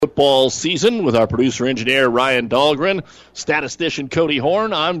football season with our producer-engineer Ryan Dahlgren, statistician Cody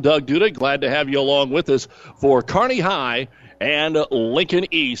Horn. I'm Doug Duda. Glad to have you along with us for Kearney High and Lincoln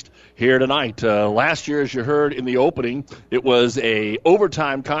East here tonight. Last year, as you heard in the opening, it was a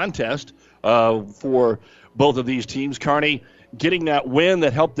overtime contest for both of these teams. Kearney getting that win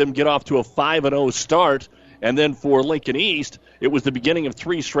that helped them get off to a 5-0 start. And then for Lincoln East, it was the beginning of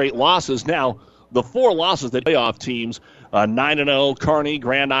 3 straight losses. Now, the 4 losses that playoff teams, 9-0, Kearney,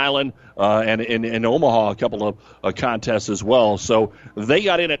 Grand Island, and in Omaha, a couple of contests as well. So they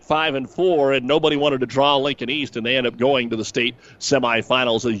got in at 5-4, and nobody wanted to draw Lincoln East, and they ended up going to the state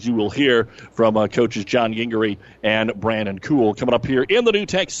semifinals, as you will hear from coaches John Gingery and Brandon Kuhl. Coming up here in the New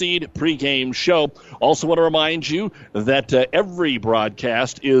Tech Seed pregame show. Also want to remind you that every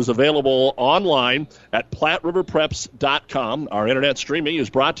broadcast is available online at PlatteRiverPreps.com. Our internet streaming is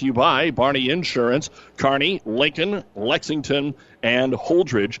brought to you by Barney Insurance, Kearney, Lincoln, Lexington, and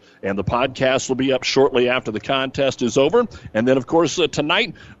Holdridge. And the podcast will be up shortly after the contest is over. And then, of course,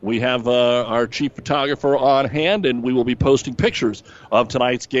 tonight we have our chief photographer on hand, and we will be posting pictures of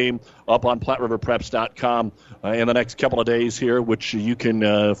tonight's game up on PlatteRiverPreps.com in the next couple of days here, which you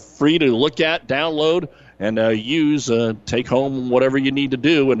can free to look at, download, and use, take home whatever you need to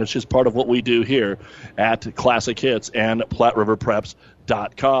do. And it's just part of what we do here at Classic Hits and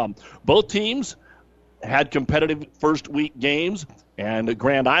PlatteRiverPreps.com. Both teams had competitive first week games, and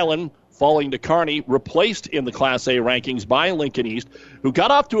Grand Island, falling to Kearney, replaced in the Class A rankings by Lincoln East, who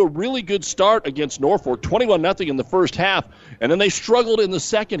got off to a really good start against Norfolk, 21-0 in the first half, and then they struggled in the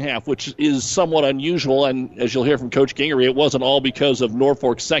second half, which is somewhat unusual. And as you'll hear from Coach Gingery, it wasn't all because of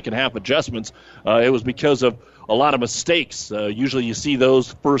Norfolk's second half adjustments. It was because of a lot of mistakes. Usually you see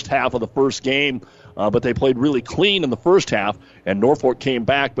those first half of the first game, but they played really clean in the first half, and Norfolk came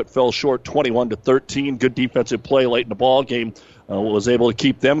back but fell short 21-13. Good defensive play late in the ball game was able to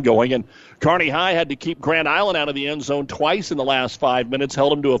keep them going. And Kearney High had to keep Grand Island out of the end zone twice in the last 5 minutes,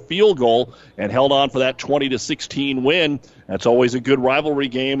 held them to a field goal, and held on for that 20-16 win. That's always a good rivalry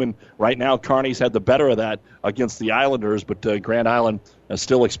game, and right now Kearney's had the better of that against the Islanders, but Grand Island is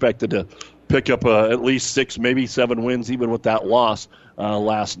still expected to pick up at least 6, maybe 7 wins, even with that loss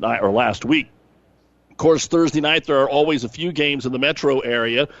last week. Of course, Thursday night, there are always a few games in the metro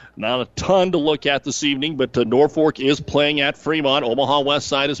area. Not a ton to look at this evening, but Norfolk is playing at Fremont. Omaha West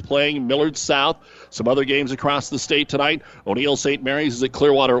Side is playing Millard South. Some other games across the state tonight. O'Neill St. Mary's is at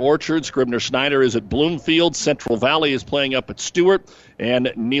Clearwater Orchard. Scribner Schneider is at Bloomfield. Central Valley is playing up at Stewart.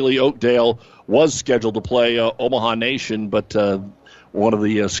 And Neely Oakdale was scheduled to play Omaha Nation, but one of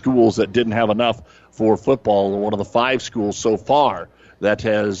the schools that didn't have enough for football, one of the 5 schools so far that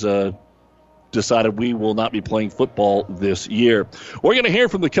has decided we will not be playing football this year. We're going to hear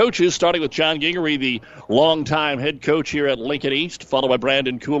from the coaches, starting with John Gingery, the longtime head coach here at Lincoln East, followed by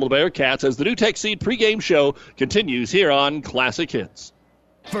Brandon Kuhl of the Bearcats, as the New Tech Seed pregame show continues here on Classic Hits.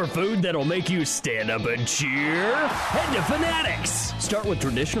 For food that'll make you stand up and cheer, head to Fanatics. Start with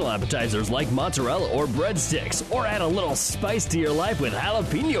traditional appetizers like mozzarella or breadsticks, or add a little spice to your life with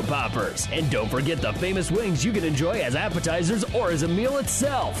jalapeno poppers. And don't forget the famous wings you can enjoy as appetizers or as a meal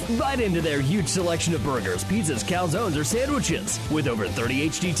itself. Bite into their huge selection of burgers, pizzas, calzones, or sandwiches. With over 30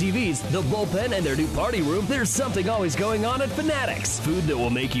 HD TVs, the bullpen, and their new party room, there's something always going on at Fanatics. Food that will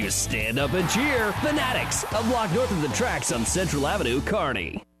make you stand up and cheer. Fanatics, a block north of the tracks on Central Avenue, Kearney.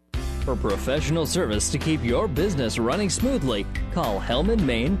 For professional service to keep your business running smoothly, call Hellman,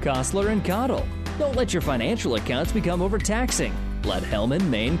 Maine, Kostler & Cottle. Don't let your financial accounts become overtaxing. Let Hellman,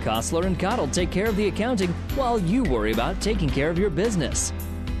 Maine, Kostler & Cottle take care of the accounting while you worry about taking care of your business.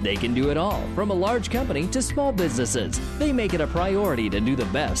 They can do it all, from a large company to small businesses. They make it a priority to do the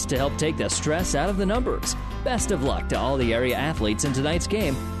best to help take the stress out of the numbers. Best of luck to all the area athletes in tonight's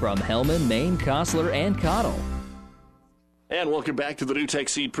game from Hellman, Maine, Kostler & Cottle. And welcome back to the New Tech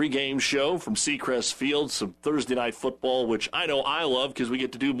Seed pregame show from Seacrest Field. Some Thursday night football, which I know I love because we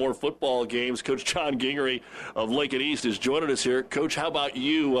get to do more football games. Coach John Gingery of Lincoln East is joining us here. Coach, how about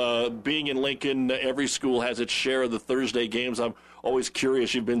you? Being in Lincoln, every school has its share of the Thursday games. I'm always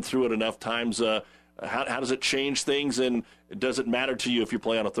curious. You've been through it enough times. How does it change things, and does it matter to you if you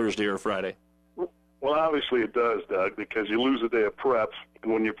play on a Thursday or a Friday? Well, obviously it does, Doug, because you lose a day of prep,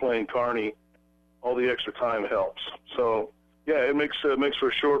 and when you're playing Kearney, all the extra time helps. So, yeah, it makes for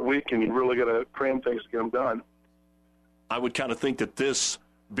a short week, and you really got to cram things to get them done. I would kind of think that this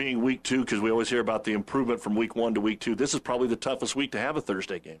being week 2, because we always hear about the improvement from week 1 to week 2, this is probably the toughest week to have a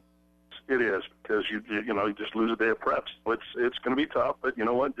Thursday game. It is, because you just lose a day of prep. It's going to be tough, but you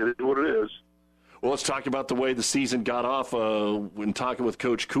know what? It is what it is. Well, let's talk about the way the season got off. When talking with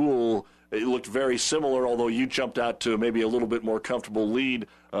Coach Kuhl, it looked very similar, although you jumped out to maybe a little bit more comfortable lead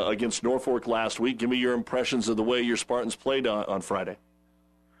against Norfolk last week. Give me your impressions of the way your Spartans played on Friday.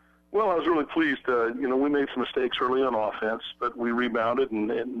 Well, I was really pleased. We made some mistakes early on offense, but we rebounded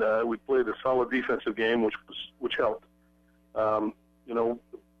and we played a solid defensive game, which helped.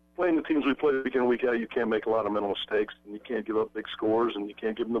 Playing the teams we play week in and week out, you can't make a lot of mental mistakes, and you can't give up big scores, and you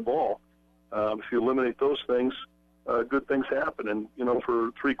can't give them the ball. If you eliminate those things, good things happen. And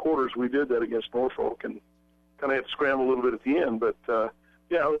for 3 quarters we did that against Norfolk, and kind of had to scramble a little bit at the end. But I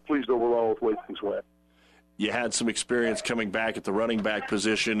was pleased overall with the way things went. You had some experience coming back at the running back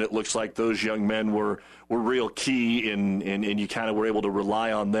position. It looks like those young men were real key, and you kind of were able to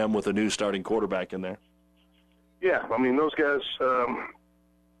rely on them with a new starting quarterback in there. Yeah, I mean, those guys are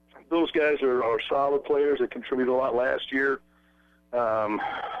solid players that contributed a lot last year.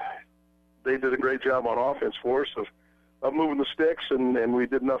 They did a great job on offense for us of moving the sticks, and we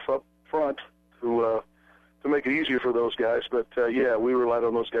did enough up front to make it easier for those guys. But, we relied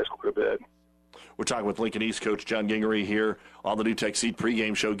on those guys quite a bit. We're talking with Lincoln East coach John Gingery here on the New Tech Seed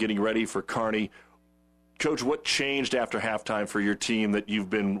pregame show, getting ready for Kearney. Coach, what changed after halftime for your team that you've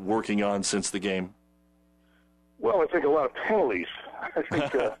been working on since the game? Well, I think a lot of penalties. I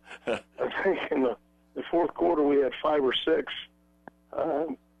think in the fourth quarter we had 5 or 6.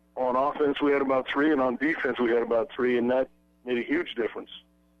 On offense we had about 3, and on defense we had about 3, and that made a huge difference.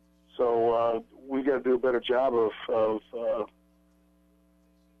 So we got to do a better job of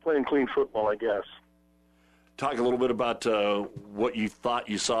playing clean football, I guess. Talk a little bit about what you thought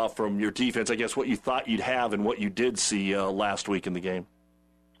you saw from your defense, I guess what you thought you'd have and what you did see last week in the game.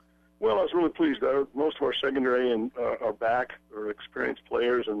 Well, I was really pleased. Most of our secondary and are back, are experienced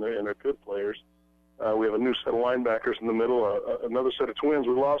players, and they're good players. We have a new set of linebackers in the middle, another set of twins.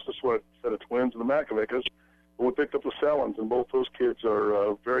 We lost a set of twins in the Makovickas, but we picked up the Sellens, and both those kids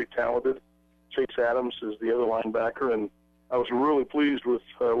are very talented. Chase Adams is the other linebacker, and I was really pleased with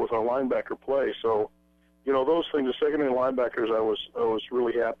our linebacker play. So, those things, the secondary linebackers, I was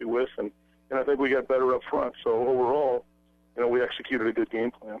really happy with, and I think we got better up front. So overall, we executed a good game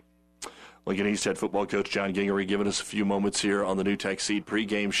plan. Lincoln East head football coach John Gingery giving us a few moments here on the New Tech Seed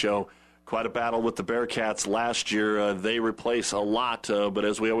pregame show. Quite a battle with the Bearcats last year. They replace a lot, but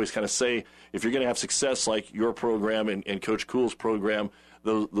as we always kind of say, if you're going to have success like your program and Coach Kuhl's program,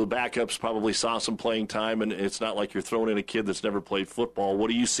 the backups probably saw some playing time, and it's not like you're throwing in a kid that's never played football. What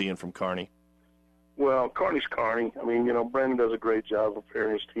are you seeing from Kearney? Well, Kearney's Kearney. I mean, Brandon does a great job of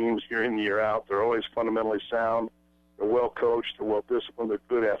preparing his teams year in, year out. They're always fundamentally sound. They're well coached. They're well disciplined. They're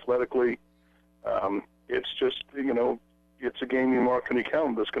good athletically. It's just, it's a game you mark on your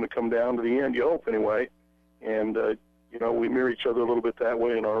calendar that's going to come down to the end, you hope anyway. And, we mirror each other a little bit that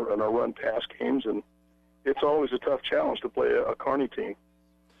way in our run-pass games, and it's always a tough challenge to play a Kearney team.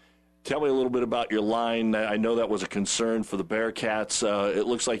 Tell me a little bit about your line. I know that was a concern for the Bearcats. It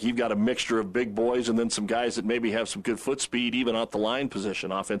looks like you've got a mixture of big boys and then some guys that maybe have some good foot speed even at the line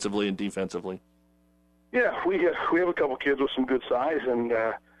position, offensively and defensively. Yeah, we have a couple kids with some good size, and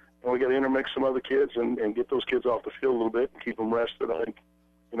we got to intermix some other kids and get those kids off the field a little bit and keep them rested. I think,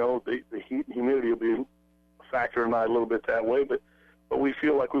 the heat and humidity will be a factor tonight a little bit that way, but we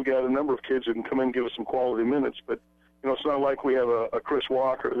feel like we've got a number of kids who can come in and give us some quality minutes, but it's not like we have a Chris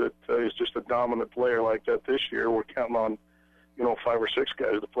Walker that is just a dominant player like that this year. We're counting on, 5 or 6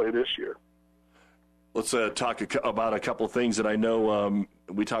 guys to play this year. Let's talk about a couple of things that I know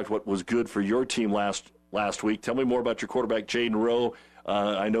we talked what was good for your team last week. Tell me more about your quarterback, Jaden Rowe.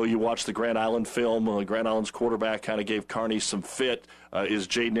 I know you watched the Grand Island film. Grand Island's quarterback kind of gave Kearney some fit. Is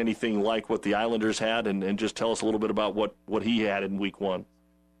Jaden anything like what the Islanders had? And just tell us a little bit about what he had in week 1.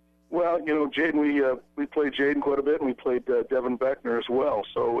 Well, Jaden, we played Jaden quite a bit, and we played Devin Beckner as well.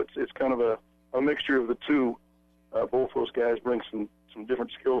 So it's kind of a mixture of the two. Both those guys bring some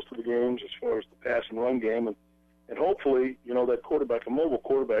different skills to the games as far as the pass and run game, and hopefully, that quarterback, a mobile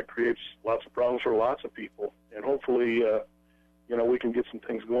quarterback, creates lots of problems for lots of people, and hopefully, we can get some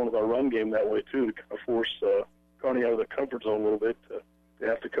things going with our run game that way too, to kind of force Kearney out of their comfort zone a little bit to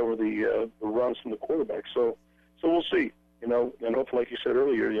have to cover the runs from the quarterback. So we'll see. And hopefully, like you said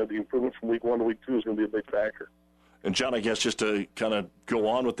earlier, the improvement from week 1 to week 2 is going to be a big factor. And, John, I guess just to kind of go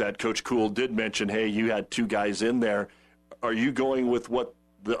on with that, Coach Kuhl did mention, hey, you had 2 guys in there. Are you going with what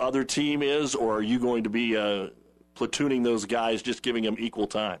the other team is, or are you going to be platooning those guys, just giving them equal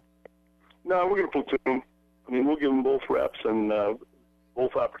time? No, we're going to platoon. I mean, we'll give them both reps and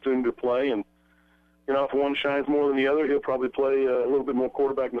both opportunity to play. And, if one shines more than the other, he'll probably play a little bit more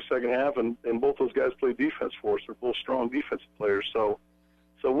quarterback in the second half. And both those guys play defense for us. They're both strong defensive players. So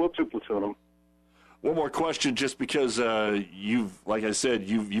we'll 2 platoon them. One more question, just because like I said,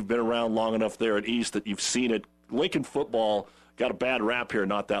 you've been around long enough there at East that you've seen it. Lincoln football got a bad rap here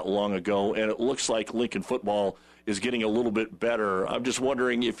not that long ago, and it looks like Lincoln football is getting a little bit better. I'm just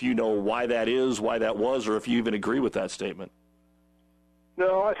wondering if you know why that is, why that was, or if you even agree with that statement.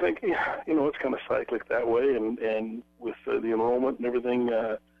 No, I think, it's kind of cyclic that way, and with the enrollment and everything,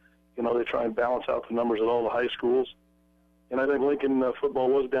 they try and balance out the numbers at all the high schools. And I think Lincoln football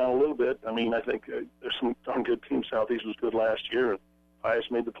was down a little bit. I mean, I think there's some darn good teams. Southeast was good last year, and Pius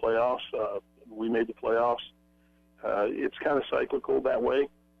made the playoffs. We made the playoffs. It's kind of cyclical that way.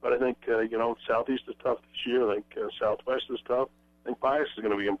 But I think, Southeast is tough this year. I think Southwest is tough. I think Pius is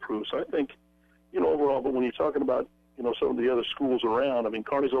going to be improved. So I think, overall, but when you're talking about, some of the other schools around, I mean,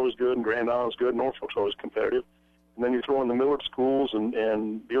 Kearney's always good, and Grand Island's good, Norfolk's always competitive. And then you throw in the Millard schools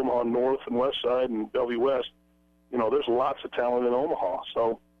and the Omaha North and West Side and Bellevue West. There's lots of talent in Omaha.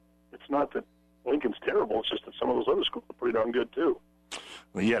 So it's not that Lincoln's terrible. It's just that some of those other schools are pretty darn good, too.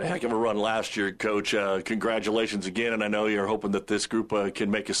 Well, you had a heck of a run last year, Coach. Congratulations again, and I know you're hoping that this group can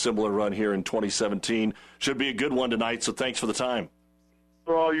make a similar run here in 2017. Should be a good one tonight, so thanks for the time.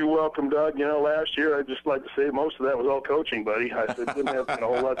 Oh, you're welcome, Doug. Last year, I'd just like to say most of that was all coaching, buddy. I said it didn't have a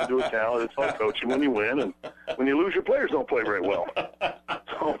whole lot to do with talent. It's all coaching when you win, and when you lose, your players don't play very well.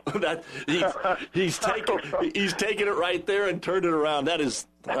 So. He's taking it right there and turned it around.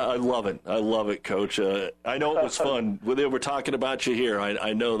 I love it. I love it, Coach. I know it was fun. They were talking about you here.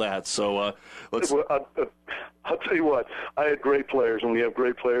 I know that. So let's. Well, I'll tell you what. I had great players, and when you have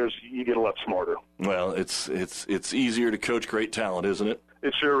great players, you get a lot smarter. Well, it's easier to coach great talent, isn't it?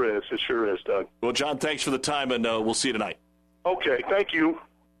 It sure is. It sure is, Doug. Well, John, thanks for the time, and we'll see you tonight. Okay, thank you.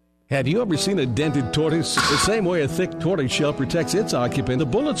 Have you ever seen a dented tortoise? The same way a thick tortoise shell protects its occupant, the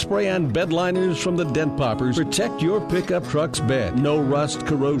bullet spray-on bed liners from the Dent Poppers protect your pickup truck's bed. No rust,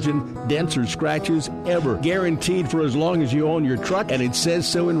 corrosion, dents, or scratches ever. Guaranteed for as long as you own your truck, and it says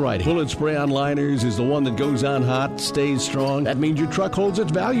so in writing. Bullet spray-on liners is the one that goes on hot, stays strong. That means your truck holds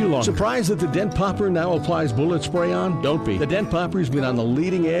its value longer. Surprised that the Dent Popper now applies bullet spray-on? Don't be. The Dent Popper's been on the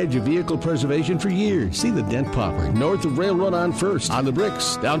leading edge of vehicle preservation for years. See the Dent Popper, north of Railroad on First, on the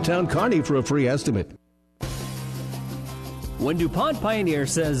Bricks, downtown Kearney for a free estimate. When DuPont Pioneer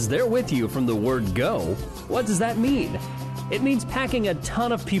says they're with you from the word go, what does that mean? It means packing a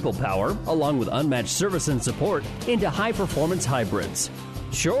ton of people power, along with unmatched service and support, into high-performance hybrids.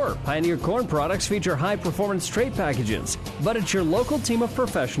 Sure, Pioneer corn products feature high-performance trait packages, but it's your local team of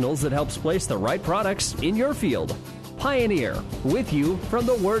professionals that helps place the right products in your field. Pioneer, with you from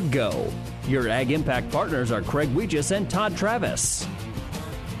the word go. Your Ag Impact partners are Craig Weegis and Todd Travis.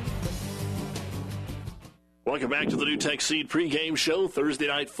 Welcome back to the New Tech Seed pregame show. Thursday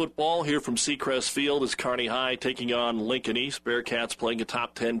night football here from Seacrest Field as Kearney High taking on Lincoln East. Bearcats playing a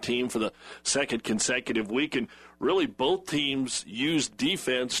top 10 team for the second consecutive week. And really both teams used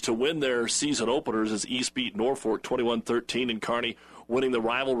defense to win their season openers as East beat Norfolk 21-13 and Kearney winning the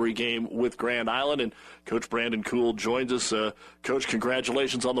rivalry game with Grand Island. And Coach Brandon Kuhl joins us. Coach,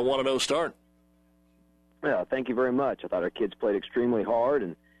 congratulations on the 1-0 start. Yeah, thank you very much. I thought our kids played extremely hard,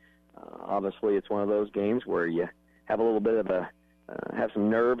 and obviously, it's one of those games where you have a little bit of have some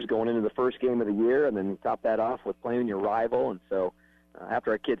nerves going into the first game of the year, and then top that off with playing your rival. And so,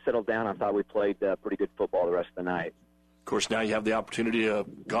 after our kids settled down, I thought we played pretty good football the rest of the night. Of course, now you have the opportunity to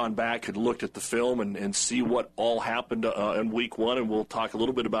gone back and looked at the film and see what all happened in Week 1, and we'll talk a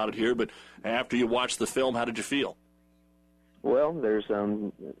little bit about it here. But after you watched the film, how did you feel? Well, there's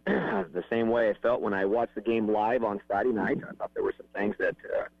the same way I felt when I watched the game live on Friday night. I thought there were some things that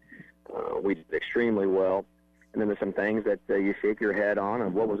we did extremely well, and then there's some things that you shake your head on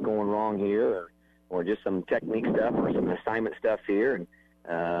of what was going wrong here, or just some technique stuff or some assignment stuff here.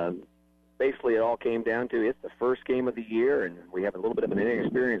 And basically it all came down to it's the first game of the year, and we have a little bit of an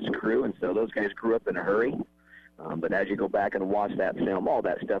inexperienced crew, and so those guys grew up in a hurry. But as you go back and watch that film, all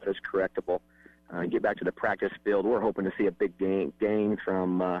that stuff is correctable. Get back to the practice field, we're hoping to see a big gain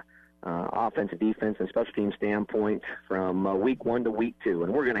from offensive, defense, and special team standpoint from week 1 to week 2,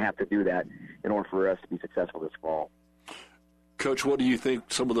 and we're going to have to do that in order for us to be successful this fall. Coach, what do you think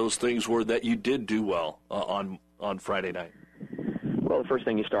some of those things were that you did do well on Friday night? Well, the first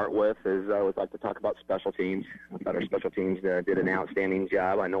thing you start with is I always like to talk about special teams. I thought our special teams did an outstanding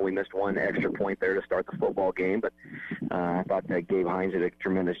job. I know we missed one extra point there to start the football game, but I thought that Gabe Hines did a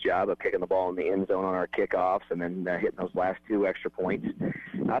tremendous job of kicking the ball in the end zone on our kickoffs and then hitting those last 2 extra points.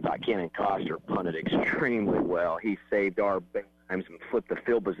 I thought Cannon Coster punted extremely well. He saved our big times and flipped the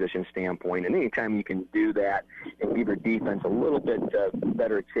field position standpoint. And anytime you can do that and give your defense a little bit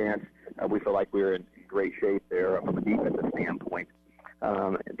better chance, we feel like we're in great shape there from a defensive standpoint.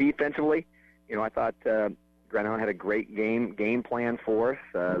 Defensively, I thought Grand Island had a great game plan for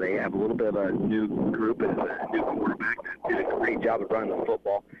us. They have a little bit of a new group and a new quarterback that did a great job of running the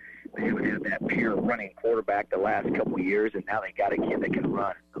football. They haven't had that pure running quarterback the last couple of years, and now they got a kid that can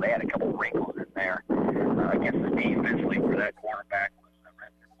run. So they had a couple of wrinkles in there against the defensively where that quarterback was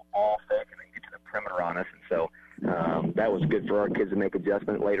running the ball fake and then get to the perimeter on us. And so that was good for our kids to make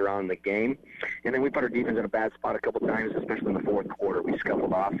adjustment later on in the game. And then we put our defense in a bad spot a couple times, especially in the fourth quarter. We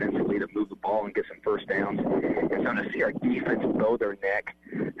scuffled offensively to move the ball and get some first downs. And so to see our defense bow their neck,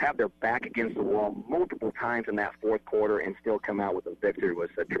 have their back against the wall multiple times in that fourth quarter and still come out with a victory was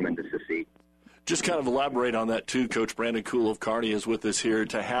tremendous to see. Just kind of elaborate on that, too. Coach Brandon Kuhl of Kearney is with us here.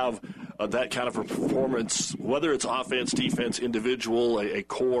 To have that kind of a performance, whether it's offense, defense, individual, a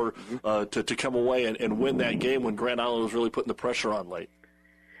core, to come away and win that game when Grand Island was really putting the pressure on late.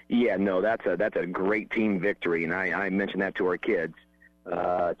 Yeah, no, that's a great team victory, and I mentioned that to our kids.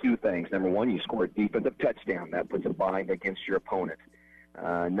 Two things. Number one, you score a defensive touchdown. That puts a bind against your opponent.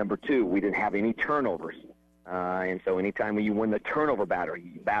 Number two, we didn't have any turnovers. And so anytime you win the turnover battle,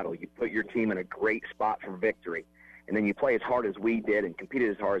 you put your team in a great spot for victory. And then you play as hard as we did and competed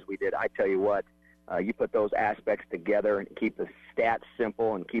as hard as we did. I tell you what, you put those aspects together and keep the stats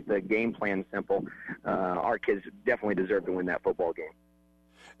simple and keep the game plan simple, our kids definitely deserve to win that football game.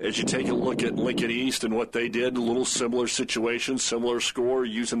 As you take a look at Lincoln East and what they did, a little similar situation, similar score,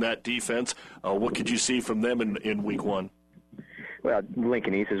 using that defense, what could you see from them in week one? Well,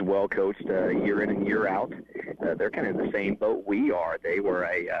 Lincoln East is well coached year in and year out. They're kind of in the same boat we are. They were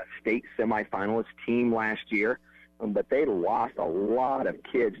a state semifinalist team last year, but they lost a lot of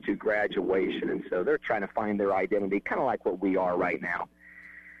kids to graduation, and so they're trying to find their identity, kind of like what we are right now.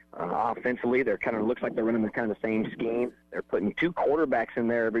 Offensively, they're kind of looks like they're running the kind of the same scheme. They're putting two quarterbacks in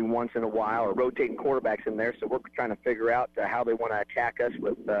there every once in a while, or rotating quarterbacks in there. So we're trying to figure out how they want to attack us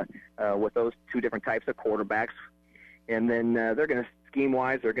with those two different types of quarterbacks. And then they're going to,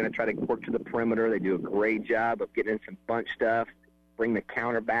 scheme-wise, they're going to try to work to the perimeter. They do a great job of getting in some bunch stuff, bring the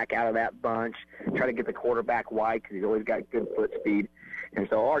counter back out of that bunch, try to get the quarterback wide because he's always got good foot speed. And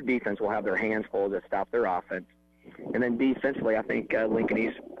so our defense will have their hands full to stop their offense. And then defensively, I think Lincoln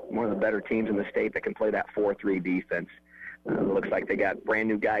East, one of the better teams in the state that can play that 4-3 defense. It looks like they got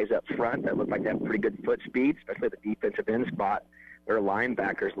brand-new guys up front that look like they have pretty good foot speed, especially the defensive end spot. Their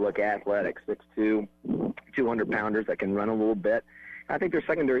linebackers look athletic, 6'2", 200-pounders that can run a little bit. I think their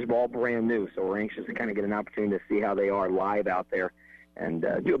secondary is all brand new, so we're anxious to kind of get an opportunity to see how they are live out there and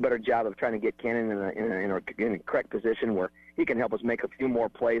do a better job of trying to get Cannon in a correct position where he can help us make a few more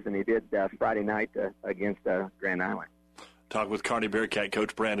plays than he did Friday night against Grand Island. Talk with Kearney Bearcat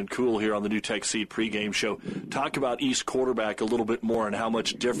coach Brandon Kuhl here on the New Tech Seed pregame show. Talk about East quarterback a little bit more and how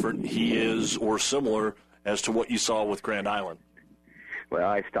much different he is or similar as to what you saw with Grand Island. Well,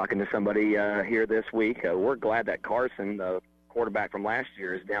 I was talking to somebody here this week. We're glad that Carson, the quarterback from last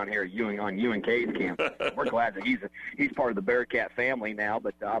year, is down here on UNK's campus. We're glad that he's part of the Bearcat family now,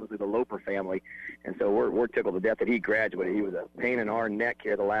 but obviously the Loper family. And so we're tickled to death that he graduated. He was a pain in our neck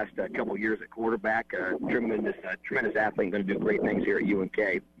here the last couple of years at quarterback. Tremendous athlete, going to do great things here at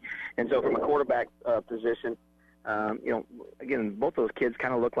UNK. And so from a quarterback position, again, both those kids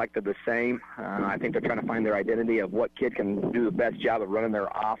kind of look like they're the same. I think they're trying to find their identity of what kid can do the best job of running their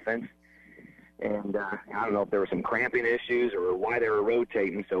offense. And I don't know if there were some cramping issues or why they were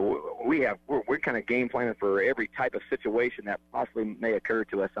rotating. So we're kind of game planning for every type of situation that possibly may occur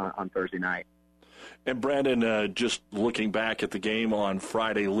to us on Thursday night. And Brandon, just looking back at the game on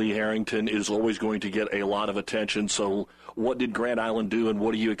Friday, Lee Harrington is always going to get a lot of attention. So what did Grand Island do, and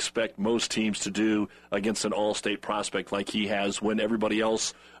what do you expect most teams to do against an all-state prospect like he has when everybody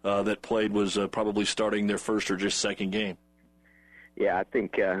else that played was probably starting their first or just second game? Yeah, I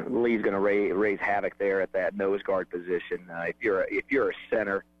think Lee's going to raise havoc there at that nose guard position. If you're a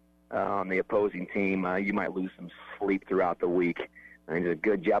center on the opposing team, you might lose some sleep throughout the week. He does a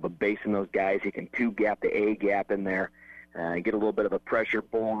good job of basing those guys. He can two-gap the A-gap in there, get a little bit of a pressure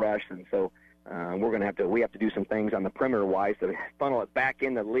bull rush, and so we have to do some things on the perimeter-wise to funnel it back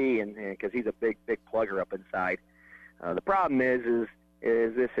into Lee, and because he's a big plugger up inside. The problem is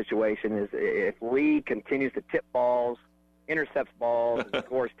this situation is if Lee continues to tip balls, intercepts balls, and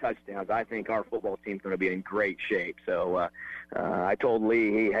scores touchdowns, I think our football team's going to be in great shape. So I told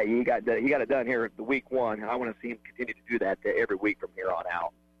Lee he got it done here at the week one, and I want to see him continue to do that every week from here on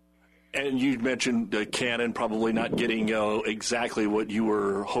out. And you mentioned Cannon probably not getting exactly what you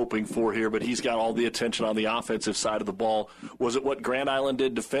were hoping for here, but he's got all the attention on the offensive side of the ball. Was it what Grand Island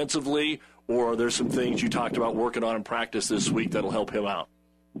did defensively, or are there some things you talked about working on in practice this week that'll help him out?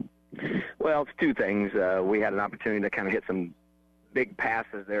 Well, it's two things. We had an opportunity to kind of hit some big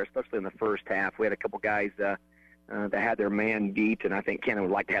passes there, especially in the first half. We had a couple guys that had their man beat, and I think Kearney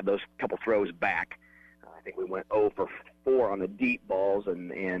would like to have those couple throws back. I think we went 0 for 4 on the deep balls,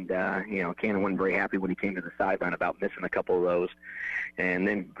 and Kearney wasn't very happy when he came to the sideline about missing a couple of those. And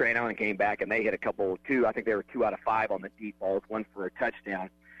then Grand Island came back, and they hit two. I think they were 2 out of 5 on the deep balls, 1 for a touchdown.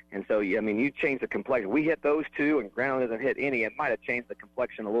 And so, you change the complexion. We hit those 2, and Grand Island doesn't hit any. It might have changed the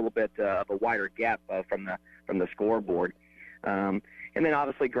complexion a little bit of a wider gap from the scoreboard. And then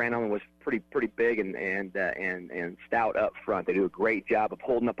obviously Grand Island was pretty big and stout up front. They do a great job of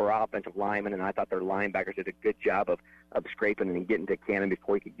holding up our offensive linemen, and I thought their linebackers did a good job of scraping and getting to Cannon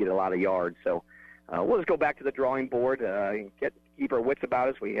before he could get a lot of yards. So we'll just go back to the drawing board, keep our wits about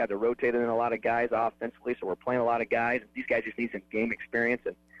us. We had to rotate in a lot of guys offensively, so we're playing a lot of guys. These guys just need some game experience,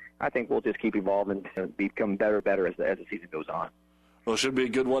 and I think we'll just keep evolving to become better as the season goes on. Well, it should be a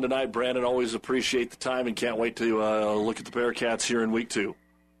good one tonight, Brandon. Always appreciate the time and can't wait to look at the Bearcats here in week 2.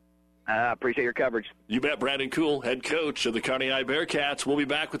 I appreciate your coverage. You bet. Brandon Kuhl, head coach of the Kearney High Bearcats. We'll be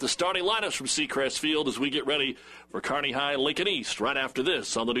back with the starting lineups from Seacrest Field as we get ready for Kearney High Lincoln East right after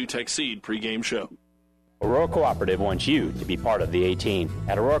this on the New Tech Seed pregame show. Aurora Cooperative wants you to be part of the A-Team.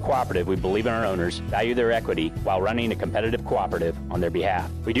 At Aurora Cooperative, we believe in our owners, value their equity, while running a competitive cooperative on their behalf.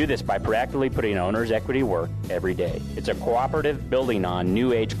 We do this by proactively putting owners' equity to work every day. It's a cooperative building on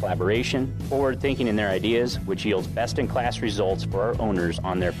new age collaboration, forward thinking in their ideas, which yields best-in-class results for our owners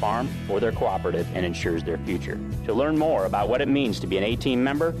on their farm or their cooperative and ensures their future. To learn more about what it means to be an A-Team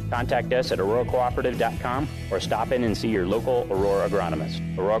member, contact us at auroracooperative.com or stop in and see your local Aurora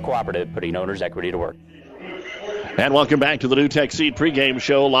agronomist. Aurora Cooperative, putting owners' equity to work. And welcome back to the New Tech Seed pregame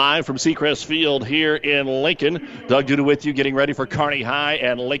show live from Seacrest Field here in Lincoln. Doug Duda with you, getting ready for Kearney High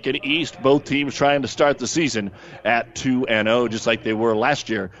and Lincoln East. Both teams trying to start the season at 2-0, just like they were last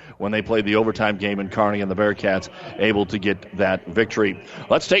year when they played the overtime game in Kearney, and the Bearcats able to get that victory.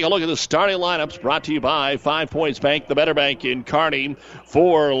 Let's take a look at the starting lineups brought to you by 5 Points Bank, the Better Bank in Kearney.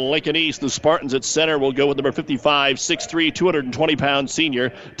 For Lincoln East, the Spartans at center will go with number 55, 6'3", 220-pound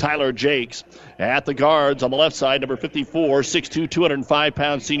senior Tyler Jakes. At the guards on the left side, number 54, 6'2",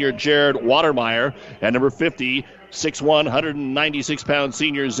 205-pound senior Jared Watermeyer, and number 50, 6'1", 196-pound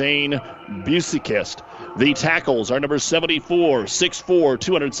senior Zane Busikist. The tackles are number 74, 6'4",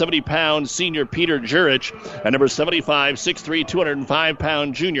 270-pound senior Peter Jurich, and number 75, 6'3",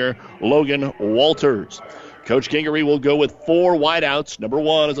 205-pound junior Logan Walters. Coach Gingery will go with 4 wideouts. Number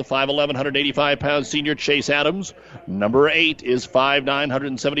 1 is a 5'11", 185-pound senior Chase Adams. Number 8 is 5'9",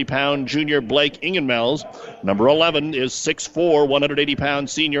 170-pound junior Blake Ingenmels. Number 11 is 6'4", 180-pound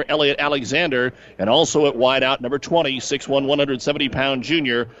senior Elliot Alexander. And also at wideout, number 20, 6'1", 170-pound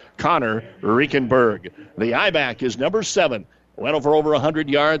junior Connor Riekenberg. The I-back is number 7. Went over 100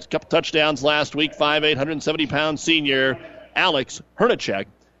 yards, couple touchdowns last week, 5'8", 170-pound senior Alex Hernicek.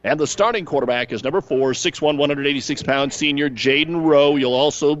 And the starting quarterback is number 4, 6'1", 186-pound senior Jaden Rowe. You'll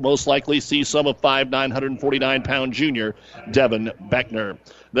also most likely see some of 5'9", 149-pound junior Devin Beckner.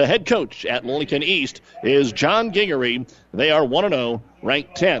 The head coach at Lincoln East is John Gingery. They are 1-0,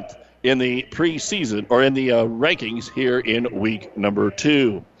 ranked 10th in the preseason, or in the rankings here in week number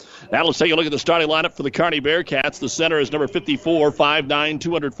 2. Now let's take a look at the starting lineup for the Kearney Bearcats. The center is number 54, 5'9",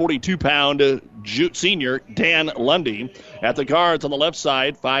 242-pound senior Dan Lundy. At the guards on the left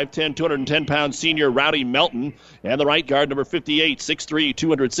side, 5'10", 210-pound senior Rowdy Melton. And the right guard, number 58, 6'3",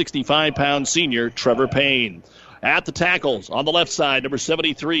 265-pound senior Trevor Payne. At the tackles, on the left side, number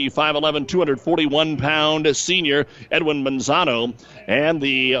 73, 5'11", 241-pound senior Edwin Manzano. And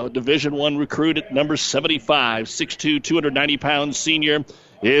the Division I recruit at number 75, 6'2", 290-pound senior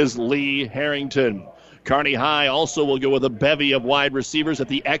is Lee Harrington. Kearney High also will go with a bevy of wide receivers. At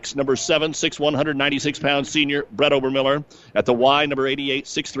the X, number 7, 6'1", 196-pound senior Brett Obermiller. At the Y, number 88,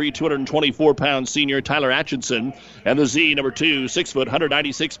 6'3", 224-pound senior Tyler Atchison. And the Z, number 2, 6',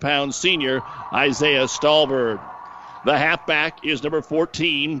 196-pound senior Isaiah Stallberg. The halfback is number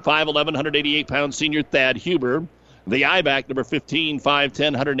 14, 5'11", 188-pound senior Thad Huber. The I-back, number 15,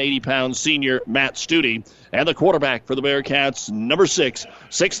 5'10", 180-pound senior Matt Studi. And the quarterback for the Bearcats, number 6,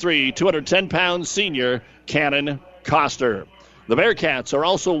 6'3", 210-pound senior Cannon Coster. The Bearcats are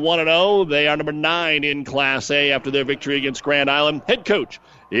also 1-0. They are number 9 in Class A after their victory against Grand Island. Head coach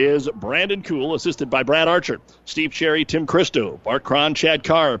is Brandon Kuhl, assisted by Brad Archer, Steve Cherry, Tim Christo, Bart Cron, Chad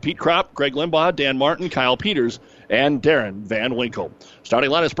Carr, Pete Kropp, Greg Limbaugh, Dan Martin, Kyle Peters, and Darren Van Winkle. Starting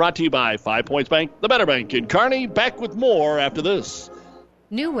line is brought to you by 5 Points Bank, the Better Bank in Kearney. Back with more after this.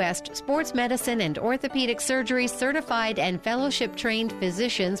 New West Sports Medicine and Orthopedic Surgery certified and fellowship-trained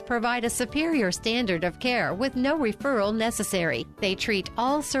physicians provide a superior standard of care with no referral necessary. They treat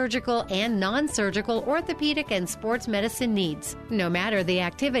all surgical and non-surgical orthopedic and sports medicine needs. No matter the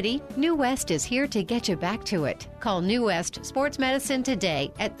activity, New West is here to get you back to it. Call New West Sports Medicine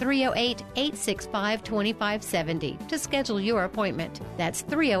today at 308-865-2570 to schedule your appointment. That's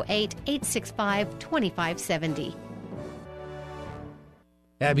 308-865-2570.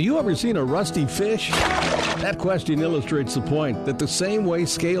 Have you ever seen a rusty fish? That question illustrates the point that the same way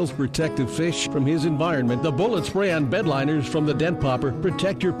scales protect a fish from his environment, the bullet spray on bed liners from the Dent Popper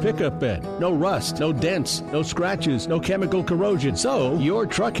protect your pickup bed. No rust, no dents, no scratches, no chemical corrosion. So your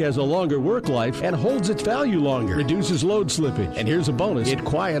truck has a longer work life and holds its value longer, reduces load slippage. And here's a bonus, it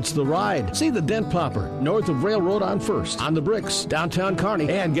quiets the ride. See the Dent Popper north of Railroad on 1st, on the Bricks, downtown Kearney,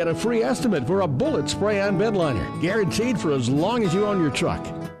 and get a free estimate for a bullet spray on bed liner. Guaranteed for as long as you own your truck.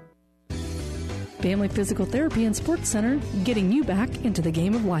 Family Physical Therapy and Sports Center, getting you back into the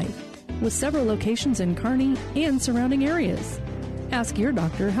game of life, with several locations in Kearney and surrounding areas. Ask your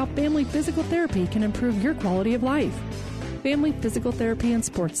doctor how Family Physical Therapy can improve your quality of life. Family Physical Therapy and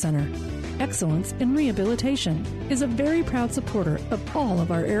Sports Center, excellence in rehabilitation, is a very proud supporter of all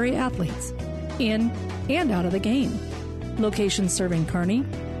of our area athletes, in and out of the game. Locations serving Kearney,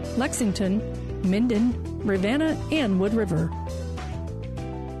 Lexington, Minden, Ravenna, and Wood River.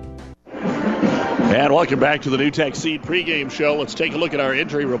 And welcome back to the New Tech Seed pregame show. Let's take a look at our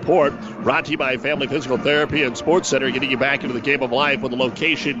injury report. Brought to you by Family Physical Therapy and Sports Center, getting you back into the game of life with a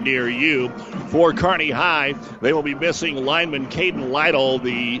location near you. For Kearney High, they will be missing lineman Caden Lytle,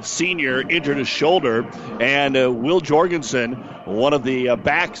 the senior, injured his shoulder, and Will Jorgensen, one of the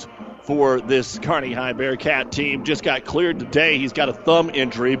backs for this Kearney High Bearcat team, just got cleared today. He's got a thumb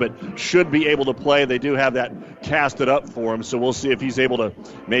injury, but should be able to play. They do have that casted up for him, so we'll see if he's able to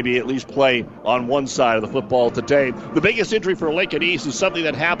maybe at least play on one side of the football today. The biggest injury for Lincoln East is something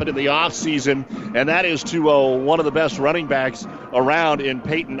that happened in the offseason, and that is to one of the best running backs around in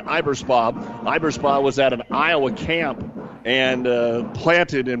Peyton Iberspaugh. Iberspaugh was at an Iowa camp and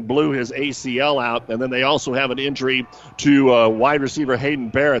planted and blew his ACL out. And then they also have an injury to wide receiver Hayden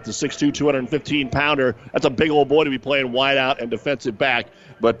Barrett, the 6'2", 215-pounder. That's a big old boy to be playing wide out and defensive back,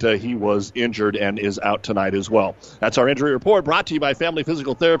 but he was injured and is out tonight as well. That's our injury report, brought to you by Family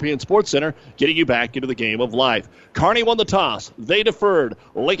Physical Therapy and Sports Center, getting you back into the game of life. Kearney won the toss. They deferred.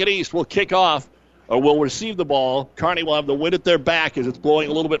 Lincoln East will kick off, or will receive the ball. Kearney will have the wind at their back as it's blowing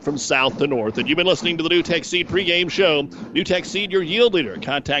a little bit from south to north. And you've been listening to the New Tech Seed pregame show. New Tech Seed, your yield leader.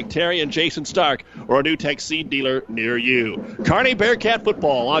 Contact Terry and Jason Stark or a New Tech Seed dealer near you. Kearney Bearcat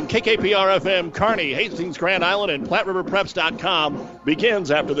football on KKPR-FM, Kearney, Hastings, Grand Island, and PlatteRiverPreps.com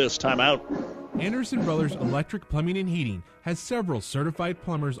begins after this timeout. Anderson Brothers Electric Plumbing and Heating has several certified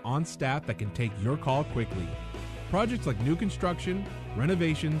plumbers on staff that can take your call quickly. Projects like new construction,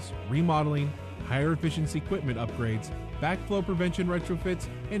 renovations, remodeling, higher efficiency equipment upgrades, backflow prevention retrofits,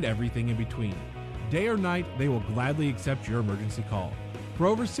 and everything in between. Day or night, they will gladly accept your emergency call. For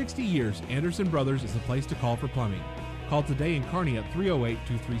over 60 years, Anderson Brothers is the place to call for plumbing. Call today in Kearney at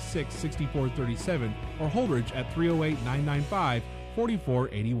 308-236-6437 or Holdridge at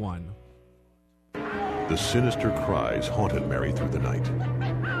 308-995-4481. The sinister cries haunted Mary through the night.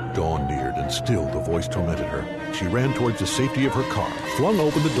 Dawn neared, and still the voice tormented her. She ran towards the safety of her car, flung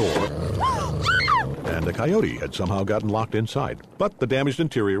open the door, and a coyote had somehow gotten locked inside. But the damaged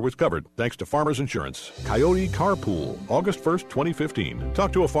interior was covered, thanks to Farmers Insurance. Coyote Carpool, August 1st, 2015.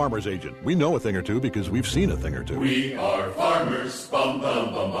 Talk to a farmer's agent. We know a thing or two because we've seen a thing or two. We are farmers. Bum,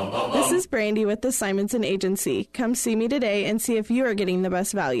 bum, bum, bum, bum. This is Brandy with the Simonson Agency. Come see me today and see if you are getting the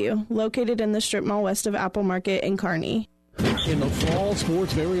best value. Located in the strip mall west of Apple Market in Kearney. In the fall,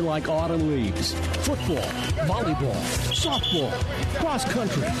 sports vary like autumn leaves. Football, volleyball, softball, cross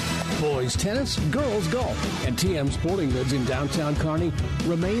country, boys tennis, girls golf, and TM Sporting Goods in downtown Kearney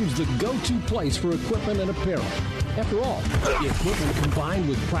remains the go-to place for equipment and apparel. After all, the equipment combined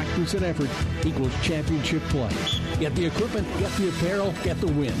with practice and effort equals championship play. Get the equipment, get the apparel, get the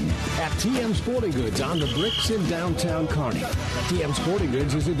win. At TM Sporting Goods on the Bricks in downtown Kearney. TM Sporting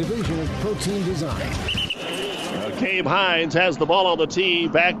Goods is a division of Protein Design. Cabe Hines has the ball on the tee.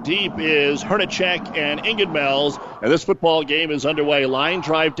 Back deep is Hernachek and Ingenmells. And this football game is underway. Line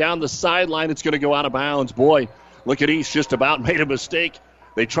drive down the sideline. It's going to go out of bounds. Boy, look at East just about made a mistake.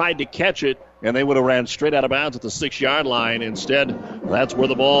 They tried to catch it, and they would have ran straight out of bounds at the 6-yard line. Instead, that's where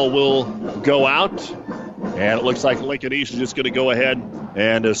the ball will go out. And it looks like Lincoln East is just going to go ahead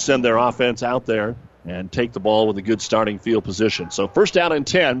and send their offense out there. and take the ball with a good starting field position. So first down and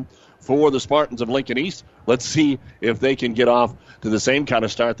 10 for the Spartans of Lincoln East. Let's see if they can get off to the same kind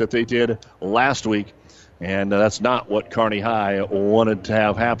of start that they did last week. And that's not what Kearney High wanted to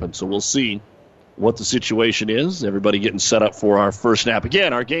have happen. So we'll see what the situation is. Everybody getting set up for our first snap.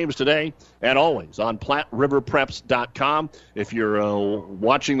 Again, our games today and always on PlatteRiverPreps.com. If you're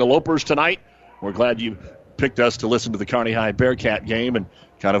watching the Lopers tonight, we're glad you picked us to listen to the Kearney High Bearcat game, and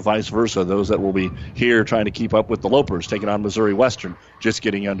kind of vice versa. Those that will be here trying to keep up with the Lopers taking on Missouri Western just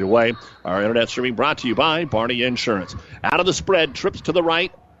getting underway. Our internet streaming brought to you by Barney Insurance. Out of the spread, trips to the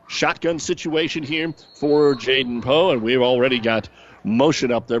right. Shotgun situation here for Jaden Poe, and we've already got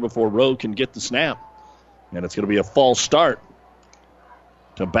motion up there before Rowe can get the snap. And it's going to be a false start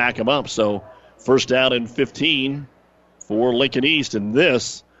to back him up. So first down and 15 for Lincoln East, and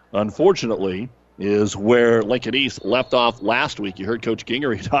this, unfortunately, is where Lincoln East left off last week. You heard Coach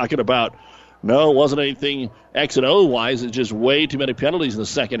Gingery talking about, no, it wasn't anything X and O-wise. It's just way too many penalties in the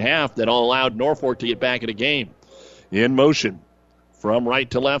second half that all allowed Norfolk to get back in the game. In motion, from right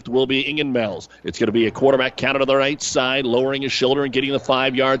to left will be Ingenmells. It's going to be a quarterback counter to the right side, lowering his shoulder and getting the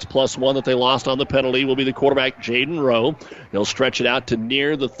 5 yards plus one that they lost on the penalty will be the quarterback, Jaden Rowe. He'll stretch it out to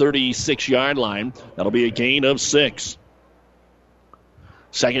near the 36-yard line. That'll be a gain of 6.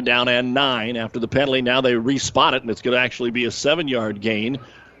 Second down and 9 after the penalty. Now they respot it, and it's going to actually be a 7-yard gain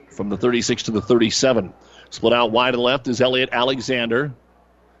from the 36 to the 37. Split out wide to the left is Elliott Alexander.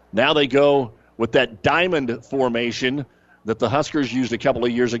 Now they go with that diamond formation that the Huskers used a couple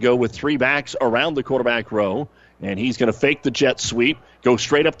of years ago with 3 backs around the quarterback row. And he's going to fake the jet sweep, go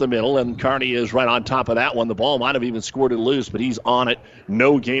straight up the middle, and Kearney is right on top of that one. The ball might have even squirted loose, but he's on it.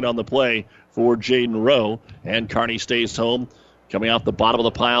 No gain on the play for Jaden Rowe, and Kearney stays home. Coming off the bottom of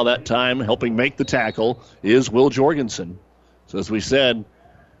the pile that time, helping make the tackle, is Will Jorgensen. So as we said,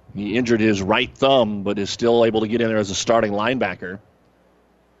 he injured his right thumb, but is still able to get in there as a starting linebacker.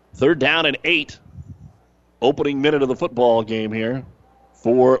 Third down and 8. Opening minute of the football game here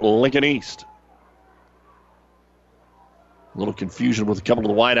for Lincoln East. A little confusion with a couple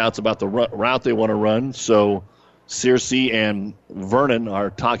of the wideouts about the route they want to run. So Searcy and Vernon are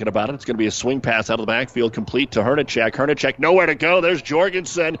talking about it. It's going to be a swing pass out of the backfield, complete to Hernachek. Hernachek nowhere to go. There's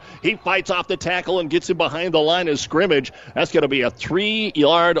Jorgensen. He fights off the tackle and gets him behind the line of scrimmage. That's going to be a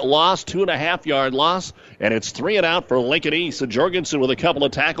 3-yard loss, 2.5-yard loss, and it's 3 and out for Lincoln East. So Jorgensen with a couple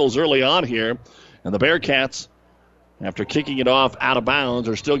of tackles early on here. And the Bearcats, after kicking it off out of bounds,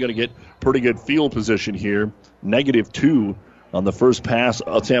 are still going to get pretty good field position here. -2 on the first pass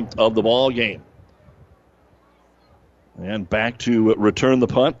attempt of the ball game. And back to return the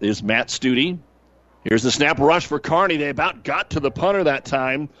punt is Matt Studi. Here's the snap rush for Kearney. They about got to the punter that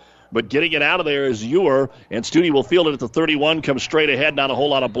time, but getting it out of there is Ewer, and Studi will field it at the 31, comes straight ahead. Not a whole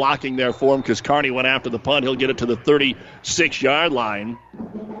lot of blocking there for him because Kearney went after the punt. He'll get it to the 36-yard line.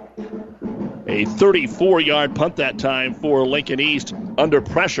 A 34-yard punt that time for Lincoln East. Under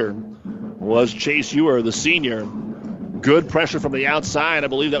pressure was Chase Ewer, the senior. Good pressure from the outside. I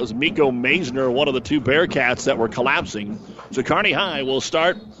believe that was Miko Maisner, one of the 2 Bearcats that were collapsing. So Kearney High will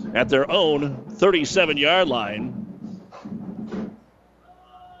start at their own 37-yard line.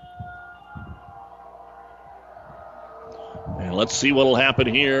 And let's see what will happen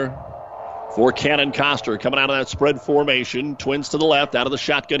here for Cannon Coster. Coming out of that spread formation. Twins to the left. Out of the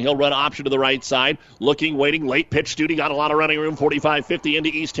shotgun. He'll run option to the right side. Looking, waiting. Late pitch. Studi got a lot of running room. 45-50 into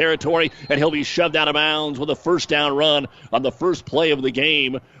East territory. And he'll be shoved out of bounds with a first down run on the first play of the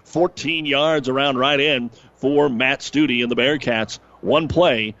game. 14 yards around right in for Matt Studi and the Bearcats. One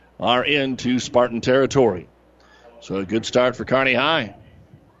play are into Spartan territory. So a good start for Kearney High.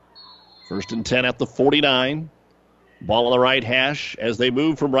 First and 10 at the 49. Ball on the right hash as they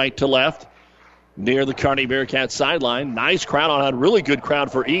move from right to left. Near the Kearney Bearcats sideline. Nice crowd on a really good crowd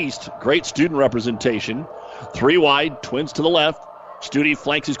for East. Great student representation. 3 wide, Twins to the left. Studi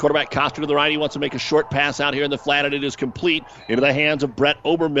flanks his quarterback Coster to the right. He wants to make a short pass out here in the flat, and it is complete into the hands of Brett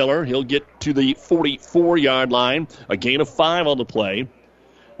Obermiller. He'll get to the 44-yard line. A gain of 5 on the play.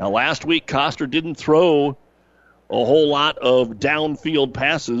 Now, last week, Coster didn't throw a whole lot of downfield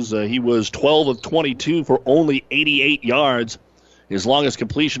passes. He was 12 of 22 for only 88 yards. His longest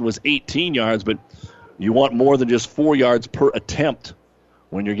completion was 18 yards, but you want more than just 4 yards per attempt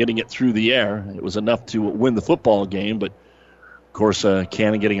when you're getting it through the air. It was enough to win the football game, but of course,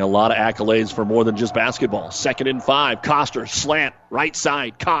 Cannon getting a lot of accolades for more than just basketball. 2nd and 5. Coster, slant, right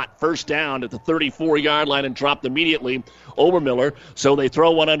side, caught, first down at the 34-yard line and dropped immediately. Obermiller, so they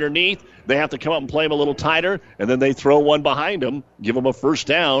throw one underneath. They have to come up and play him a little tighter, and then they throw one behind him, give him a first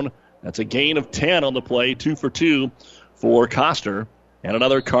down. That's a gain of 10 on the play, 2 for 2 for Coster. And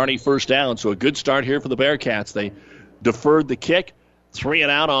another Kearney first down. So a good start here for the Bearcats. They deferred the kick, 3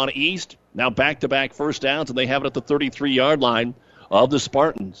 and out on East. Now back-to-back first downs, and they have it at the 33-yard line of the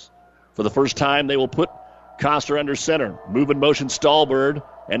Spartans. For the first time, they will put Coster under center. Move in motion, Stahlberg.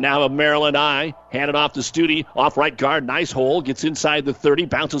 And now a Maryland eye. Handed off to Stute. Off right guard. Nice hole. Gets inside the 30.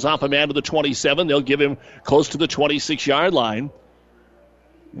 Bounces off a man to the 27. They'll give him close to the 26-yard line.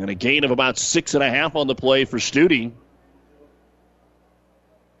 And a gain of about 6.5 on the play for Stute.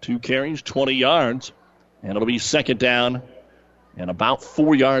 2 carries, 20 yards. And it'll be second down and about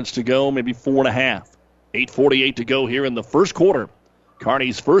 4 yards to go, maybe 4.5. 8:48 to go here in the first quarter.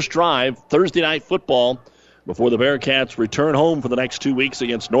 Kearney's first drive, Thursday night football, before the Bearcats return home for the next 2 weeks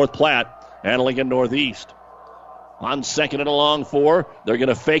against North Platte and Lincoln Northeast. On second and a long 4, they're going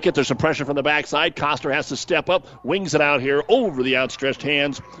to fake it. There's some pressure from the backside. Coster has to step up, wings it out here over the outstretched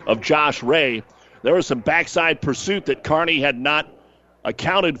hands of Josh Ray. There was some backside pursuit that Kearney had not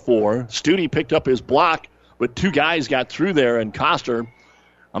accounted for. Stute picked up his block, but 2 guys got through there, and Coster,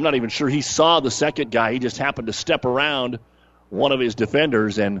 I'm not even sure he saw the second guy. He just happened to step around one of his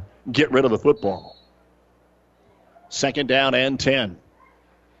defenders and get rid of the football. Second down and 10.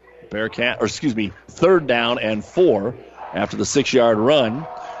 Third down and 4 after the 6-yard run.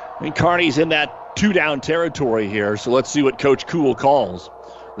 And Kearney's in that 2-down territory here, so let's see what Coach Kuhl calls.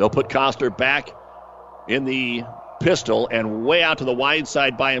 They'll put Coster back in the pistol, and way out to the wide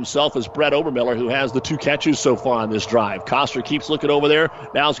side by himself is Brett Obermiller, who has the 2 catches so far on this drive. Coster keeps looking over there.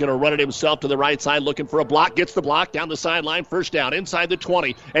 Now he's going to run it himself to the right side, looking for a block. Gets the block down the sideline, first down, inside the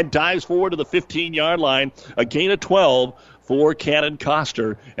 20, and dives forward to the 15-yard line. A gain of 12 for Cannon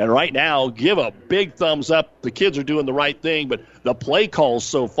Coster. And right now, give a big thumbs up. The kids are doing the right thing, but the play calls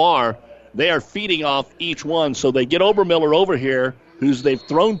so far, they are feeding off each one. So they get Obermiller over here, who's they've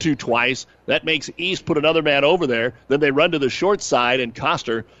thrown to twice. That makes East put another man over there. Then they run to the short side, and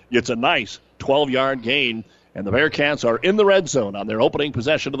Coster gets a nice 12-yard gain. And the Bearcats are in the red zone on their opening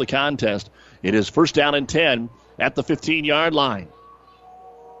possession of the contest. It is first down and 10 at the 15-yard line.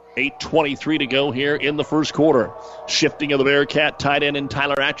 8:23 to go here in the first quarter. Shifting of the Bearcat tight end and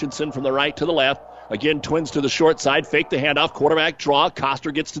Tyler Atchison from the right to the left. Again, twins to the short side. Fake the handoff. Quarterback draw.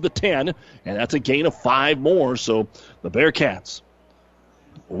 Coster gets to the 10, and that's a gain of 5 more. So the Bearcats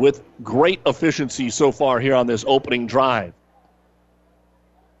with great efficiency so far here on this opening drive.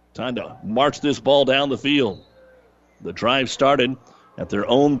 Time to march this ball down the field. The drive started at their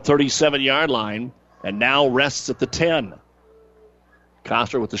own 37-yard line and now rests at the 10.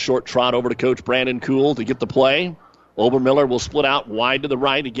 Coster with the short trot over to Coach Brandon Kuhl to get the play. Obermiller will split out wide to the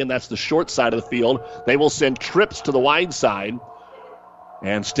right. Again, that's the short side of the field. They will send trips to the wide side.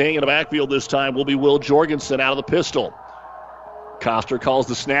 And staying in the backfield this time will be Will Jorgensen out of the pistol. Coster calls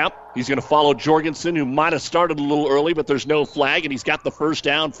the snap. He's going to follow Jorgensen, who might have started a little early, but there's no flag, and he's got the first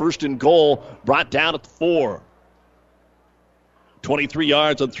down, first and goal, brought down at the 4. 23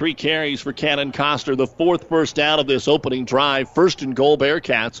 yards on 3 carries for Cannon Coster, the 4th first down of this opening drive. First and goal,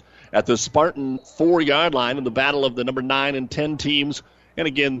 Bearcats at the Spartan 4-yard line in the battle of the number 9 and 10 teams. And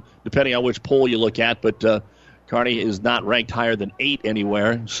again, depending on which poll you look at, but Kearney is not ranked higher than 8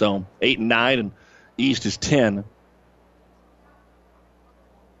 anywhere. So 8 and 9, and East is 10.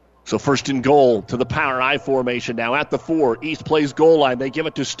 So first and goal to the power I formation now at the 4. East plays goal line. They give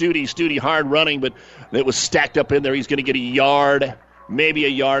it to Stute. Stute hard running, but it was stacked up in there. He's going to get a yard, maybe a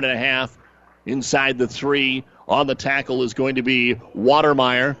yard and a half inside the 3. On the tackle is going to be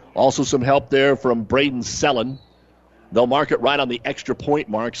Watermeyer. Also some help there from Braden Sellen. They'll mark it right on the extra point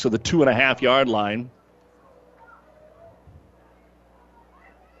mark, so the 2.5-yard line.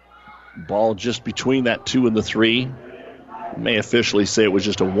 Ball just between that 2 and the 3. May officially say it was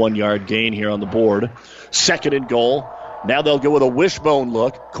just a 1-yard gain here on the board. Second and goal. Now they'll go with a wishbone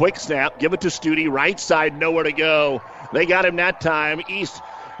look. Quick snap. Give it to Stute. Right side, nowhere to go. They got him that time. East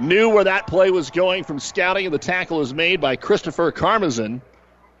knew where that play was going from scouting, and the tackle is made by Christopher Karmazin.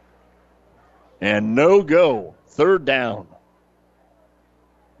 And no go. Third down.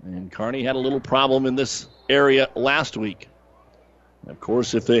 And Kearney had a little problem in this area last week. Of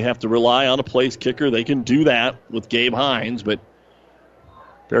course, if they have to rely on a place kicker, they can do that with Gabe Hines, but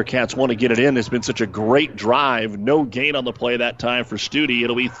Bearcats want to get it in. It's been such a great drive. No gain on the play that time for Stute.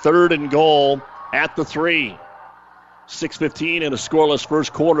 It'll be third and goal at the 3. 6:15 in a scoreless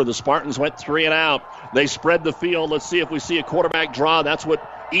first quarter. The Spartans went 3 and out. They spread the field. Let's see if we see a quarterback draw. That's what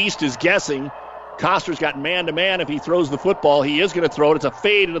East is guessing. Coster's got man-to-man. If he throws the football, he is going to throw it. It's a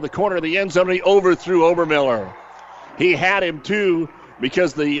fade into the corner of the end zone, and he overthrew Obermiller. He had him, too,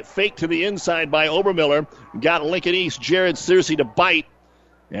 because the fake to the inside by Obermiller got Lincoln East Jared Searcy to bite,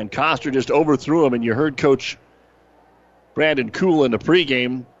 and Coster just overthrew him. And you heard Coach Brandon Kuhl in the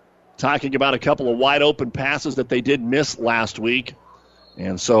pregame talking about a couple of wide-open passes that they did miss last week.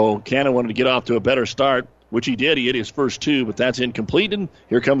 And so Cannon wanted to get off to a better start, which he did. He hit his first 2, but that's incomplete. And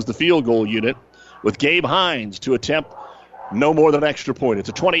here comes the field goal unit with Gabe Hines to attempt no more than an extra point. It's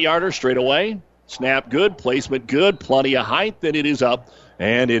a 20-yarder straight away. Snap good, placement good, plenty of height, then it is up,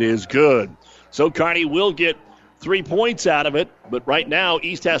 and it is good. So Kearney will get 3 points out of it, but right now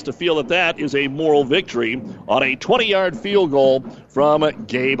East has to feel that that is a moral victory on a 20-yard field goal from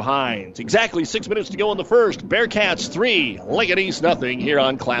Gabe Hines. Exactly 6 minutes to go in the first. Bearcats 3, Lincoln East nothing here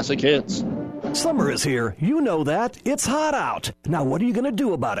on Classic Hits. Summer is here. You know that. It's hot out. Now, what are you going to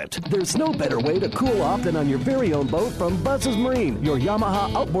do about it? There's no better way to cool off than on your very own boat from Buzz's Marine, your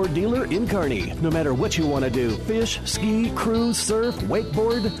Yamaha outboard dealer in Kearney. No matter what you want to do, fish, ski, cruise, surf,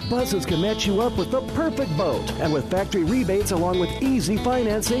 wakeboard, Buzz's can match you up with the perfect boat. And with factory rebates along with easy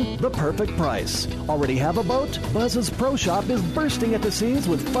financing, the perfect price. Already have a boat? Buzz's Pro Shop is bursting at the seams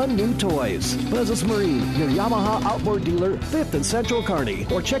with fun new toys. Buzz's Marine, your Yamaha outboard dealer, 5th and Central Kearney.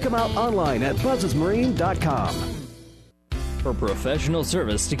 Or check them out online at buzzesmarine.com. For professional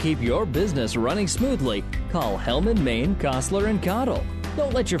service to keep your business running smoothly, call Hellman, Maine, Kostler, and Cottle.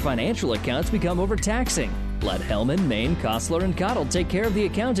 Don't let your financial accounts become overtaxing. Let Hellman, Maine, Kostler, and Cottle take care of the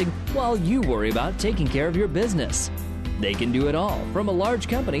accounting while you worry about taking care of your business. They can do it all, from a large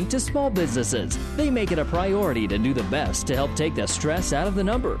company to small businesses. They make it a priority to do the best to help take the stress out of the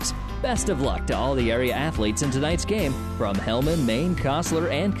numbers. Best of luck to all the area athletes in tonight's game from Hellman, Maine,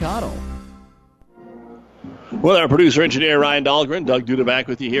 Kostler, and Cottle. Well, our producer-engineer Ryan Dahlgren, Doug Duda back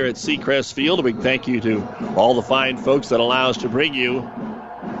with you here at Seacrest Field. A big thank you to all the fine folks that allow us to bring you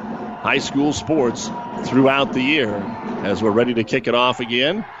high school sports throughout the year. As we're ready to kick it off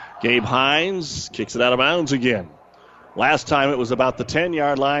again, Gabe Hines kicks it out of bounds again. Last time it was about the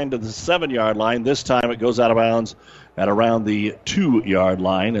 10-yard line to the 7-yard line. This time it goes out of bounds at around the 2-yard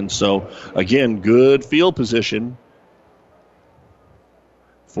line. And so, again, good field position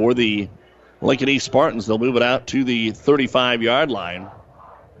for the Lincoln East Spartans. They'll move it out to the 35-yard line.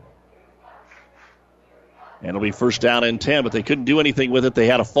 And it'll be first down and 10, but they couldn't do anything with it. They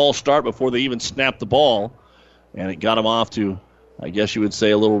had a false start before they even snapped the ball, and it got them off to, I guess you would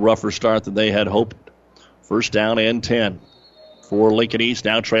say, a little rougher start than they had hoped. First down and 10 for Lincoln East,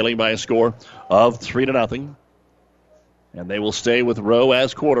 now trailing by a score of 3-0. And they will stay with Rowe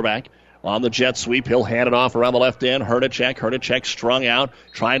as quarterback. On the jet sweep, he'll hand it off around the left end. Hernacek strung out,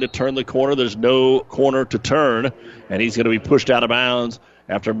 trying to turn the corner. There's no corner to turn, and he's going to be pushed out of bounds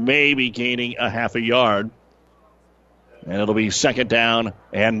after maybe gaining a half a yard. And it'll be second down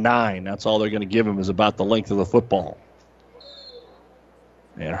and 9. That's all they're going to give him, is about the length of the football.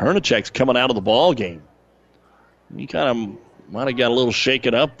 And Hernacek's coming out of the ball game. He kind of might have got a little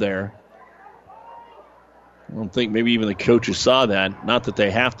shaken up there. I don't think maybe even the coaches saw that. Not that they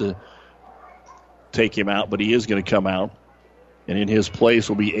have to take him out, but he is going to come out. And in his place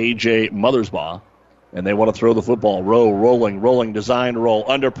will be A.J. Mothersbaugh. And they want to throw the football. Rowe rolling, design roll.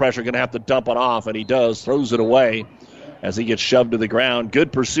 Under pressure, going to have to dump it off, and he does. Throws it away as he gets shoved to the ground.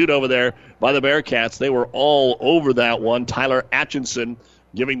 Good pursuit over there by the Bearcats. They were all over that one. Tyler Atchison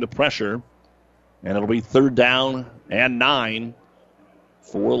giving the pressure. And it'll be third down and 9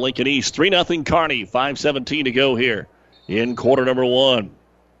 for Lincoln East. 3-0 Kearney. 5:17 to go here in quarter number 1.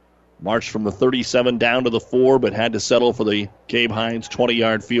 Marched from the 37 down to the 4, but had to settle for the Gabe Hines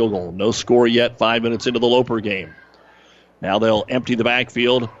 20-yard field goal. No score yet, 5 minutes into the Loper game. Now they'll empty the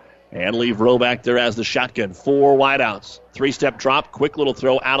backfield and leave Rowe back there as the shotgun. 4 wideouts. 3-step drop, quick little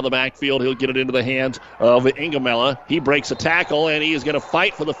throw out of the backfield. He'll get it into the hands of Ingemella. He breaks a tackle, and he is going to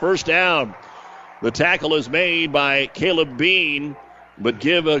fight for the first down. The tackle is made by Caleb Bean, but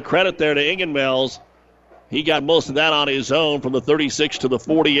give credit there to Ingenmells. He got most of that on his own from the 36 to the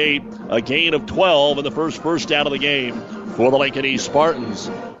 48. A gain of 12 in the first down of the game for the Lincoln East Spartans.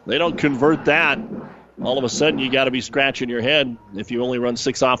 They don't convert that. All of a sudden, you got to be scratching your head if you only run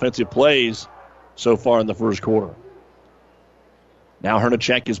 6 offensive plays so far in the first quarter. Now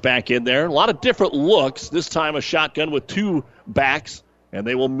Hernacek is back in there. A lot of different looks. This time a shotgun with 2 backs, and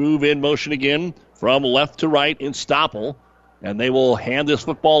they will move in motion again from left to right in Stoppel, and they will hand this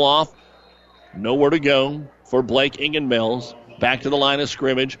football off. Nowhere to go for Blake Ingenmells. Back to the line of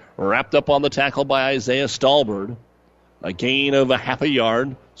scrimmage, wrapped up on the tackle by Isaiah Stahlberg. A gain of a half a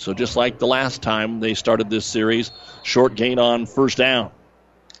yard. So just like the last time they started this series, short gain on first down.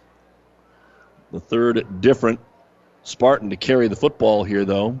 The third different Spartan to carry the football here,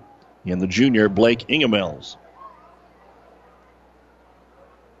 though, in the junior Blake Ingemells.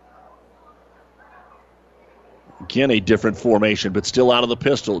 Again, a different formation, but still out of the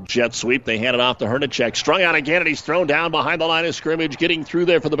pistol. Jet sweep. They hand it off to Hernacek. Strung out again, and he's thrown down behind the line of scrimmage. Getting through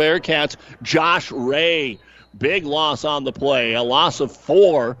there for the Bearcats, Josh Ray. Big loss on the play. A loss of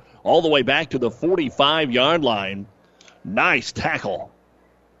 4 all the way back to the 45-yard line. Nice tackle.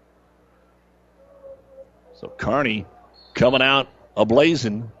 So Kearney coming out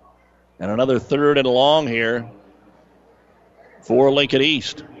ablazing. And another 3rd and long here for Lincoln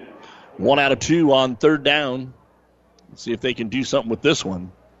East. 1 out of 2 on 3rd down. Let's see if they can do something with this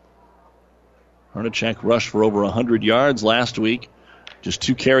one. Hernacek rushed for over 100 yards last week. Just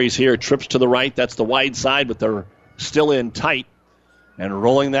 2 carries here. Trips to the right. That's the wide side, but they're still in tight. And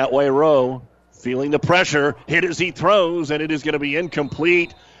rolling that way, Rowe, feeling the pressure. Hit as he throws, and it is going to be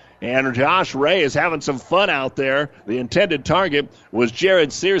incomplete. And Josh Ray is having some fun out there. The intended target was Jared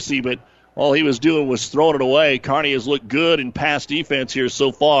Searcy, but all he was doing was throwing it away. Kearney has looked good in pass defense here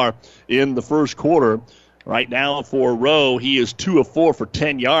so far in the first quarter. Right now for Rowe, he is 2 of 4 for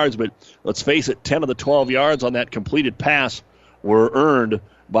 10 yards, but let's face it, 10 of the 12 yards on that completed pass were earned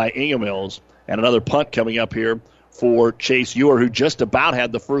by Ingemills. And another punt coming up here for Chase Ewer, who just about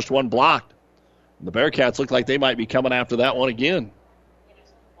had the first one blocked. The Bearcats look like they might be coming after that one again.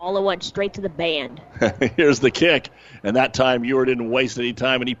 All it went straight to the band. Here's the kick. And that time, Ewer didn't waste any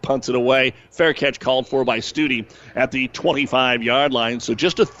time, and he punts it away. Fair catch called for by Stute at the 25-yard line. So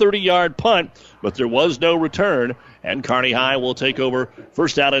just a 30-yard punt, but there was no return. And Kearney High will take over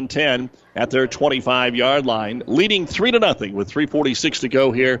 1st down and 10 at their 25-yard line, leading 3-0 with 3:46 to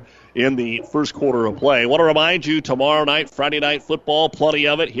go here in the first quarter of play. I want to remind you, tomorrow night, Friday night football, plenty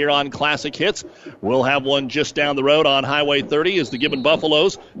of it here on Classic Hits. We'll have one just down the road on Highway 30 as the Gibbon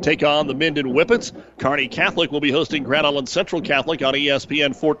Buffaloes take on the Minden Whippets. Kearney Catholic will be hosting Grand Island Central Catholic on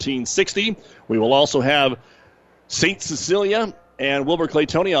ESPN 1460. We will also have St. Cecilia and Wilbur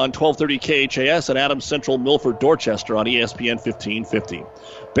Claytoni on 1230 KHAS and Adams Central Milford Dorchester on ESPN 1550.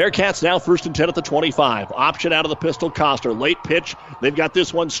 Bearcats now 1st and 10 at the 25. Option out of the pistol, Coster. Late pitch. They've got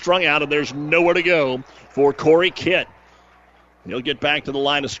this one strung out, and there's nowhere to go for Corey Kitt. He'll get back to the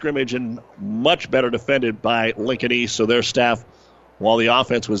line of scrimmage and much better defended by Lincoln East. So their staff, while the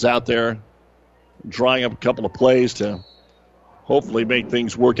offense was out there drawing up a couple of plays to hopefully make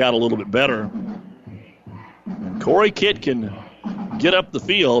things work out a little bit better. And Corey Kitt can get up the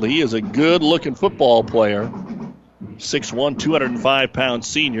field. He is a good-looking football player. 6'1", 205-pound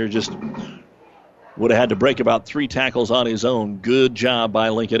senior. Just would have had to break about 3 tackles on his own. Good job by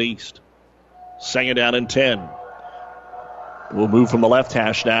Lincoln East. 2nd down and 10. We'll move from the left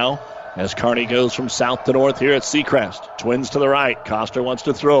hash now as Kearney goes from south to north here at Seacrest. Twins to the right. Coster wants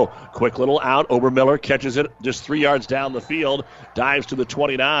to throw. Quick little out. Obermiller catches it just 3 yards down the field. Dives to the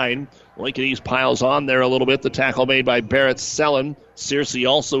 29. Lincoln East piles on there a little bit. The tackle made by Barrett Sellen. Searcy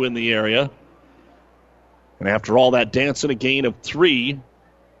also in the area. And after all that dancing, a gain of 3.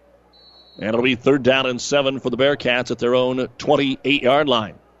 And it'll be 3rd down and 7 for the Bearcats at their own 28-yard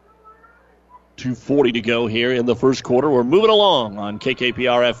line. 2:40 to go here in the first quarter. We're moving along on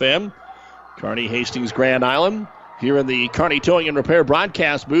KKPR-FM. Kearney Hastings Grand Island. Here in the Kearney Towing and Repair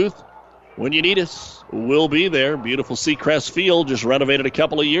broadcast booth. When you need us, we'll be there. Beautiful Seacrest Field, just renovated a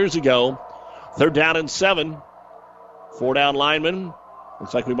couple of years ago. 3rd down and 7. 4-down lineman.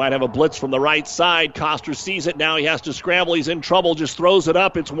 Looks like we might have a blitz from the right side. Coster sees it. Now he has to scramble. He's in trouble. Just throws it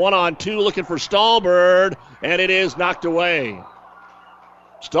up. It's 1-on-2 looking for Stahlberg, and it is knocked away.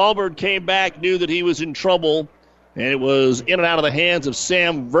 Stahlberg came back, knew that he was in trouble, and it was in and out of the hands of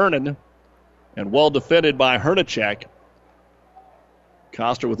Sam Vernon, and well defended by Hernacek.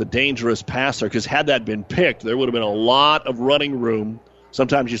 Coster with a dangerous passer, because had that been picked, there would have been a lot of running room.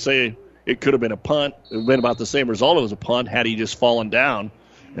 Sometimes you say it could have been a punt. It would have been about the same result as a punt had he just fallen down.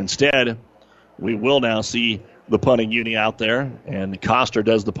 Instead, we will now see the punting unit out there, and Coster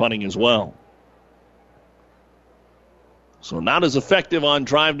does the punting as well. So not as effective on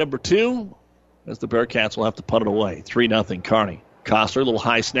drive number 2, as the Bearcats will have to punt it away. 3-0 Kearney. Coster, a little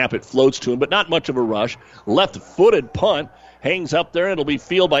high snap, it floats to him, but not much of a rush. Left-footed punt. Hangs up there, and it'll be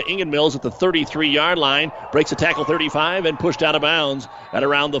fielded by Ingenmills at the 33-yard line. Breaks a tackle 35 and pushed out of bounds at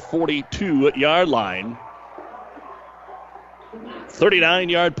around the 42-yard line.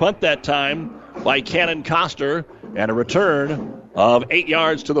 39-yard punt that time by Cannon Coster, and a return of 8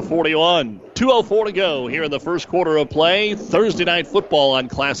 yards to the 41. 2:04 to go here in the first quarter of play. Thursday night football on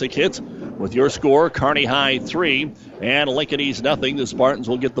Classic Hits. With your score, Kearney High 3 and Lincoln East 0. The Spartans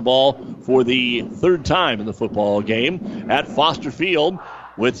will get the ball for the 3rd time in the football game at Foster Field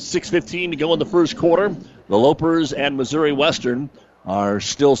with 6:15 to go in the first quarter. The Lopers and Missouri Western are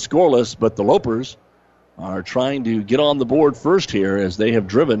still scoreless, but the Lopers are trying to get on the board first here as they have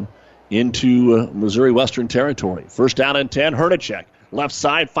driven into Missouri Western Territory. First down and 10, Hernachek. Left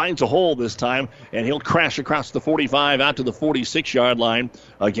side finds a hole this time, and he'll crash across the 45 out to the 46-yard line.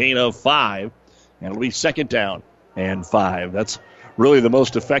 A gain of 5, and it'll be second down and 5. That's really the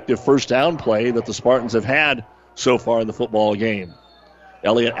most effective first down play that the Spartans have had so far in the football game.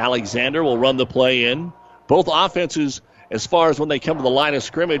 Elliott Alexander will run the play in. Both offenses, as far as when they come to the line of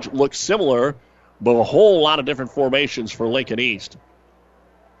scrimmage, look similar, but a whole lot of different formations for Lincoln East.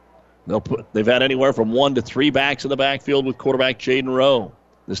 They've had anywhere from 1 to 3 backs in the backfield with quarterback Jaden Rowe.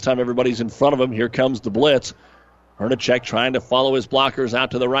 This time everybody's in front of him. Here comes the blitz. Hernachek trying to follow his blockers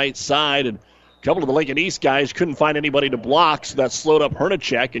out to the right side, and a couple of the Lincoln East guys couldn't find anybody to block, so that slowed up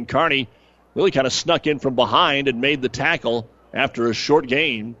Hernachek, and Kearney really kind of snuck in from behind and made the tackle after a short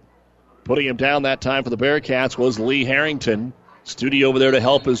gain. Putting him down that time for the Bearcats was Lee Harrington. Studi over there to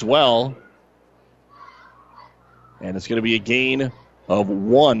help as well. And it's going to be a gain of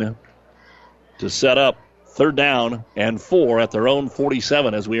 1 to set up third down and 4 at their own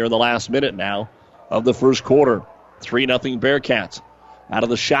 47 as we are in the last minute now of the first quarter. 3-0 Bearcats. Out of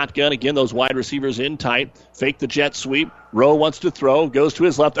the shotgun, again, those wide receivers in tight. Fake the jet sweep. Rowe wants to throw. Goes to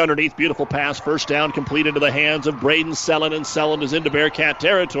his left underneath. Beautiful pass. First down complete into the hands of Braden Sellen, and Sellen is into Bearcat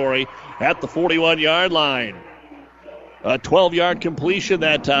territory at the 41-yard line. A 12-yard completion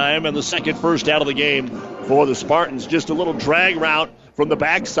that time, and the second first out of the game for the Spartans. Just a little drag route from the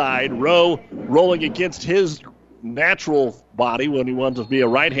backside. Rowe rolling against his natural body. When he wants to be a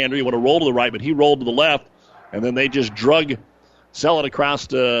right-hander, he want to roll to the right, but he rolled to the left, and then they just drug Sellen across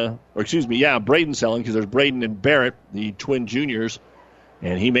Braden Sellen, because there's Braden and Barrett, the twin juniors,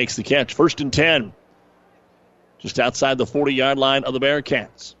 and he makes the catch. First and 10, just outside the 40-yard line of the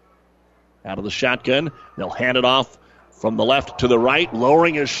Bearcats. Out of the shotgun, they'll hand it off from the left to the right,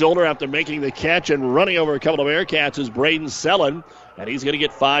 lowering his shoulder after making the catch and running over a couple of Bearcats is Braden Sellen, and he's going to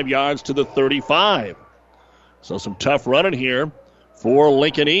get 5 yards to the 35. So some tough running here for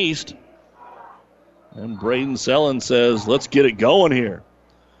Lincoln East. And Braden Sellen says, let's get it going here.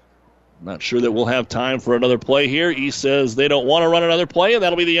 Not sure that we'll have time for another play here. East says they don't want to run another play, and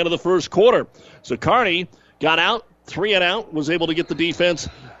that'll be the end of the first quarter. So Kearney got out, 3 and out, was able to get the defense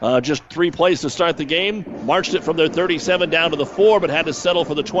just 3 plays to start the game. Marched it from their 37 down to the 4, but had to settle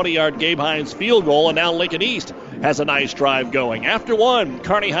for the 20-yard Gabe Hines field goal, and now Lincoln East has a nice drive going. After 1,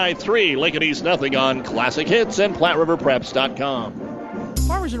 Kearney High 3, Lincoln East nothing on Classic Hits and PlatteRiverPreps.com.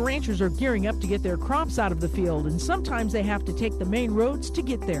 Farmers and ranchers are gearing up to get their crops out of the field, and sometimes they have to take the main roads to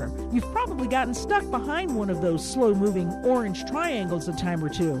get there. You've probably gotten stuck behind one of those slow-moving orange triangles a time or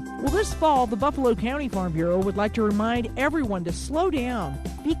two. Well, this fall, the Buffalo County Farm Bureau would like to remind everyone to slow down,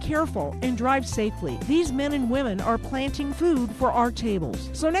 be careful, and drive safely. These men and women are planting food for our tables.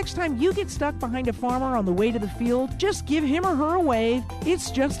 So next time you get stuck behind a farmer on the way to the field, just give him or her a wave. It's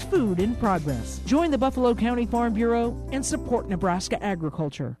just food in progress. Join the Buffalo County Farm Bureau and support Nebraska agriculture.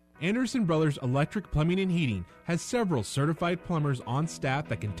 Anderson Brothers Electric Plumbing and Heating has several certified plumbers on staff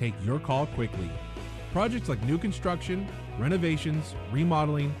that can take your call quickly. Projects like new construction, renovations,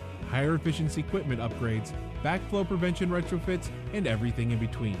 remodeling, higher efficiency equipment upgrades, backflow prevention retrofits, and everything in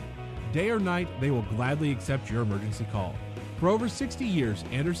between. Day or night, they will gladly accept your emergency call. For over 60 years,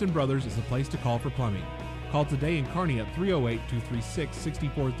 Anderson Brothers is the place to call for plumbing. Call today in Kearney at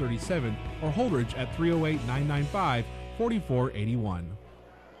 308-236-6437 or Holdridge at 308-995-4481.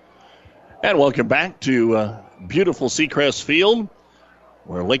 And welcome back to beautiful Seacrest Field,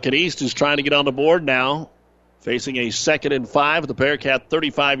 where Lincoln East is trying to get on the board now, facing a 2nd and 5 at the Bearcat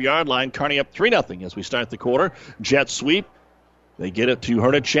 35-yard line. Kearney up 3-0 as we start the quarter. Jet sweep. They get it to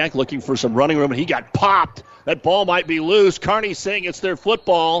Hernachek, looking for some running room, and he got popped. That ball might be loose. Kearney saying it's their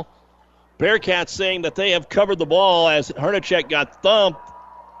football. Bearcats saying that they have covered the ball as Hernachek got thumped,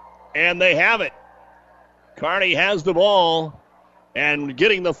 and they have it. Kearney has the ball. And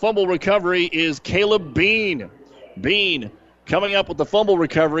getting the fumble recovery is Caleb Bean. Bean coming up with the fumble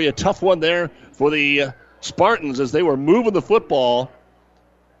recovery. A tough one there for the Spartans as they were moving the football.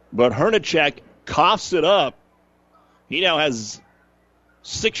 But Hernachek coughs it up. He now has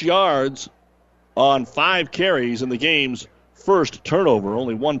 6 yards on 5 carries in the game's first turnover.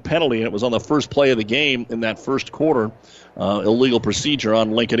 Only 1 penalty, and it was on the first play of the game in that first quarter. Illegal procedure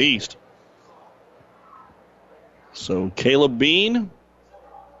on Lincoln East. So Caleb Bean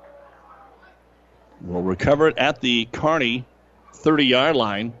will recover it at the Kearney 30-yard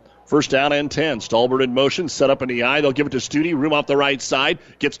line. First down and 10. Stolbert in motion, set up in the eye. They'll give it to Studi. Room off the right side.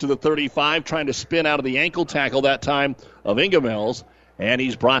 Gets to the 35, trying to spin out of the ankle tackle that time of Ingemels. And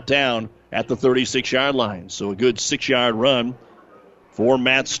he's brought down at the 36-yard line. So a good 6-yard run for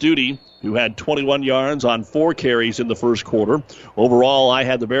Matt Studi, who had 21 yards on 4 carries in the first quarter. Overall, I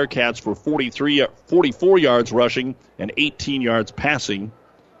had the Bearcats for 44 yards rushing and 18 yards passing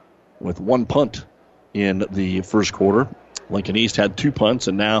with 1 punt in the first quarter. Lincoln East had 2 punts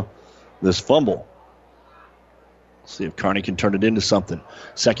and now this fumble. See if Kearney can turn it into something.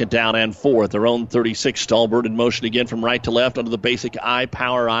 2nd down and 4 at their own 36. Stallbird in motion again from right to left under the basic I,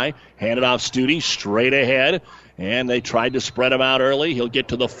 power I. Handed off Studi straight ahead. And they tried to spread him out early. He'll get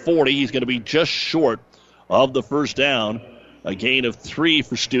to the 40. He's going to be just short of the first down. A gain of 3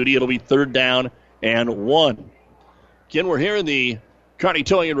 for Studi. It'll be 3rd down and 1. Again, we're here in the Kearney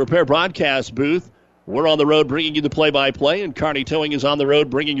Towing and Repair broadcast booth. We're on the road bringing you the play-by-play, and Kearney Towing is on the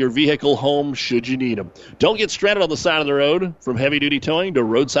road bringing your vehicle home should you need them. Don't get stranded on the side of the road. From heavy-duty towing to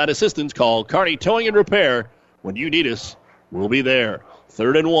roadside assistance, call Kearney Towing and Repair. When you need us, we'll be there.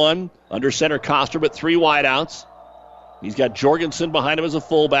 3rd and 1, under center Coster, but 3 wideouts. He's got Jorgensen behind him as a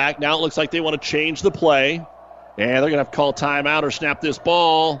fullback. Now it looks like they want to change the play, and they're going to have to call timeout or snap this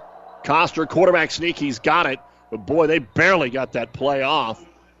ball. Coster, quarterback sneak, he's got it, but boy, they barely got that play off.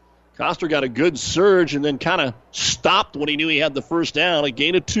 Coster got a good surge and then kind of stopped when he knew he had the first down. A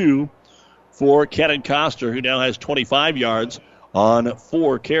gain of 2 for Kenan Coster, who now has 25 yards on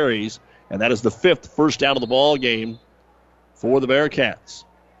 4 carries. And that is the 5th first down of the ball game for the Bearcats.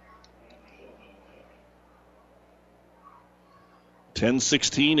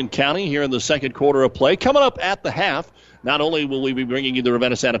 10-16 and counting here in the second quarter of play. Coming up at the half, not only will we be bringing you the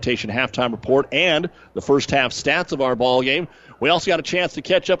Ravenna Sanitation halftime report and the first half stats of our ball game, we also got a chance to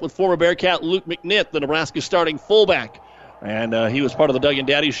catch up with former Bearcat Luke McNitt, the Nebraska starting fullback. And he was part of the Doug and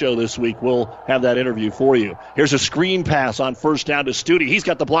Daddy show this week. We'll have that interview for you. Here's a screen pass on first down to Studi. He's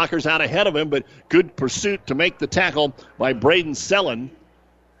got the blockers out ahead of him, but good pursuit to make the tackle by Braden Sellen.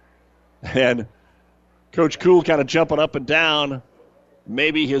 And Coach Kuhl kind of jumping up and down.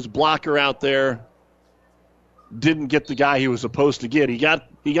 Maybe his blocker out there didn't get the guy he was supposed to get. He got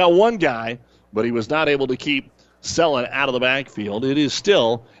one guy, but he was not able to keep Sellen out of the backfield. It is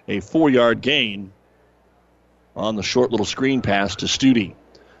still a 4-yard gain on the short little screen pass to Studi.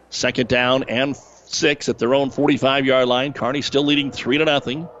 2nd down and 6 at their own 45-yard line. Kearney still leading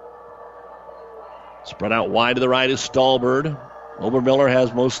 3-0. Spread out wide to the right is Stallbird. Obermiller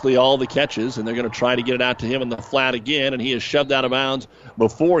has mostly all the catches, and they're going to try to get it out to him in the flat again, and he is shoved out of bounds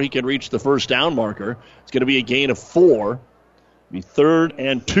before he can reach the first down marker. It's going to be a gain of 4. It'll be 3rd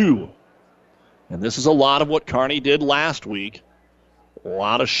and 2. And this is a lot of what Kearney did last week. A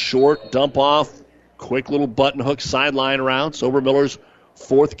lot of short, dump off, quick little button hook sideline routes. Obermiller's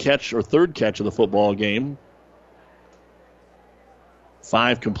 3rd catch of the football game.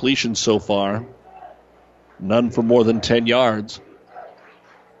 5 completions so far. None for more than 10 yards.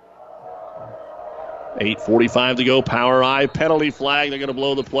 8:45 to go. Power I, penalty flag. They're going to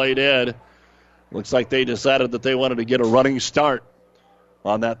blow the play dead. Looks like they decided that they wanted to get a running start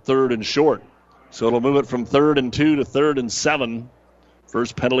on that 3rd and short. So it'll move it from 3rd and 2 to 3rd and 7.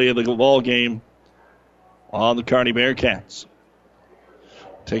 First penalty of the ball game on the Kearney Bearcats.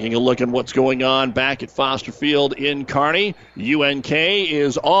 Taking a look at what's going on back at Foster Field in Kearney. UNK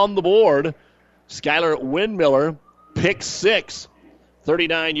is on the board. Skylar Windmiller, pick 6.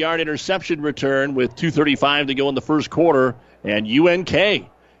 39-yard interception return with 2:35 to go in the first quarter. And UNK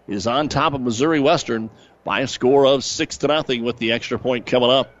is on top of Missouri Western by a score of 6-0 with the extra point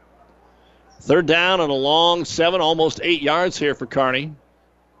coming up. 3rd down and a long 7, almost 8 yards here for Kearney.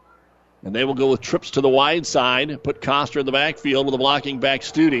 And they will go with trips to the wide side, put Coster in the backfield with a blocking back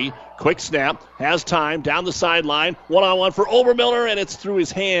Studi. Quick snap, has time, down the sideline, one-on-one for Obermiller, and it's through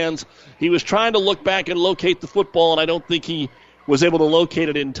his hands. He was trying to look back and locate the football, and I don't think he was able to locate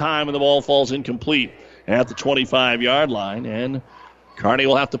it in time, and the ball falls incomplete at the 25-yard line. And Kearney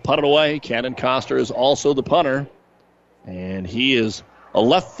will have to punt it away. Cannon Coster is also the punter, and he is a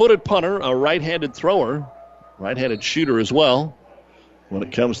left-footed punter, a right-handed thrower, right-handed shooter as well when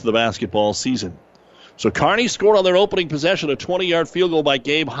it comes to the basketball season. So Kearney scored on their opening possession a 20-yard field goal by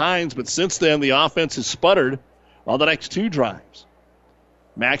Gabe Hines, but since then the offense has sputtered on the next 2 drives.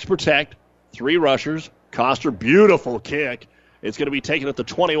 Max protect, 3 rushers. Coster, beautiful kick. It's going to be taken at the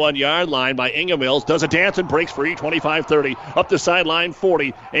 21-yard line by Ingemills. Does a dance and breaks free, 25-30. Up the sideline,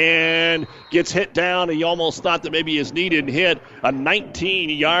 40. And gets hit down. He almost thought that maybe his knee didn't hit. A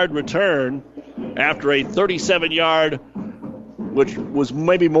 19-yard return after a 37-yard, which was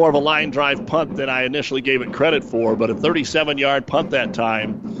maybe more of a line drive punt than I initially gave it credit for. But a 37-yard punt that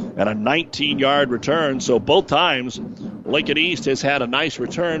time and a 19-yard return. So both times, Lincoln East has had a nice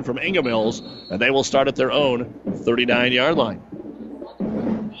return from Ingemills, and they will start at their own 39-yard line.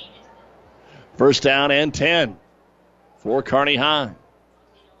 First down and 10 for Kearney High.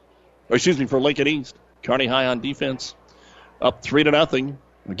 for Lincoln East. Kearney High on defense, up 3-0.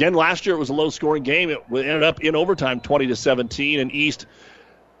 Again, last year it was a low-scoring game. It ended up in overtime, 20-17, and East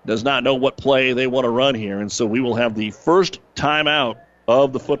does not know what play they want to run here, and so we will have the first timeout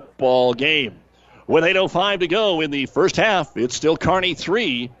of the football game. With 8:05 to go in the first half, it's still Kearney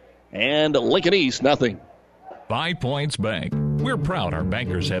 3 and Lincoln East 0. 5 Points Bank. We're proud our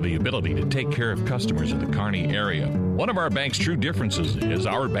bankers have the ability to take care of customers in the Kearney area. One of our bank's true differences is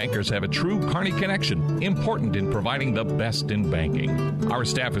our bankers have a true Kearney connection, important in providing the best in banking. Our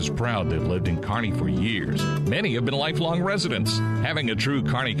staff is proud they've lived in Kearney for years. Many have been lifelong residents. Having a true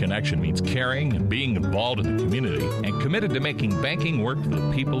Kearney connection means caring and being involved in the community and committed to making banking work for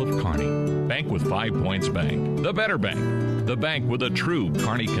the people of Kearney. Bank with 5 Points Bank. The better bank. The bank with a true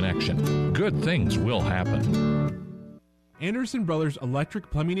Kearney connection. Good things will happen. Anderson Brothers Electric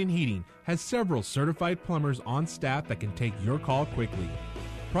Plumbing and Heating has several certified plumbers on staff that can take your call quickly.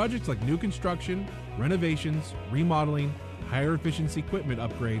 Projects like new construction, renovations, remodeling, higher efficiency equipment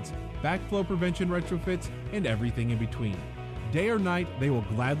upgrades, backflow prevention retrofits, and everything in between. Day or night, they will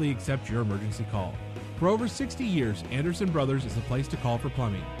gladly accept your emergency call. For over 60 years, Anderson Brothers is the place to call for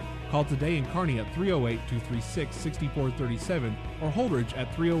plumbing. Call today in Kearney at 308-236-6437 or Holdridge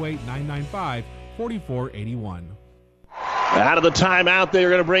at 308-995-4481. Out of the timeout, they're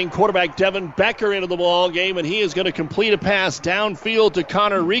going to bring quarterback Devin Becker into the ball game, and he is going to complete a pass downfield to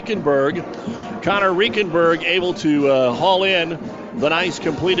Connor Riekenberg. Connor Riekenberg able to haul in the nice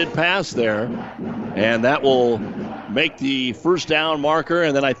completed pass there, and that will make the first down marker,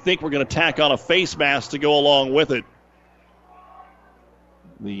 and then I think we're going to tack on a face mask to go along with it.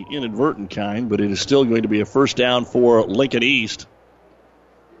 The inadvertent kind, but it is still going to be a first down for Lincoln East.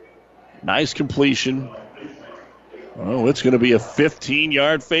 Nice completion. Oh, it's going to be a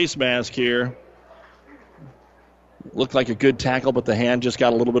 15-yard face mask here. Looked like a good tackle, but the hand just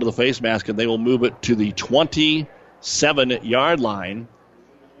got a little bit of the face mask, and they will move it to the 27-yard line.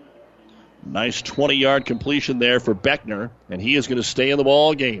 Nice 20-yard completion there for Beckner, and he is going to stay in the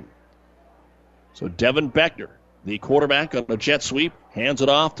ball game. So Devin Beckner, the quarterback on a jet sweep, hands it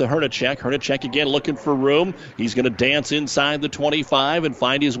off to Hernacek. Hernacek again looking for room. He's going to dance inside the 25 and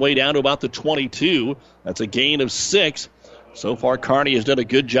find his way down to about the 22. That's a gain of 6. So far, Kearney has done a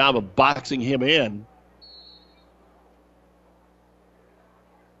good job of boxing him in.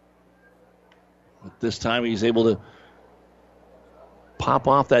 But this time he's able to pop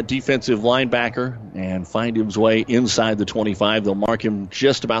off that defensive linebacker and find his way inside the 25. They'll mark him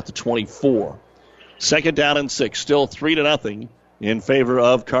just about the 24. Second down and 6, still 3-0 in favor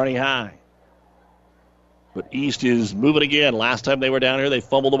of Kearney High. But East is moving again. Last time they were down here, they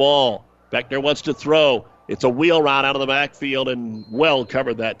fumbled the ball. Beckner wants to throw. It's a wheel route out of the backfield and well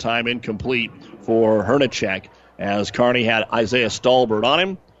covered that time, incomplete for Hernacek as Kearney had Isaiah Stallbird on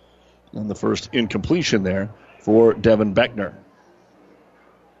him. And the first incompletion there for Devin Beckner.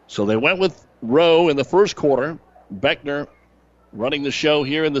 So they went with Rowe in the first quarter. Beckner running the show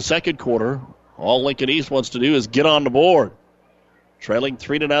here in the second quarter. All Lincoln East wants to do is get on the board. Trailing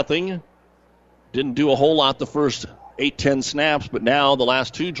 3-0. Didn't do a whole lot the first 8-10 snaps, but now the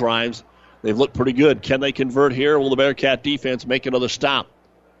last 2 drives, they've looked pretty good. Can they convert here? Will the Bearcat defense make another stop?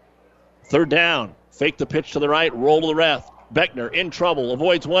 Third down. Fake the pitch to the right, roll to the left. Beckner in trouble,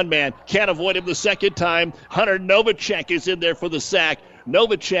 avoids one man. Can't avoid him the second time. Hunter Novacek is in there for the sack.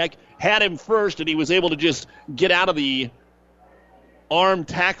 Novacek had him first, and he was able to just get out of the arm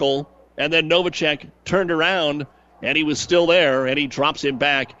tackle. And then Novacek turned around, and he was still there, and he drops him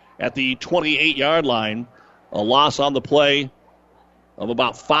back at the 28-yard line. A loss on the play of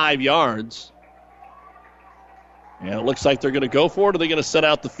about 5 yards. And it looks like they're going to go for it, or they're going to set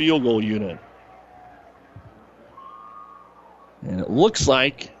out the field goal unit. And it looks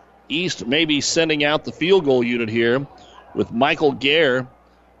like East may be sending out the field goal unit here with Michael Gare,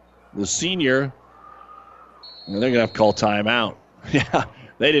 the senior. And they're going to have to call timeout. Yeah.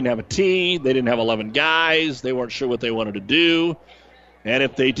 They didn't have a tee. They didn't have 11 guys. They weren't sure what they wanted to do. And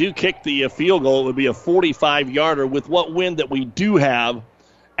if they do kick the field goal, it would be a 45-yarder with what wind that we do have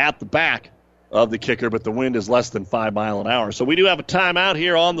at the back of the kicker, but the wind is less than 5 miles an hour. So we do have a timeout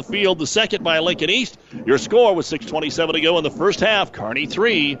here on the field, the second by Lincoln East. Your score with 6:27 to go in the first half. Kearney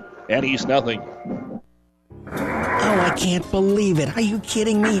 3 and East 0. Oh, I can't believe it. Are you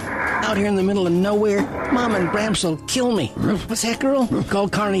kidding me? Out here in the middle of nowhere, Mom and Gramps will kill me. What's that, girl? Call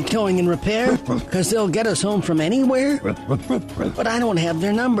Kearney Towing and Repair? Because they'll get us home from anywhere? But I don't have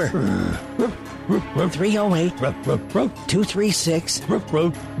their number.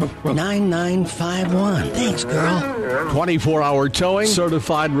 308-236-9951. Thanks, girl. 24-hour towing,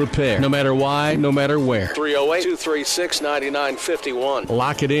 certified repair. No matter why, no matter where. 308-236-9951.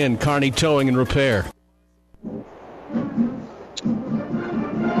 Lock it in, Kearney Towing and Repair.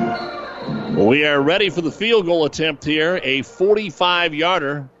 We are ready for the field goal attempt here. A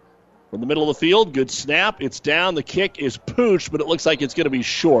 45-yarder from the middle of the field. Good snap. It's down. The kick is pooched, but it looks like it's going to be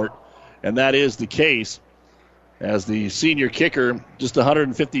short. And that is the case, as the senior kicker, just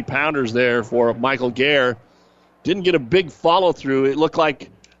 150-pounders there for Michael Gare, didn't get a big follow-through. It looked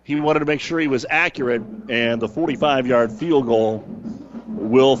like he wanted to make sure he was accurate, and the 45-yard field goal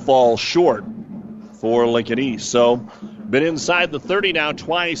will fall short for Lincoln East. So, been inside the 30 now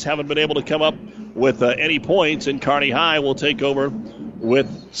twice, haven't been able to come up with any points, and Kearney High will take over with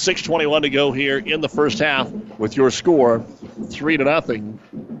 6:21 to go here in the first half with your score 3-0.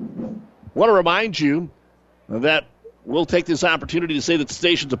 Want to remind you that we'll take this opportunity to say that the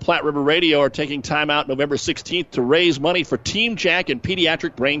stations of Platte River Radio are taking time out November 16th to raise money for Team Jack and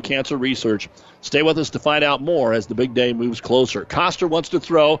pediatric brain cancer research. Stay with us to find out more as the big day moves closer. Coster wants to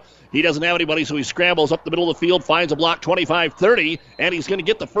throw. He doesn't have anybody, so he scrambles up the middle of the field, finds a block 25-30, and he's going to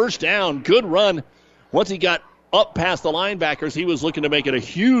get the first down. Good run. Once he got up past the linebackers, he was looking to make it a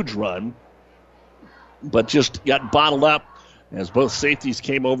huge run, but just got bottled up as both safeties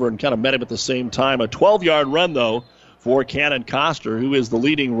came over and kind of met him at the same time. A 12-yard run, though, for Cannon Coster, who is the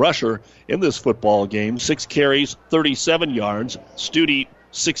leading rusher in this football game. 6 carries, 37 yards. Studi,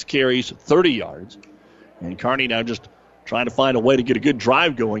 6 carries, 30 yards. And Kearney now just trying to find a way to get a good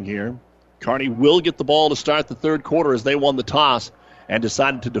drive going here. Kearney will get the ball to start the third quarter as they won the toss and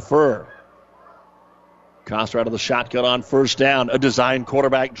decided to defer. Coster out of the shotgun on first down. A design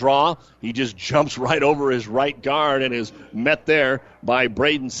quarterback draw. He just jumps right over his right guard and is met there by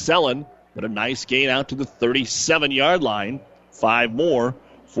Braden Sellen. But a nice gain out to the 37-yard line. 5 more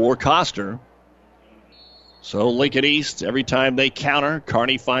for Coster. So Lincoln East, every time they counter,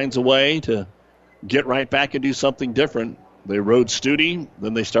 Kearney finds a way to get right back and do something different. They rode Studi,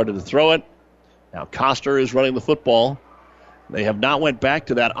 then they started to throw it. Now Coster is running the football. They have not went back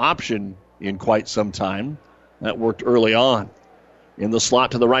to that option in quite some time. That worked early on. In the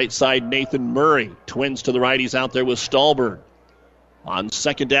slot to the right side, Nathan Murray. Twins to the right, he's out there with Stallberg. On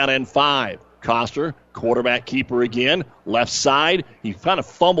 2nd down and 5, Coster, quarterback keeper again, left side. He kind of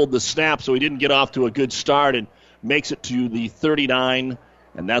fumbled the snap, so he didn't get off to a good start and makes it to the 39,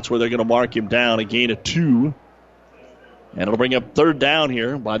 and that's where they're going to mark him down, a gain of 2. And it'll bring up 3rd down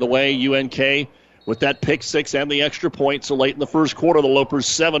here. By the way, UNK with that pick 6 and the extra point. So late in the first quarter, the Lopers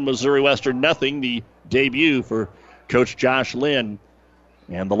 7, Missouri Western nothing. The debut for Coach Josh Lynn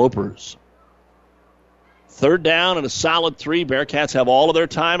and the Lopers. 3rd down and a solid 3. Bearcats have all of their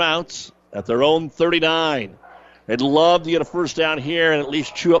timeouts at their own 39. They'd love to get a first down here and at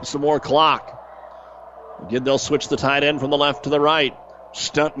least chew up some more clock. Again, they'll switch the tight end from the left to the right.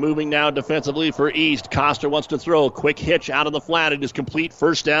 Stunt moving now defensively for East. Coster wants to throw. Quick hitch out of the flat. It is complete.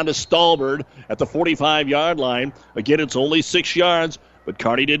 First down to Stallberg at the 45-yard line. Again, it's only 6 yards, but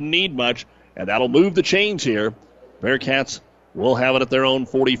Kearney didn't need much, and that'll move the chains here. Bearcats will have it at their own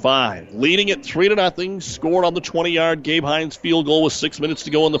 45. Leading at 3-0. Scored on the 20-yard Gabe Hines field goal with 6 minutes to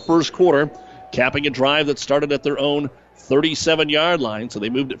go in the first quarter, capping a drive that started at their own 37-yard line. So they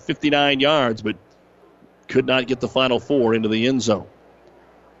moved it 59 yards, but could not get the final 4 into the end zone.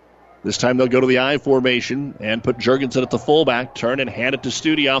 This time they'll go to the I formation and put Jurgensen at the fullback, turn and hand it to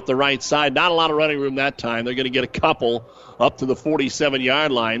Studi off the right side. Not a lot of running room that time. They're going to get a couple up to the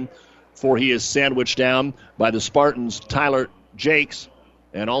 47-yard line before he is sandwiched down by the Spartans' Tyler Jakes,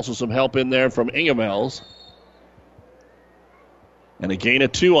 and also some help in there from Ingemels. And a gain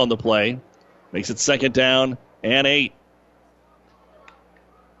of 2 on the play. Makes it 2nd down and 8.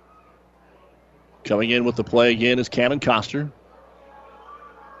 Coming in with the play again is Cannon Coster.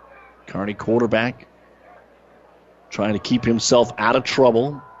 Kearney quarterback trying to keep himself out of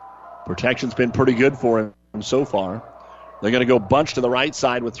trouble. Protection's been pretty good for him so far. They're going to go bunch to the right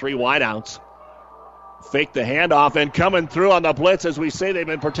side with 3 wideouts. Fake the handoff, and coming through on the blitz, as we say, they've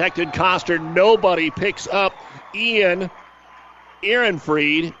been protected. Coster, nobody picks up Ian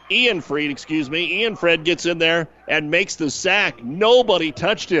Fred gets in there and makes the sack. Nobody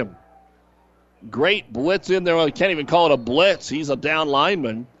touched him. Great blitz in there. Well, you can't even call it a blitz. He's a down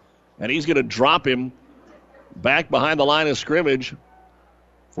lineman, and he's going to drop him back behind the line of scrimmage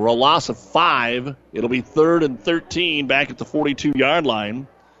for a loss of 5. It'll be 3rd and 13 back at the 42-yard line.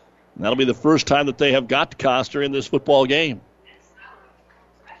 And that'll be the first time that they have got to Coster in this football game.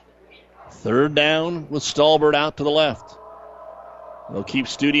 3rd down with Stallberg out to the left. They'll keep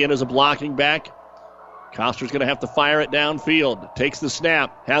Studi in as a blocking back. Koster's going to have to fire it downfield. Takes the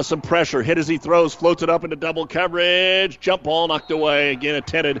snap, has some pressure, hit as he throws, floats it up into double coverage. Jump ball knocked away, again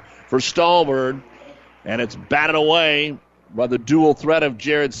intended for Stallbird. And it's batted away by the dual threat of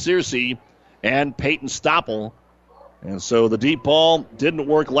Jared Searcy and Peyton Stoppel. And so the deep ball didn't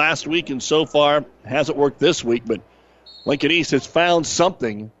work last week, and so far hasn't worked this week. But Lincoln East has found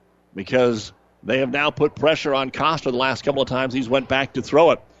something because they have now put pressure on Koster the last couple of times he's went back to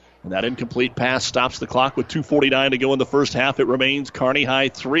throw it. And that incomplete pass stops the clock with 2:49 to go in the first half. It remains Kearney High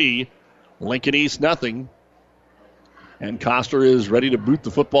 3, Lincoln East nothing. And Koster is ready to boot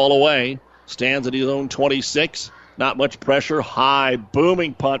the football away. Stands at his own 26. Not much pressure. High,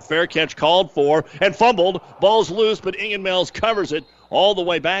 booming punt. Fair catch called for and fumbled. Ball's loose, but Ingenmells covers it all the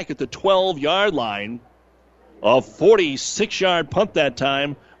way back at the 12-yard line. A 46-yard punt that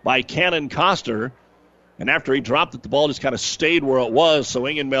time by Cannon Koster. And after he dropped it, the ball just kind of stayed where it was. So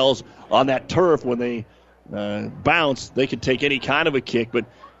Ingenmells on that turf, when they bounced, they could take any kind of a kick. But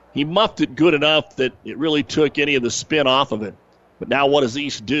he muffed it good enough that it really took any of the spin off of it. But now what does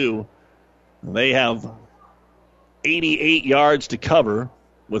East do? They have 88 yards to cover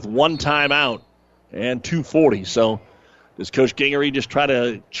with one timeout and 2:40. So does Coach Gingery just try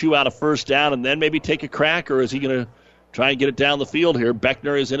to chew out a first down and then maybe take a crack, or is he going to try and get it down the field here?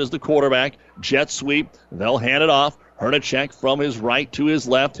 Beckner is in as the quarterback. Jet sweep. They'll hand it off. Hernachek from his right to his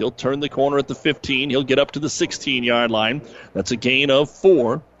left. He'll turn the corner at the 15. He'll get up to the 16-yard line. That's a gain of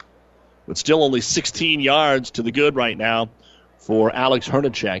 4. But still only 16 yards to the good right now for Alex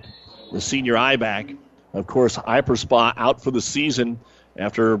Hernachek, the senior I-back. Of course, Iperspa out for the season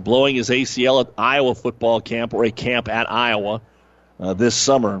after blowing his ACL at Iowa football camp, or a camp at Iowa this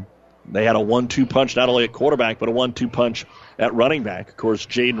summer. They had a 1-2 punch not only at quarterback, but a 1-2 punch at running back. Of course,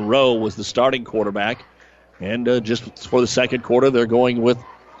 Jaden Rowe was the starting quarterback. And just for the second quarter, they're going with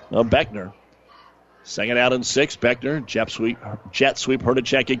Beckner. Second out and 6, Beckner. Jet sweep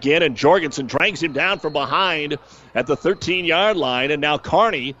Hernachek again, and Jorgensen drags him down from behind at the 13-yard line. And now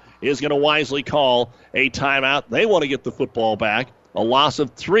Kearney is going to wisely call a timeout. They want to get the football back. A loss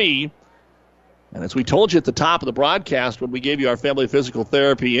of 3. And as we told you at the top of the broadcast when we gave you our family physical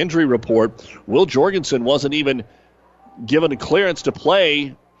therapy injury report, Will Jorgensen wasn't even given a clearance to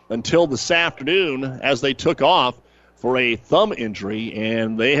play until this afternoon as they took off for a thumb injury,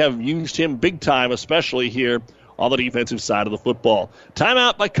 and they have used him big time, especially here on the defensive side of the football.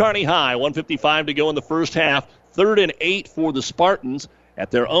 Timeout by Kearney High, 1:55 to go in the first half. 3rd and 8 for the Spartans at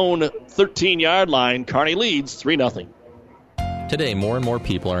their own 13-yard line. Kearney leads 3-0. Today, more and more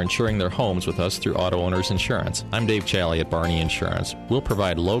people are insuring their homes with us through Auto Owners Insurance. I'm Dave Challey at Barney Insurance. We'll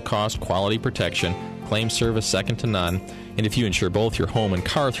provide low-cost, quality protection, claim service second to none, and if you insure both your home and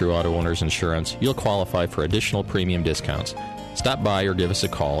car through Auto Owners Insurance, you'll qualify for additional premium discounts. Stop by or give us a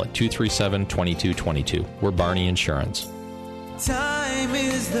call at 237-2222. We're Barney Insurance. Time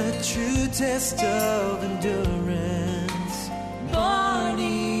is the true test of endurance.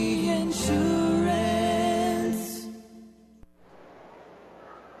 Barney Insurance.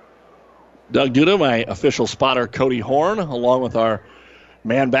 Doug Duda, my official spotter, Cody Horn, along with our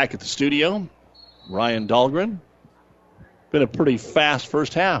man back at the studio, Ryan Dahlgren. Been a pretty fast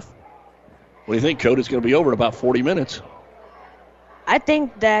first half. What do you think, Cody? It's going to be over in about 40 minutes. I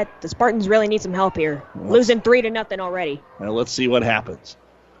think that the Spartans really need some help here. Losing 3-0 already. Now let's see what happens.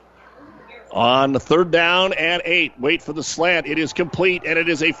 On the 3rd down and 8. Wait for the slant. It is complete, and it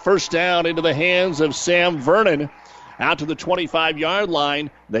is a first down into the hands of Sam Vernon. Out to the 25-yard line.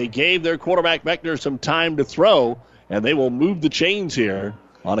 They gave their quarterback Beckner some time to throw, and they will move the chains here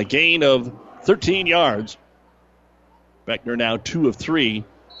on a gain of 13 yards. Beckner now 2 of 3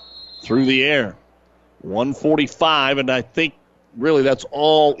 through the air. 1:45, and I think really that's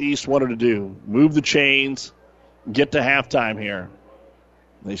all East wanted to do. Move the chains, get to halftime here.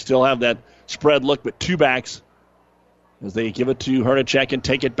 They still have that spread look, but 2 backs as they give it to Hernachek and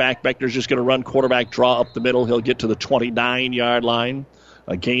take it back. Beckner's just going to run quarterback draw up the middle. He'll get to the 29-yard line,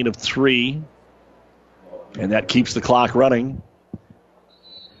 a gain of 3. And that keeps the clock running.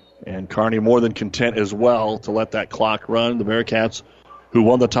 And Kearney more than content as well to let that clock run. The Bearcats, who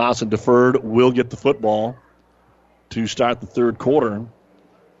won the toss and deferred, will get the football to start the 3rd quarter.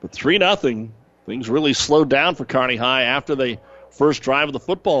 But 3-0, things really slowed down for Kearney High after the first drive of the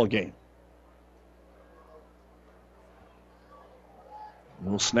football game.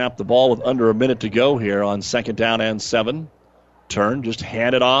 We'll snap the ball with under a minute to go here on 2nd down and 7. Turn, just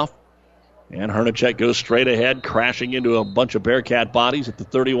hand it off. And Hernachek goes straight ahead, crashing into a bunch of Bearcat bodies at the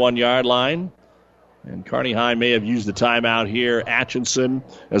 31-yard line. And Kearney High may have used the timeout here. Atchison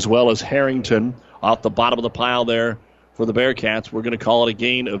as well as Harrington off the bottom of the pile there for the Bearcats. We're going to call it a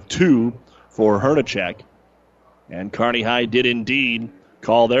gain of 2 for Hernachek. And Kearney High did indeed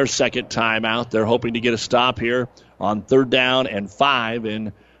call their second timeout. They're hoping to get a stop here on 3rd down and 5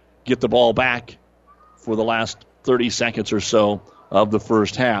 and get the ball back for the last 30 seconds or so of the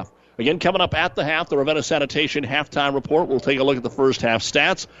first half. Again, coming up at the half, the Ravenna Sanitation halftime report. We'll take a look at the first half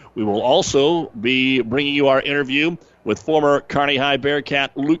stats. We will also be bringing you our interview with former Kearney High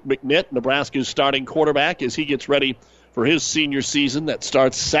Bearcat Luke McNitt, Nebraska's starting quarterback, as he gets ready for his senior season that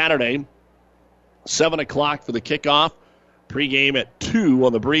starts Saturday, 7 o'clock for the kickoff. Pregame at 2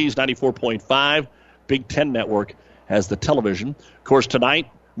 on the Breeze 94.5. Big Ten Network has the television. Of course,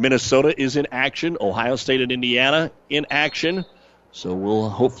 tonight, Minnesota is in action. Ohio State and Indiana in action. So we'll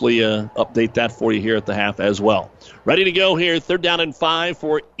hopefully update that for you here at the half as well. Ready to go here. 3rd down and 5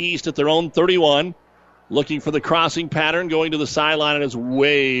 for East at their own 31. Looking for the crossing pattern. Going to the sideline, and it's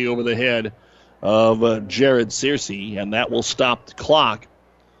way over the head of Jared Searcy, and that will stop the clock.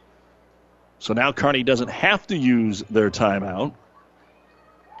 So now Kearney doesn't have to use their timeout.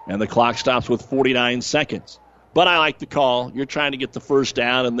 And the clock stops with 49 seconds. But I like the call. You're trying to get the first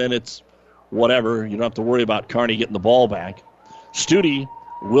down, and then it's whatever. You don't have to worry about Kearney getting the ball back. Studi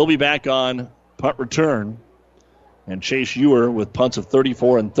will be back on punt return. And Chase Ewer with punts of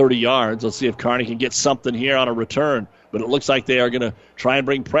 34 and 30 yards. Let's see if Kearney can get something here on a return. But it looks like they are going to try and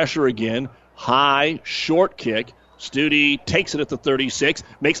bring pressure again. High, short kick. Studi takes it at the 36,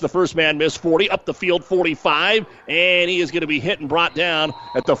 makes the first man miss 40, up the field 45, and he is going to be hit and brought down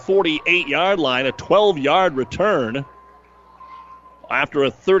at the 48-yard line, a 12-yard return after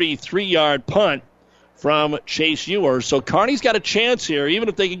a 33-yard punt from Chase Ewer. So Kearney's got a chance here. Even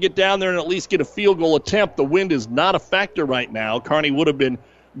if they can get down there and at least get a field goal attempt, the wind is not a factor right now. Kearney would have been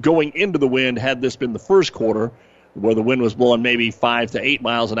going into the wind had this been the first quarter, where the wind was blowing maybe 5 to 8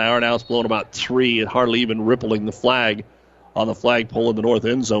 miles an hour. Now it's blowing about 3, and hardly even rippling the flag on the flagpole in the north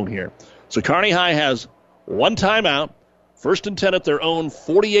end zone here. So Kearney High has one timeout, 1st and 10 at their own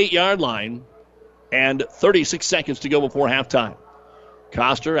 48-yard line, and 36 seconds to go before halftime.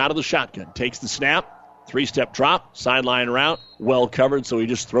 Coster out of the shotgun, takes the snap, 3-step drop, sideline route, well covered, so he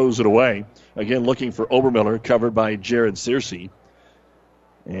just throws it away. Again, looking for Obermiller, covered by Jared Searcy.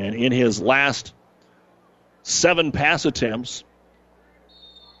 And in his last 7 pass attempts.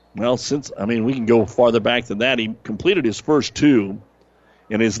 Well, we can go farther back than that. He completed his first 2.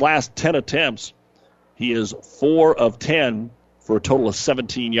 In his last 10 attempts, he is 4 of 10 for a total of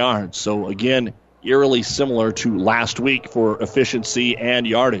 17 yards. So, again, eerily similar to last week for efficiency and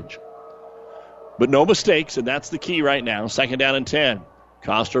yardage. But no mistakes, and that's the key right now. 2nd down and 10.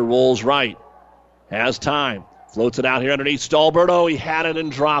 Coster rolls right. Has time. Floats it out here underneath Stolberg. Oh, he had it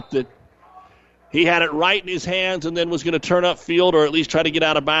and dropped it. He had it right in his hands and then was going to turn upfield or at least try to get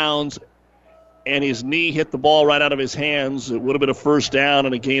out of bounds. And his knee hit the ball right out of his hands. It would have been a first down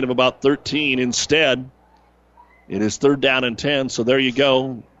and a gain of about 13. Instead, it is 3rd down and 10. So there you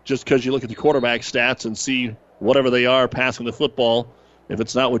go. Just because you look at the quarterback stats and see whatever they are passing the football, if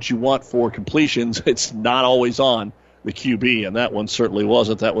it's not what you want for completions, it's not always on the QB. And that one certainly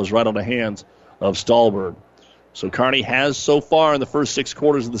wasn't. That was right on the hands of Stolberg. So Kearney has so far in the first 6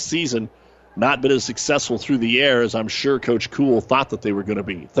 quarters of the season not been as successful through the air as I'm sure Coach Kuhl thought that they were going to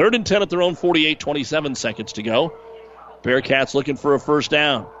be. 3rd and 10 at their own 48, 27 seconds to go. Bearcats looking for a first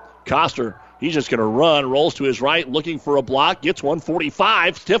down. Coster, he's just going to run, rolls to his right, looking for a block, gets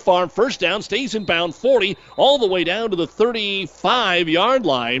 145, stiff arm, first down, stays in bound 40, all the way down to the 35-yard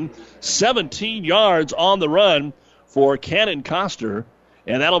line. 17 yards on the run for Cannon Coster,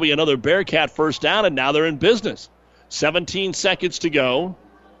 and that'll be another Bearcat first down, and now they're in business. 17 seconds to go.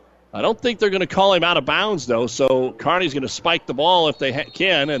 I don't think they're going to call him out of bounds, though, so Kearney's going to spike the ball if they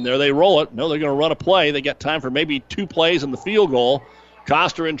can, and there they roll it. No, they're going to run a play. They got time for maybe 2 plays in the field goal.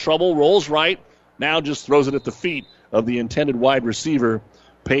 Coster in trouble, rolls right, now just throws it at the feet of the intended wide receiver,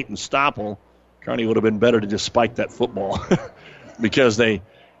 Peyton Stoppel. Kearney would have been better to just spike that football because they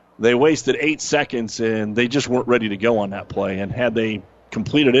wasted 8 seconds, and they just weren't ready to go on that play. And had they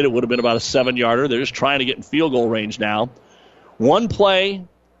completed it, it would have been about a 7-yarder. They're just trying to get in field goal range now. One play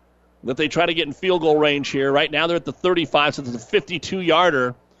that they try to get in field goal range here. Right now they're at the 35, so it's a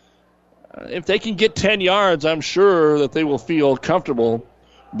 52-yarder. If they can get 10 yards, I'm sure that they will feel comfortable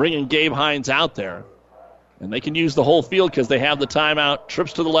bringing Gabe Hines out there. And they can use the whole field because they have the timeout.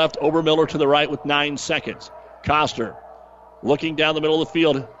 Trips to the left, Obermiller to the right with 9 seconds. Coster looking down the middle of the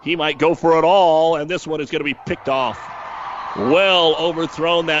field. He might go for it all, and this one is going to be picked off. Well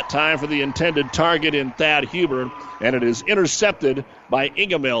overthrown that time for the intended target in Thad Huber, and it is intercepted by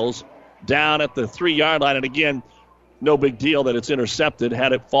Ingemills down at the 3-yard line. And again, no big deal that it's intercepted.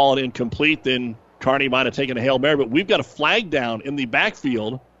 Had it fallen incomplete, then Kearney might have taken a Hail Mary. But we've got a flag down in the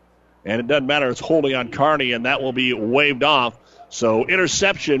backfield and it doesn't matter. It's holding on Kearney, and that will be waved off. So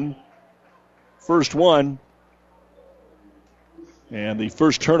interception, first one, and the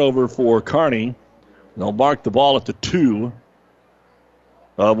first turnover for Kearney. They'll mark the ball at the 2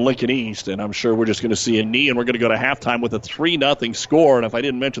 of Lincoln East, and I'm sure we're just going to see a knee, and we're going to go to halftime with a 3-0 score. And if I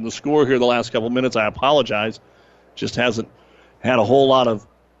didn't mention the score here the last couple minutes, I apologize. Just hasn't had a whole lot of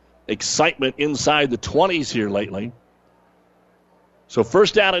excitement inside the 20s here lately. So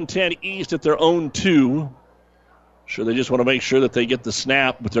first down and 10 East at their own 2. Sure, they just want to make sure that they get the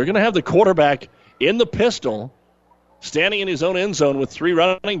snap, but they're going to have the quarterback in the pistol, standing in his own end zone with 3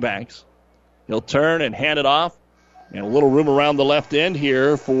 running backs. He'll turn and hand it off. And a little room around the left end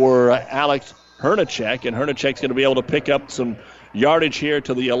here for Alex Hernachek. And Hernachek's going to be able to pick up some yardage here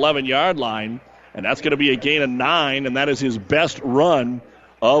to the 11-yard line. And that's going to be a gain of 9, and that is his best run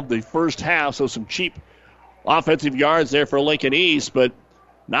of the first half. So some cheap offensive yards there for Lincoln East, but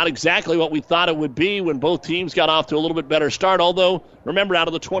not exactly what we thought it would be when both teams got off to a little bit better start. Although, remember, out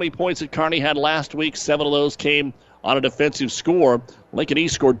of the 20 points that Kearney had last week, 7 of those came on a defensive score. Lincoln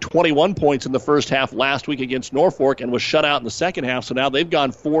East scored 21 points in the first half last week against Norfolk and was shut out in the second half. So now they've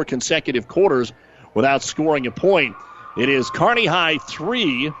gone 4 consecutive quarters without scoring a point. It is Kearney High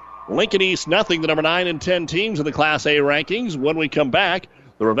 3, Lincoln East nothing, the number 9 and 10 teams in the Class A rankings. When we come back,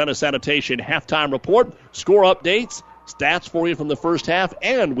 the Ravenna Sanitation halftime report, score updates, stats for you from the first half,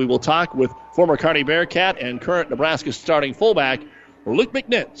 and we will talk with former Kearney Bearcat and current Nebraska starting fullback Luke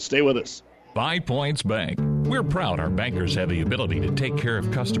McNitt. Stay with us. 5 Points Bank. We're proud our bankers have the ability to take care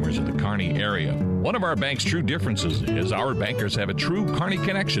of customers in the Kearney area. One of our bank's true differences is our bankers have a true Kearney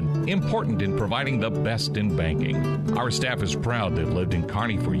connection, important in providing the best in banking. Our staff is proud they've lived in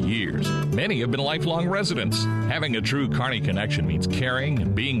Kearney for years. Many have been lifelong residents. Having a true Kearney connection means caring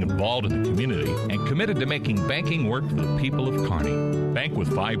and being involved in the community and committed to making banking work for the people of Kearney. Bank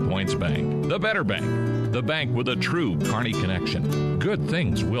with 5 Points Bank. The better bank. The bank with a true Kearney connection. Good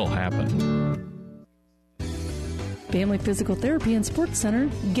things will happen. Family Physical Therapy and Sports Center,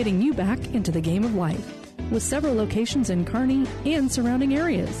 getting you back into the game of life. With several locations in Kearney and surrounding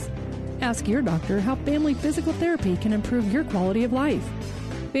areas. Ask your doctor how Family Physical Therapy can improve your quality of life.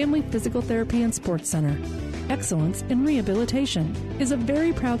 Family Physical Therapy and Sports Center. Excellence in Rehabilitation is a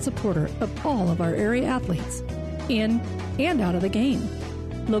very proud supporter of all of our area athletes, in and out of the game.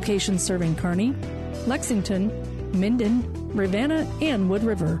 Locations serving Kearney, Lexington, Minden, Ravenna, and Wood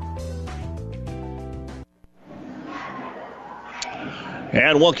River.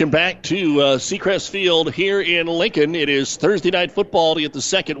 And welcome back to Seacrest Field here in Lincoln. It is Thursday night football to get the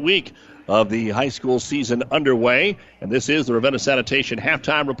second week of the high school season underway. And this is the Ravenna Sanitation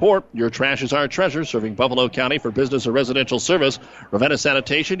halftime report. Your trash is our treasure, serving Buffalo County for business or residential service. Ravenna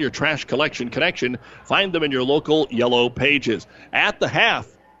Sanitation, your trash collection connection. Find them in your local yellow pages. At the half,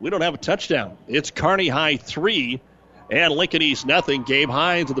 we don't have a touchdown. It's Kearney High 3 and Lincoln East nothing. Gabe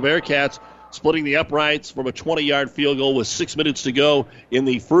Hines of the Bearcats splitting the uprights from a 20-yard field goal with 6 minutes to go in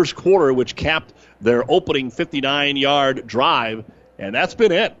the first quarter, which capped their opening 59-yard drive. And that's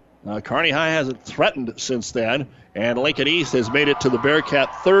been it. Kearney High hasn't threatened since then. And Lincoln East has made it to the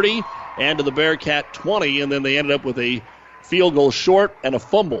Bearcat 30 and to the Bearcat 20, and then they ended up with a field goal short and a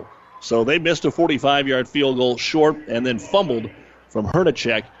fumble. So they missed a 45-yard field goal short and then fumbled from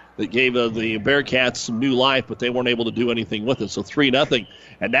Hernachek that gave the Bearcats some new life, but they weren't able to do anything with it. So 3-0.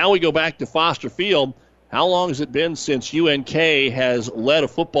 And now we go back to Foster Field. How long has it been since UNK has led a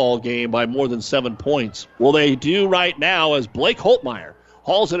football game by more than 7 points? Well, they do right now as Blake Holtmeyer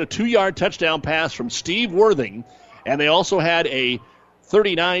hauls in a 2-yard touchdown pass from Steve Worthing, and they also had a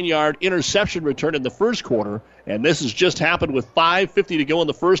 39-yard interception return in the first quarter, and this has just happened with 5:50 to go in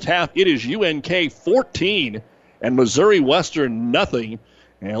the first half. It is UNK 14 and Missouri Western nothing.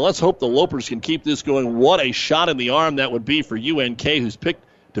 And let's hope the Lopers can keep this going. What a shot in the arm that would be for UNK, who's picked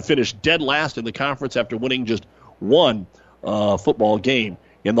to finish dead last in the conference after winning just one football game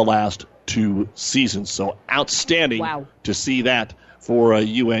in the last 2 seasons. So outstanding to see that for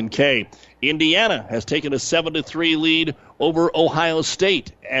UNK. Indiana has taken a 7-3 lead over Ohio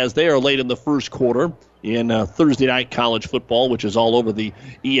State as they are late in the first quarter in Thursday night college football, which is all over the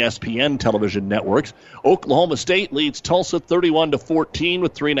ESPN television networks. Oklahoma State leads Tulsa 31-14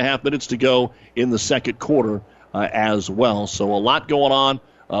 with 3.5 minutes to go in the second quarter as well. So a lot going on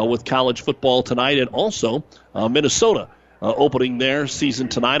with college football tonight, and also Minnesota opening their season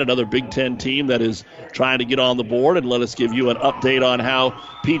tonight, another Big Ten team that is trying to get on the board. And let us give you an update on how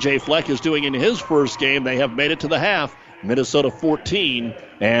P.J. Fleck is doing in his first game. They have made it to the half. Minnesota 14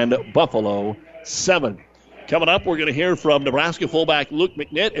 and Buffalo 7. Coming up, we're going to hear from Nebraska fullback Luke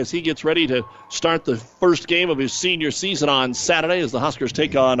McNitt as he gets ready to start the first game of his senior season on Saturday as the Huskers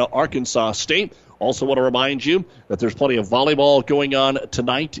take on Arkansas State. Also want to remind you that there's plenty of volleyball going on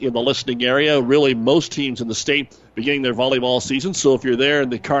tonight in the listening area. Really, most teams in the state beginning their volleyball season. So if you're there in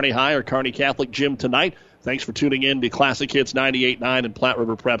the Kearney High or Kearney Catholic gym tonight, thanks for tuning in to Classic Hits 98.9 and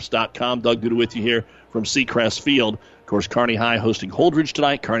PlatteRiverPreps.com. Doug Duda with you here from Seacrest Field. Of course, Kearney High hosting Holdridge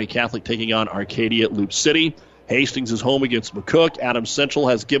tonight. Kearney Catholic taking on Arcadia at Loop City. Hastings is home against McCook. Adams Central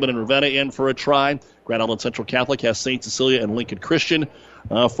has Gibbon and Ravenna in for a try. Grand Island Central Catholic has St. Cecilia and Lincoln Christian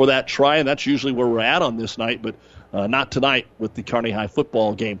for that try, and that's usually where we're at on this night, but not tonight with the Kearney High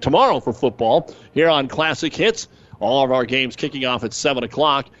football game. Tomorrow for football, here on Classic Hits, all of our games kicking off at 7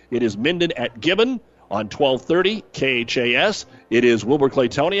 o'clock. It is Minden at Gibbon on 1230 KHAS. It is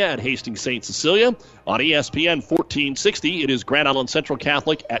Wilbur-Claytonia at Hastings St. Cecilia. On ESPN 1460, it is Grand Island Central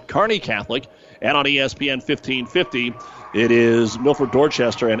Catholic at Kearney Catholic. And on ESPN 1550, it is Milford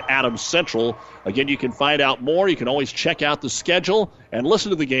Dorchester and Adams Central. Again, you can find out more. You can always check out the schedule and listen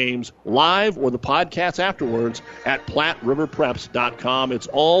to the games live or the podcast afterwards at PlatteRiverPreps.com. It's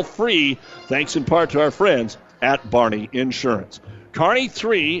all free, thanks in part to our friends at Barney Insurance. Kearney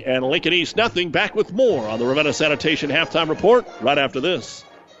 3 and Lincoln East nothing. Back with more on the Ravenna Sanitation Halftime Report right after this.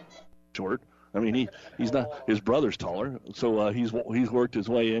 Short. I mean, he's not. His brother's taller, so he's worked his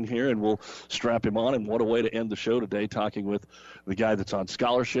way in here, and we'll strap him on. And what a way to end the show today, talking with the guy that's on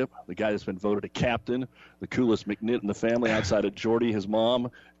scholarship, the guy that's been voted a captain, the coolest McNitt in the family outside of Jordy, his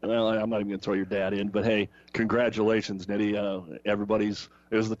mom. Well, I'm not even going to throw your dad in, but hey, congratulations, Nitty.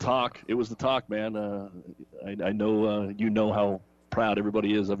 It was the talk. It was the talk, man. I know you know how proud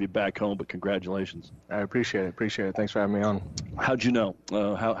everybody is of you back home, but congratulations. I appreciate it. Thanks for having me on. How'd you know?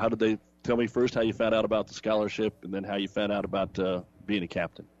 How did they? Tell me first how you found out about the scholarship, and then how you found out about being a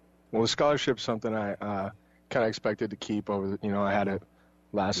captain. Well, the scholarship's something I kind of expected to keep over. I had it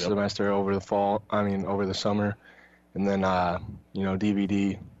last semester over the summer, and then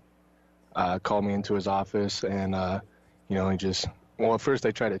DVD called me into his office, and he just at first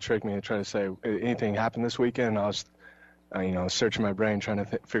they tried to trick me. They tried to say anything happened this weekend. I was searching my brain trying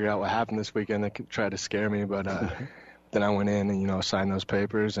to figure out what happened this weekend. They tried to scare me, but. Then I went in and, signed those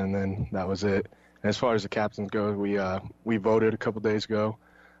papers, and then that was it. And as far as the captains go, we voted a couple days ago.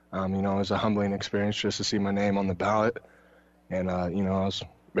 It was a humbling experience just to see my name on the ballot. And, I was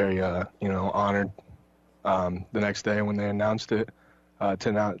very, honored the next day when they announced it, to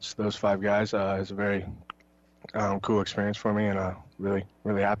announce those 5 guys. It was a very cool experience for me, and really,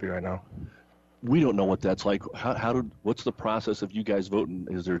 really happy right now. We don't know what that's like. What's the process of you guys voting?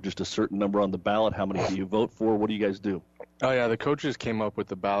 Is there just a certain number on the ballot? How many do you vote for? What do you guys do? Oh, yeah, the coaches came up with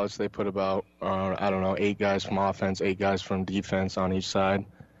the ballots. They put about, 8 guys from offense, 8 guys from defense on each side.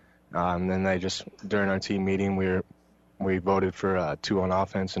 And then they just, during our team meeting, we voted for 2 on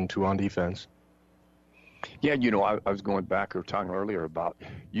offense and 2 on defense. Yeah, I was going back, we were talking earlier about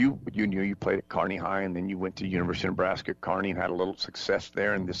you played at Kearney High, and then you went to University of Nebraska at Kearney and had a little success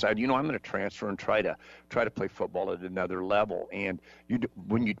there and decided, I'm going to transfer and try to play football at another level. And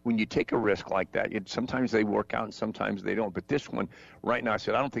when you take a risk like that, sometimes they work out and sometimes they don't. But this one, right now, I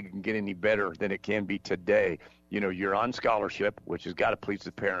said, I don't think it can get any better than it can be today. You're on scholarship, which has got to please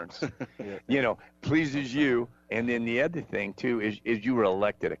the parents. Pleases you. And then the other thing, too, is you were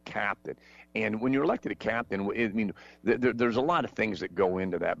elected a captain. And when you're elected a captain, there's a lot of things that go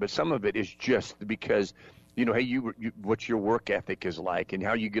into that. But some of it is just because, hey, what your work ethic is like and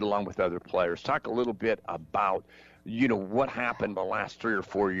how you get along with other players. Talk a little bit about, what happened the last 3 or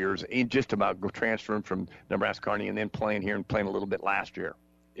 4 years and just about transferring from Nebraska Kearney and then playing here and playing a little bit last year.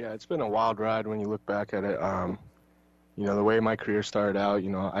 Yeah, it's been a wild ride when you look back at it. The way my career started out,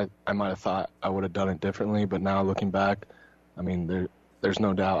 I might have thought I would have done it differently, but now looking back, there's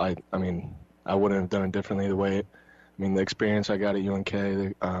no doubt. I wouldn't have done it differently. The experience I got at UNK,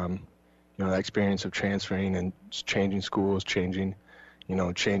 the experience of transferring and changing schools, changing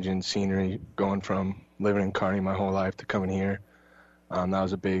scenery, going from living in Kearney my whole life to coming here. That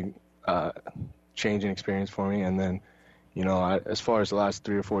was a big changing experience for me. And then, as far as the last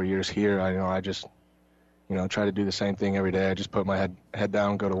 3 or 4 years here, I just, try to do the same thing every day. I just put my head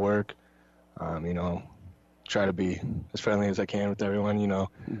down, go to work, try to be as friendly as I can with everyone,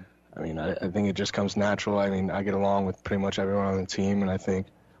 I think it just comes natural. I get along with pretty much everyone on the team, and I think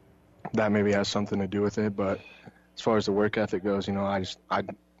that maybe has something to do with it. But as far as the work ethic goes, I've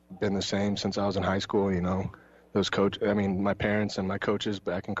been the same since I was in high school. My parents and my coaches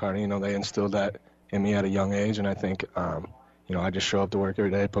back in Kearney, they instilled that in me at a young age, and I think, I just show up to work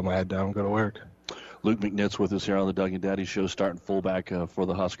every day, put my head down, go to work. Luke McNitt's with us here on the Doug and Daddy Show, starting fullback for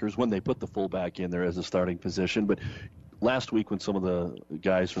the Huskers when they put the fullback in there as a starting position. But last week when some of the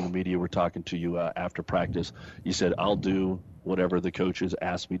guys from the media were talking to you after practice, you said, I'll do whatever the coaches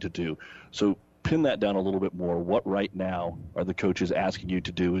ask me to do. So pin that down a little bit more. What right now are the coaches asking you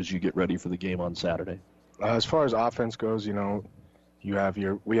to do as you get ready for the game on Saturday? As far as offense goes, we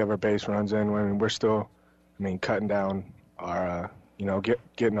have our base runs in. I mean, we're still, cutting down our,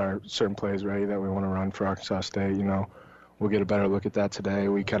 getting our certain plays ready that we want to run for Arkansas State. We'll get a better look at that today.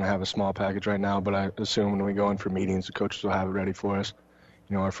 We kind of have a small package right now, but I assume when we go in for meetings, the coaches will have it ready for us.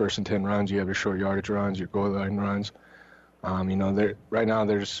 Our 1st and 10 runs, you have your short yardage runs, your goal line runs. Right now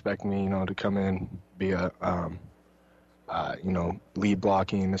they're just expecting me, to come in, be a, lead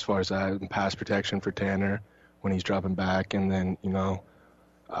blocking as far as that, and pass protection for Tanner when he's dropping back. And then,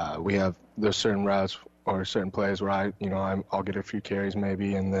 we have those certain routes or certain plays where I'll get a few carries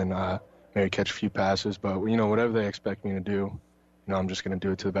maybe, and then maybe catch a few passes. But, whatever they expect me to do, I'm just going to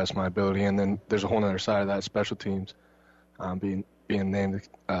do it to the best of my ability. And then there's a whole other side of that, special teams. Being named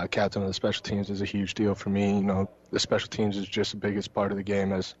the captain of the special teams is a huge deal for me. The special teams is just the biggest part of the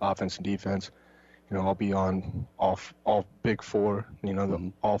game as offense and defense. I'll be on all big four,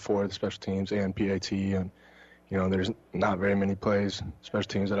 all four of the special teams and PAT. And, there's not very many plays, special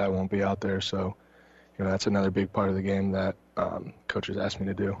teams, that I won't be out there. So, that's another big part of the game that coaches asked me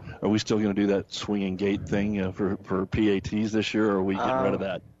to do. Are we still going to do that swinging gate thing for PATs this year, or are we getting rid of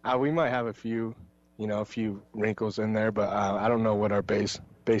that? We might have a few wrinkles in there, but I don't know what our base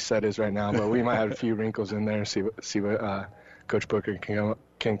set is right now. But we might have a few wrinkles in there. See what Coach Booker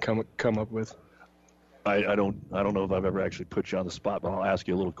can come up with. I don't know if I've ever actually put you on the spot, but I'll ask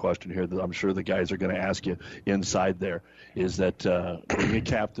you a little question here that I'm sure the guys are going to ask you inside there. Is that being a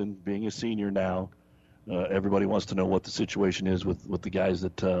captain, being a senior now, everybody wants to know what the situation is with the guys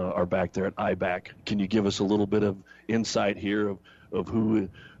that are back there at IBAC. Can you give us a little bit of insight here of who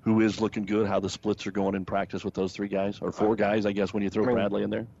is looking good, how the splits are going in practice with those 3 guys, or 4 guys, I guess, when you throw Bradley in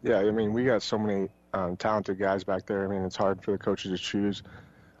there? Yeah, we got so many talented guys back there. It's hard for the coaches to choose.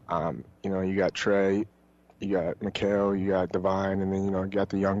 You got Trey, you got Mikhail, you got Divine, and then, you got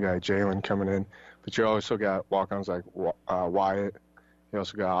the young guy, Jalen, coming in. But you also got walk-ons like Wyatt. You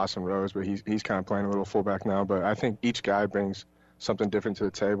also got Austin Rose, but he's kind of playing a little fullback now. But I think each guy brings something different to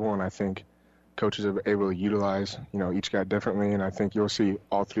the table, and I think coaches are able to utilize, each guy differently. And I think you'll see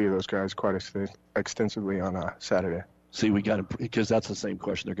all 3 of those guys quite extensively on Saturday. See, we got him, because that's the same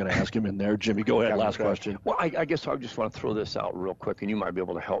question they're going to ask him in there. Jimmy, go ahead. Last question. Well, I guess I just want to throw this out real quick, and you might be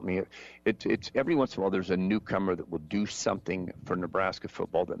able to help me. It's every once in a while there's a newcomer that will do something for Nebraska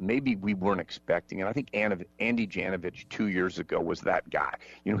football that maybe we weren't expecting. And I think Andy Janovich 2 years ago was that guy.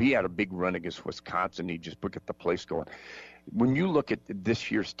 He had a big run against Wisconsin. He just put the place going. When you look at this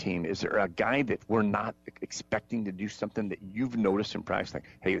year's team, is there a guy that we're not expecting to do something that you've noticed in practice? Like,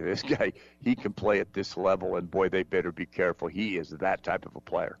 hey, this guy, he can play at this level, and boy, they better be careful. He is that type of a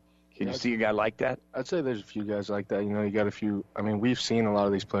player. Can you see a guy like that? I'd say there's a few guys like that. You got a few. We've seen a lot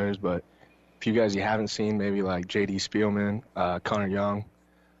of these players, but a few guys you haven't seen, maybe like J.D. Spielman, Connor Young, a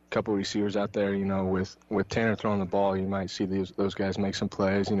couple of receivers out there. With Tanner throwing the ball, you might see those guys make some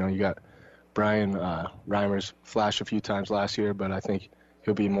plays. You got Brian Reimers flashed a few times last year, but I think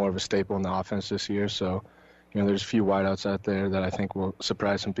he'll be more of a staple in the offense this year. So, there's a few wideouts out there that I think will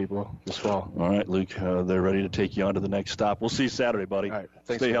surprise some people this fall. All right, Luke, they're ready to take you on to the next stop. We'll see you Saturday, buddy. All right,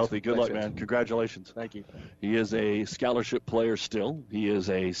 thanks, Stay healthy. Good thanks, luck, man. Congratulations. Thank you. He is a scholarship player still. He is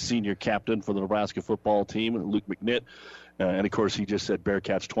a senior captain for the Nebraska football team, Luke McNitt. And, of course, he just said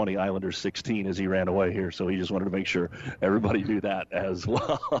Bearcats 20, Islanders 16 as he ran away here. So he just wanted to make sure everybody knew that as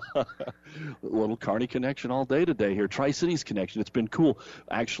well. A little Kearney connection all day today here. Tri-Cities connection. It's been cool.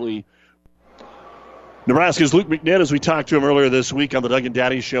 Actually, Nebraska's Luke McNitt, as we talked to him earlier this week on the Doug and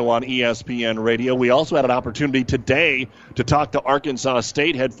Daddy Show on ESPN Radio. We also had an opportunity today to talk to Arkansas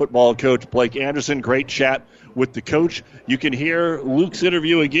State head football coach Blake Anderson. Great chat with the coach. You can hear Luke's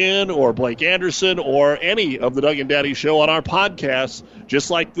interview again, or Blake Anderson, or any of the Doug and Daddy Show on our podcasts,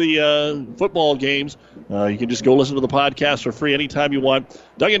 just like the football games. You can just go listen to the podcast for free anytime you want.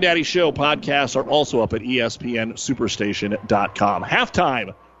 Doug and Daddy Show podcasts are also up at ESPNSuperstation.com.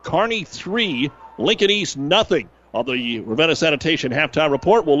 Halftime, Kearney 3, Lincoln East nothing. On the Ravenna Sanitation halftime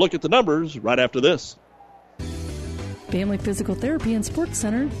report, we'll look at the numbers right after this. Family Physical Therapy and Sports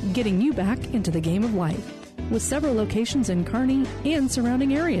Center, getting you back into the game of life. With several locations in Kearney and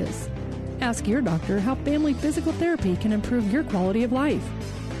surrounding areas. Ask your doctor how Family Physical Therapy can improve your quality of life.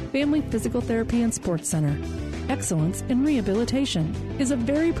 Family Physical Therapy and Sports Center. Excellence in Rehabilitation is a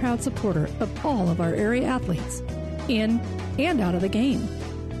very proud supporter of all of our area athletes, in and out of the game.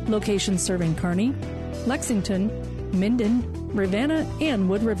 Locations serving Kearney, Lexington, Minden, Ravenna, and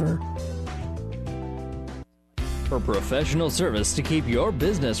Wood River. For professional service to keep your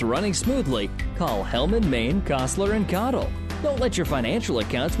business running smoothly, call Hellman, Maine, Kostler, and Cottle. Don't let your financial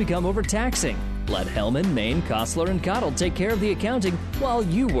accounts become overtaxing. Let Hellman, Maine, Kostler, and Cottle take care of the accounting while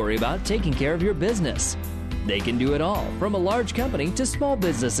you worry about taking care of your business. They can do it all, from a large company to small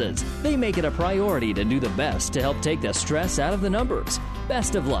businesses. They make it a priority to do the best to help take the stress out of the numbers.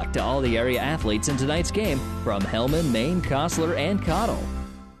 Best of luck to all the area athletes in tonight's game from Hellman, Maine, Kostler, and Cottle.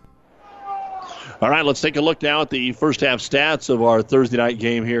 All right, let's take a look now at the first half stats of our Thursday night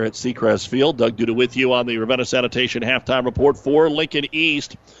game here at Seacrest Field. Doug Duda with you on the Ravenna Sanitation halftime report for Lincoln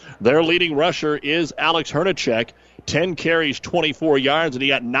East. Their leading rusher is Alex Hernacek, 10 carries, 24 yards, and he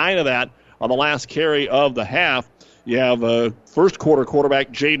got 9 of that on the last carry of the half. You have first quarter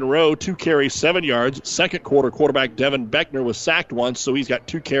quarterback Jaden Rowe, 2 carries, 7 yards. Second quarter quarterback Devin Beckner was sacked once, so he's got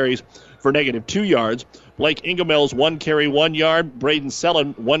 2 carries for -2 yards. Blake Ingemels, 1 carry, 1 yard. Braden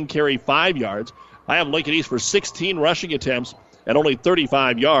Sellen, 1 carry, 5 yards. I have Lincoln East for 16 rushing attempts and only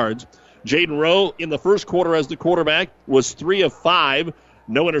 35 yards. Jaden Rowe in the first quarter as the quarterback was 3 of 5.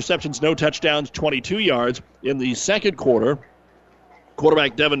 No interceptions, no touchdowns, 22 yards. In the second quarter,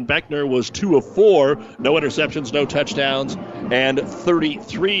 quarterback Devin Beckner was 2 of 4, no interceptions, no touchdowns, and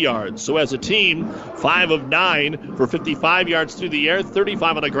 33 yards. So as a team, 5 of 9 for 55 yards through the air,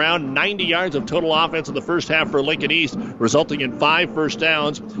 35 on the ground, 90 yards of total offense in the first half for Lincoln East, resulting in 5 first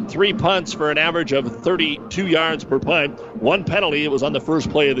downs, 3 punts for an average of 32 yards per punt, 1 penalty. It was on the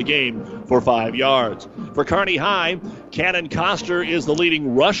first play of the game for 5 yards. For Kearney High, Cannon Coster is the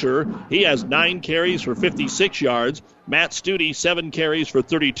leading rusher. He has 9 carries for 56 yards. Matt Studi, 7 carries for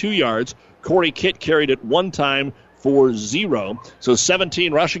 32 yards. Corey Kitt carried it 1 time for 0. So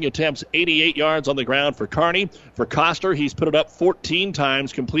 17 rushing attempts, 88 yards on the ground for Kearney. For Coster, he's put it up 14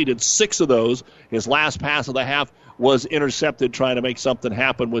 times, completed 6 of those. His last pass of the half was intercepted, trying to make something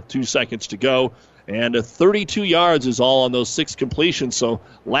happen with 2 seconds to go. And 32 yards is all on those 6 completions. So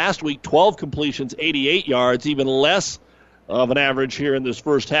last week, 12 completions, 88 yards, even less of an average here in this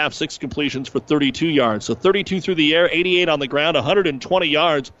first half, 6 completions for 32 yards. So 32 through the air, 88 on the ground, 120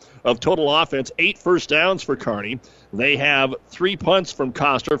 yards of total offense, 8 first downs for Kearney. They have 3 punts from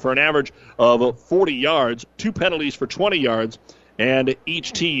Coster for an average of 40 yards, 2 penalties for 20 yards, and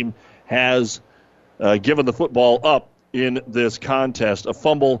each team has given the football up in this contest. A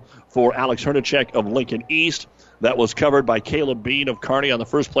fumble for Alex Hernacek of Lincoln East. That was covered by Caleb Bean of Kearney on the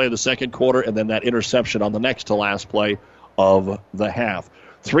first play of the second quarter, and then that interception on the next to last play of the half.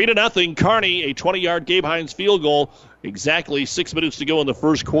 3-0 Kearney, a 20-yard Gabe Hines field goal, exactly 6 minutes to go in the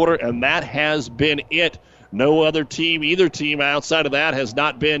first quarter, and that has been it. No other team, either team outside of that, has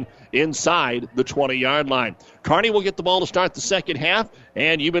not been inside the 20-yard line. Kearney will get the ball to start the second half,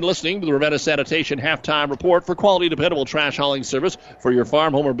 and you've been listening to the Ravenna Sanitation halftime report. For quality, dependable trash hauling service for your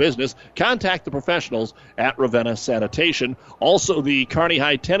farm, home, or business, contact the professionals at Ravenna Sanitation. Also, the Kearney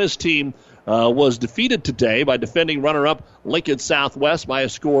High tennis team was defeated today by defending runner-up Lincoln Southwest by a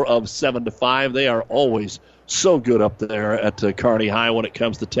score of 7-5. They are always so good up there at Kearney High when it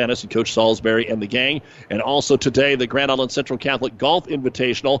comes to tennis, and Coach Salisbury and the gang. And also today, the Grand Island Central Catholic Golf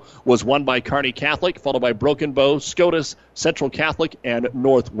Invitational was won by Kearney Catholic, followed by Broken Bow, SCOTUS, Central Catholic, and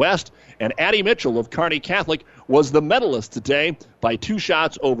Northwest. And Addie Mitchell of Kearney Catholic was the medalist today by 2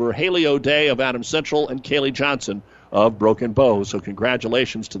 shots over Haley O'Day of Adams Central and Kaylee Johnson of Broken Bow. So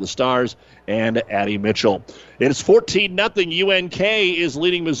congratulations to the Stars and Addie Mitchell. It is 14-0. UNK is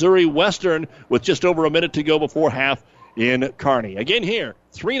leading Missouri Western with just over a minute to go before half in Kearney. Again here,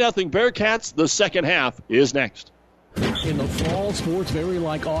 3-0 Bearcats. The second half is next. In the fall, sports vary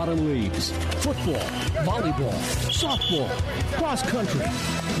like autumn leaves. Football, volleyball, softball, cross country,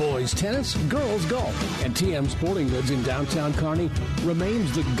 boys tennis, girls golf, and TM Sporting Goods in downtown Kearney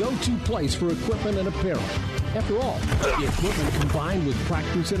remains the go-to place for equipment and apparel. After all, the equipment combined with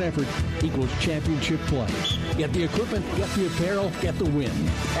practice and effort equals championship play. Get the equipment, get the apparel, get the win.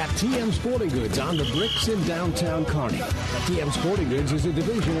 At TM Sporting Goods on the bricks in downtown Kearney. TM Sporting Goods is a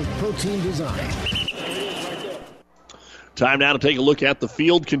division of Protein Design. Time now to take a look at the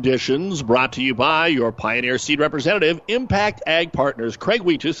field conditions, brought to you by your Pioneer Seed representative, Impact Ag Partners, Craig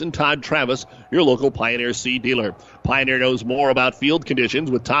Weeches and Todd Travis, your local Pioneer Seed dealer. Pioneer knows more about field conditions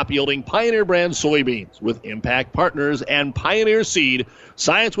with top-yielding Pioneer brand soybeans. With Impact Partners and Pioneer Seed,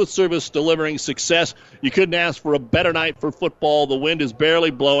 science with service delivering success. You couldn't ask for a better night for football. The wind is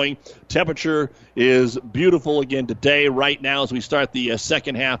barely blowing. Temperature is beautiful again today. Right now, as we start the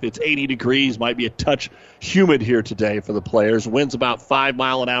second half, it's 80 degrees. Might be a touch humid here today for the players. Wind's about 5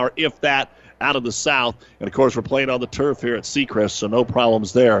 miles an hour, if that, out of the south. And, of course, we're playing on the turf here at Seacrest, so no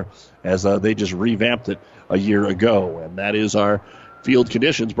problems there as they just revamped it a year ago. And that is our field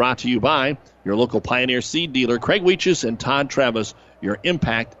conditions brought to you by your local Pioneer seed dealer, Craig Weeches and Todd Travis, your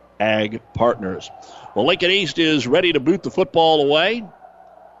Impact Ag partners. Well, Lincoln East is ready to boot the football away.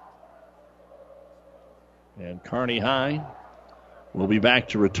 And Kearney High will be back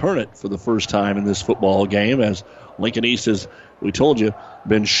to return it for the first time in this football game as Lincoln East has, we told you,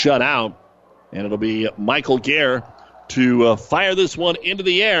 been shut out. And it'll be Michael Gare to fire this one into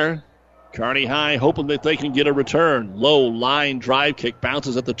the air. Kearney High hoping that they can get a return. Low line drive kick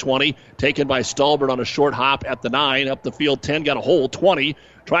bounces at the 20. Taken by Stallbert on a short hop at the 9. Up the field, 10 got a hole. 20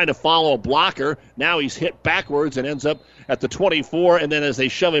 trying to follow a blocker. Now he's hit backwards and ends up at the 24. And then as they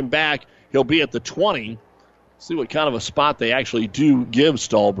shove him back, he'll be at the 20. See what kind of a spot they actually do give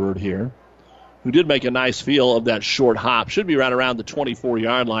Stallbert here, who did make a nice feel of that short hop. Should be right around the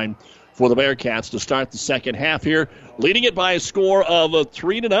 24-yard line for the Bearcats to start the second half here, leading it by a score of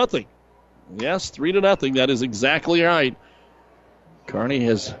 3-0. Yes, 3-0. That is exactly right. Kearney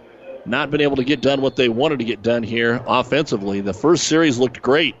has not been able to get done what they wanted to get done here offensively. The first series looked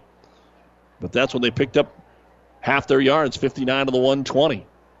great, but that's when they picked up half their yards, 59 to the 120.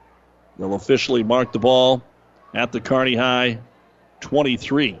 They'll officially mark the ball at the Kearney High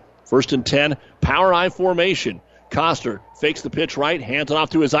 23. 1st and 10, power I formation. Coster fakes the pitch right, hands it off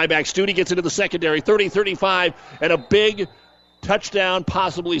to his I-back. Studi gets into the secondary, 30-35, and a big touchdown,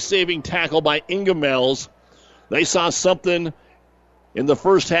 possibly saving tackle by Ingemels. They saw something in the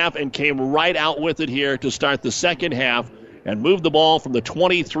first half and came right out with it here to start the second half and moved the ball from the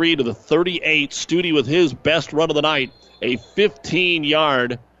 23 to the 38. Studi with his best run of the night, a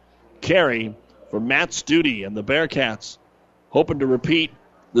 15-yard carry for Matt Studi, and the Bearcats hoping to repeat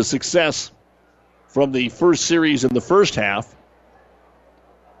the success from the first series in the first half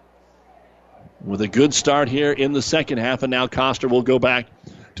with a good start here in the second half. And now Coster will go back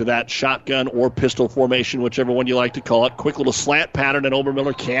to that shotgun or pistol formation, whichever one you like to call it. Quick little slant pattern, and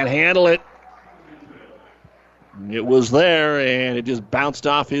Obermiller can't handle it. It was there, and it just bounced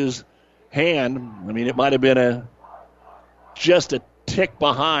off his hand. I mean, it might have been just a tick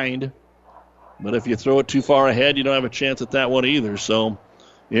behind, but if you throw it too far ahead, you don't have a chance at that one either. So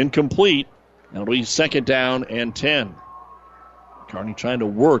incomplete. That'll be 2nd down and 10. Kearney trying to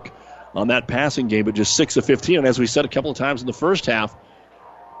work on that passing game, but just 6 of 15. And as we said a couple of times in the first half,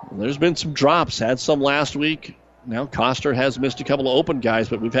 there's been some drops. Had some last week. Now Coster has missed a couple of open guys,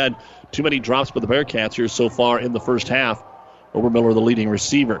 but we've had too many drops by the Bearcats here so far in the first half. Obermiller, the leading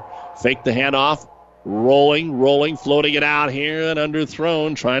receiver. Fake the handoff. Rolling, floating it out here and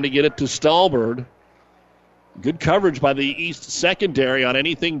underthrown, trying to get it to Stallbert. Good coverage by the East secondary on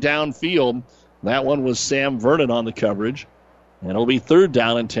anything downfield. That one was Sam Vernon on the coverage. And it'll be 3rd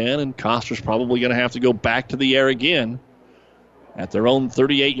down and 10, and Coster's probably going to have to go back to the air again at their own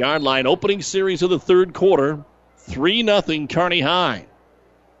 38-yard line. Opening series of the third quarter, 3-0 Kearney High.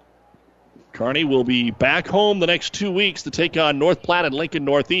 Kearney will be back home the next 2 weeks to take on North Platte and Lincoln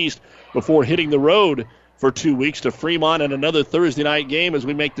Northeast before hitting the road for 2 weeks to Fremont and another Thursday night game as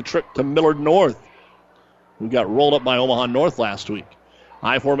we make the trip to Millard North, who got rolled up by Omaha North last week.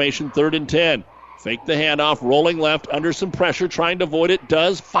 High formation, 3rd and 10. Fake the handoff, rolling left, under some pressure, trying to avoid it,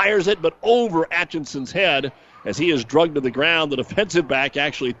 fires it, but over Atchinson's head as he is drugged to the ground. The defensive back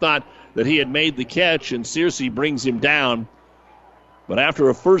actually thought that he had made the catch, and Searcy brings him down. But after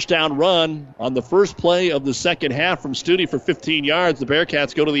a 1st down run on the first play of the second half from Studi for 15 yards, the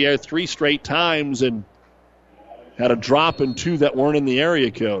Bearcats go to the air 3 straight times and had a drop and 2 that weren't in the area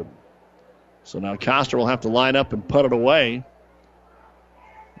code. So now Coster will have to line up and put it away.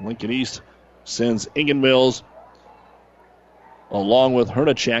 Lincoln East sends Ingenmills along with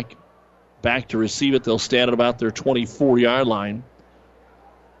Hernacek back to receive it. They'll stand at about their 24-yard line.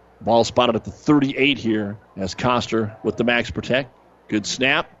 Ball spotted at the 38 here as Coster with the max protect. Good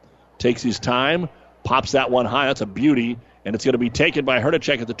snap. Takes his time. Pops that one high. That's a beauty. And it's going to be taken by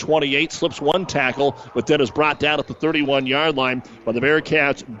Hernacek at the 28. Slips one tackle, but then is brought down at the 31-yard line by the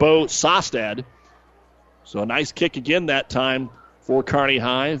Bearcats' Bo Sostad. So a nice kick again that time for Kearney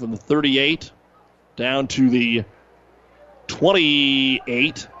High from the 38 down to the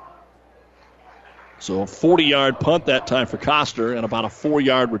 28. So a 40-yard punt that time for Coster and about a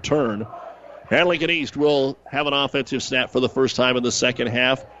 4-yard return. And Lincoln East will have an offensive snap for the first time in the second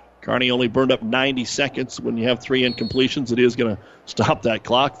half. Kearney only burned up 90 seconds. When you have 3 incompletions, it is going to stop that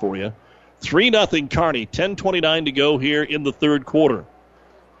clock for you. 3-0 Kearney, 10:29 to go here in the third quarter.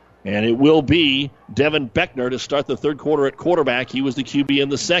 And it will be Devin Beckner to start the third quarter at quarterback. He was the QB in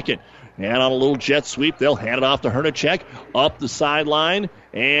the second. And on a little jet sweep, they'll hand it off to Hernacek up the sideline.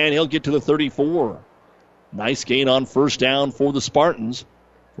 and he'll get to the 34. Nice gain on first down for the Spartans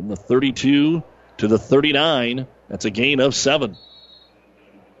from the 32 to the 39. That's a gain of 7.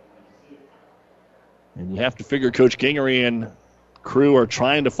 And you have to figure Coach Gingery and crew are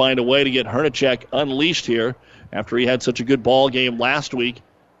trying to find a way to get Hernachek unleashed here after he had such a good ball game last week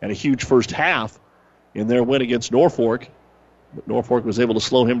and a huge first half in their win against Norfolk. But Norfolk was able to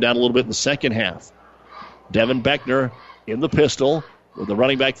slow him down a little bit in the second half. Devin Beckner in the pistol with the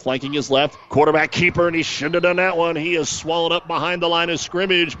running back flanking his left. Quarterback keeper, and he shouldn't have done that one. He is swallowed up behind the line of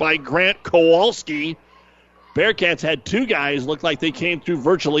scrimmage by Grant Kowalski. Bearcats had 2 guys look like they came through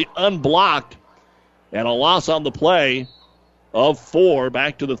virtually unblocked, and a loss on the play of 4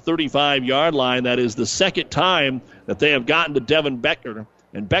 back to the 35-yard line. That is the second time that they have gotten to Devin Beckner,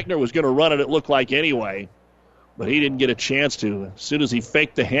 and Beckner was going to run it looked like anyway, but he didn't get a chance to. As soon as he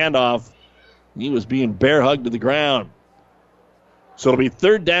faked the handoff, he was being bear hugged to the ground. So it'll be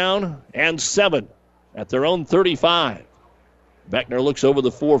 3rd down and 7 at their own 35. Beckner looks over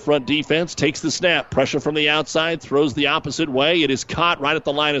the forefront defense, takes the snap, pressure from the outside, throws the opposite way. It is caught right at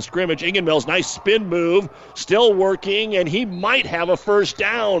the line of scrimmage. Ingenmill's nice spin move, still working, and he might have a first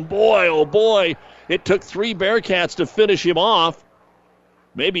down. Boy, oh boy, it took 3 Bearcats to finish him off,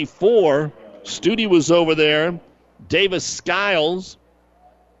 maybe 4. Studi was over there, Davis Skiles,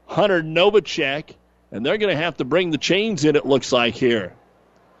 Hunter Novacek, and they're going to have to bring the chains in, it looks like here,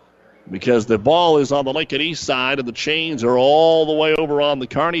 because the ball is on the Lincoln East side and the chains are all the way over on the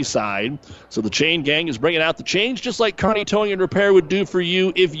Kearney side. So the chain gang is bringing out the chains, just like Kearney Towing and Repair would do for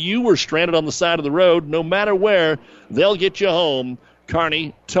you if you were stranded on the side of the road. No matter where, they'll get you home.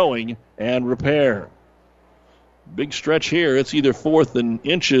 Kearney Towing and Repair. Big stretch here. It's either 4th and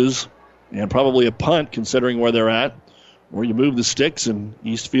inches and probably a punt considering where they're at, or you move the sticks and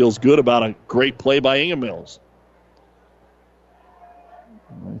East feels good about a great play by Ingemills.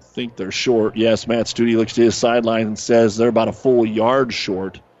 I think they're short. Yes, Matt Studi looks to his sideline and says they're about a full yard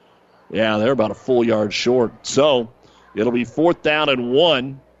short. Yeah, they're about a full yard short. So it'll be 4th down and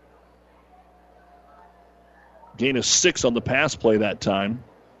 1. Gain of 6 on the pass play that time.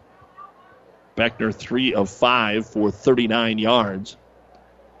 Beckner 3 of 5 for 39 yards.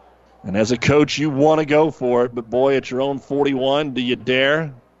 And as a coach, you want to go for it, but boy, at your own 41, do you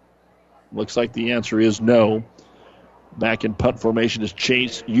dare? Looks like the answer is no. Back in punt formation is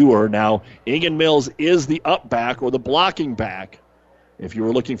Chase Ewer. Now, Ingenmills is the up back or the blocking back if you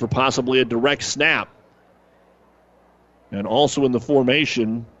were looking for possibly a direct snap. And also in the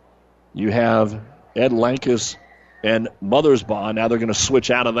formation, you have Ed Lankus and Mothersbaugh. Now they're going to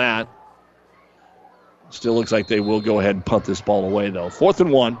switch out of that. Still looks like they will go ahead and punt this ball away, though. 4th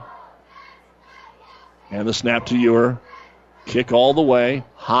and 1. And the snap to Ewer. Kick all the way.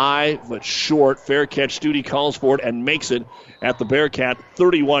 High but short. Fair catch. Studi calls for it and makes it at the Bearcat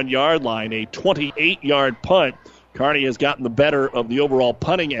 31-yard line. A 28-yard punt. Kearney has gotten the better of the overall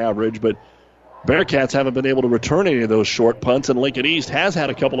punting average, but Bearcats haven't been able to return any of those short punts, and Lincoln East has had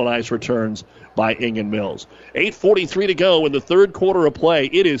a couple of nice returns by Ingenmills. 8:43 to go in the 3rd quarter of play.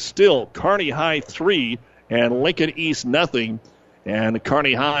 It is still Kearney High 3 and Lincoln East nothing. And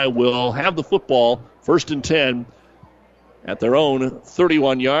Kearney High will have the football 1st and 10 at their own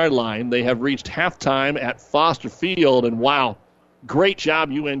 31-yard line. They have reached halftime at Foster Field, and wow, great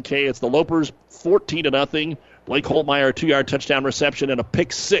job, UNK. It's the Lopers 14-0. Blake Holtmeyer, a 2-yard touchdown reception and a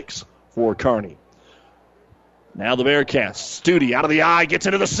pick 6 for Kearney. Now the Bearcats. Studi out of the eye, gets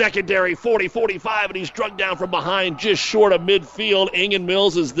into the secondary, 40-45, and he's drugged down from behind just short of midfield.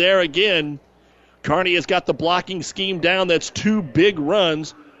 Ingenmills is there again. Kearney has got the blocking scheme down. That's 2 big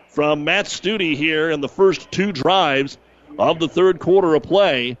runs from Matt Studi here in the first 2 drives of the 3rd quarter of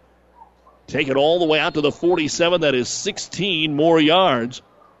play. Take it all the way out to the 47. That is 16 more yards.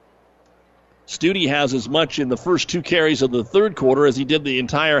 Studi has as much in the first 2 carries of the 3rd quarter as he did the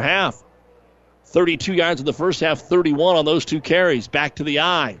entire half. 32 yards in the first half, 31 on those 2 carries. Back to the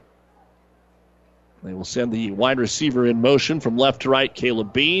eye. They will send the wide receiver in motion from left to right.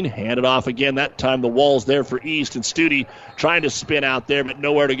 Caleb Bean, hand it off again. That time the wall's there for East, and Studi trying to spin out there, but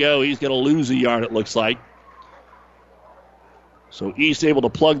nowhere to go. He's going to lose a yard, it looks like. So East able to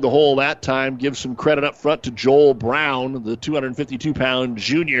plug the hole that time. Give some credit up front to Joel Brown, the 252-pound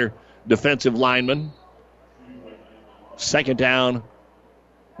junior defensive lineman. 2nd down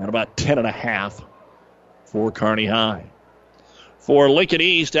and about 10.5 for Kearney High. For Lincoln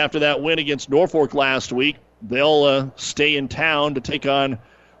East, after that win against Norfolk last week, they'll stay in town to take on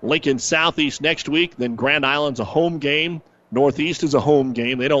Lincoln Southeast next week. Then Grand Island's a home game. Northeast is a home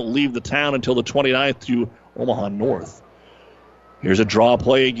game. They don't leave the town until the 29th to Omaha North. Here's a draw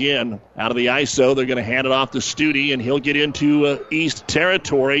play again. Out of the ISO, they're going to hand it off to Stute, and he'll get into East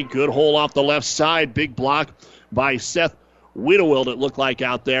territory. Good hole off the left side. Big block by Seth Widowild, it looked like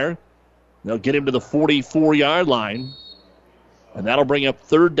out there. They'll get him to the 44-yard line. And that'll bring up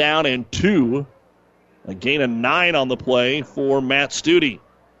 3rd down and 2. A gain of 9 on the play for Matt Stute.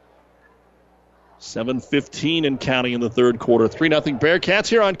 7:15 and counting in the third quarter. 3-0 Bearcats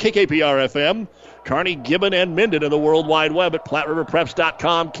here on KKPR-FM. Kearney, Gibbon, and Minden in the World Wide Web at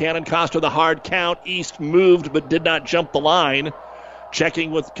PlatteRiverPreps.com. Cannon Coster, the hard count. East moved but did not jump the line. Checking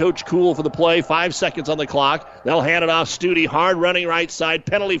with Coach Cool for the play. 5 seconds on the clock. They'll hand it off. Stute, hard running right side.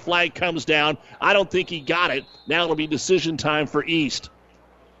 Penalty flag comes down. I don't think he got it. Now it'll be decision time for East.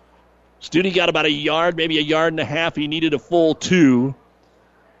 Stute got about a yard, maybe a yard and a half. He needed a full 2.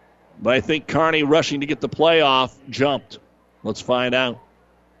 But I think Kearney, rushing to get the play off, jumped. Let's find out.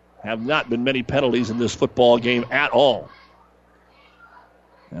 Have not been many penalties in this football game at all.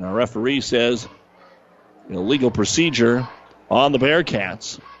 And our referee says illegal procedure on the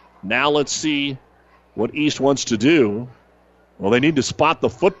Bearcats. Now let's see what East wants to do. Well, they need to spot the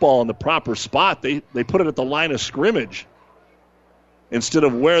football in the proper spot. They put it at the line of scrimmage instead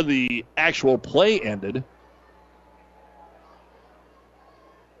of where the actual play ended.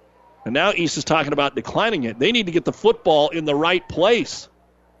 And now East is talking about declining it. They need to get the football in the right place.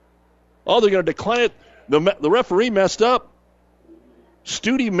 Oh, they're going to decline it. The referee messed up.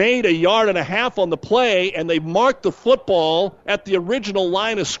 Stute made a yard and a half on the play, and they marked the football at the original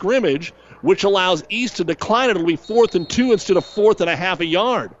line of scrimmage, which allows East to decline it. It'll be 4th and 2 instead of 4th and a half a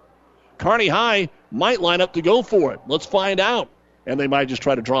yard. Kearney High might line up to go for it. Let's find out. And they might just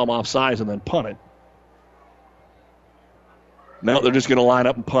try to draw them off sides and then punt it. No, they're just going to line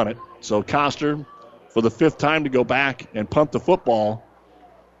up and punt it. So Coster, for the 5th time to go back and punt the football.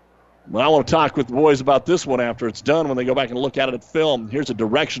 Well, I want to talk with the boys about this one after it's done when they go back and look at it at film. Here's a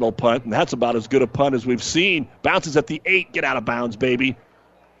directional punt, and that's about as good a punt as we've seen. Bounces at the 8. Get out of bounds, baby.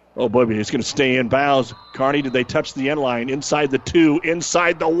 Oh, baby, it's going to stay in bounds. Kearney, did they touch the end line? Inside the 2,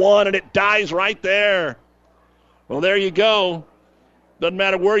 inside the 1, and it dies right there. Well, there you go. Doesn't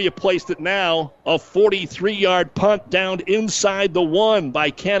matter where you placed it now. A 43-yard punt down inside the 1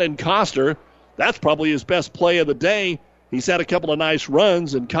 by Cannon Coster. That's probably his best play of the day. He's had a couple of nice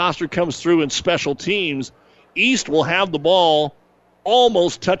runs, and Coster comes through in special teams. East will have the ball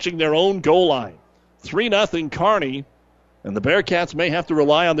almost touching their own goal line. 3-0 Kearney, and the Bearcats may have to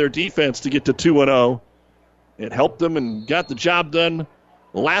rely on their defense to get to 2-0. It helped them and got the job done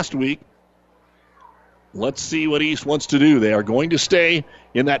last week. Let's see what East wants to do. They are going to stay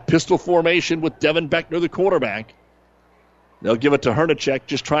in that pistol formation with Devin Beckner, the quarterback. They'll give it to Hernacek,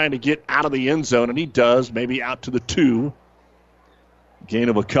 just trying to get out of the end zone, and he does, maybe out to the 2. Gain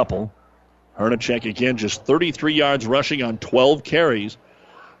of a couple. Hernacek again, just 33 yards rushing on 12 carries.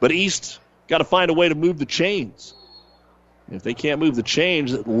 But East got to find a way to move the chains. If they can't move the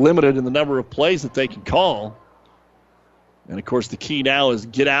chains, it's limited in the number of plays that they can call. And, of course, the key now is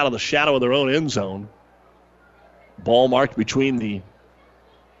get out of the shadow of their own end zone. Ball marked between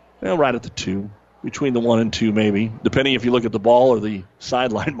right at the 2. Between the 1 and 2 maybe, depending if you look at the ball or the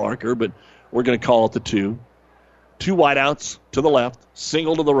sideline marker, but we're going to call it the 2. 2 wideouts to the left,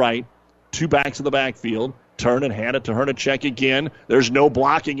 single to the right, 2 backs in the backfield. Turn and hand it to Hernacek again. There's no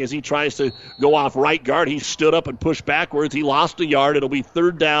blocking as he tries to go off right guard. He stood up and pushed backwards. He lost a yard. It'll be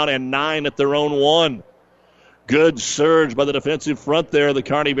 3rd down and 9 at their own 1. Good surge by the defensive front there, the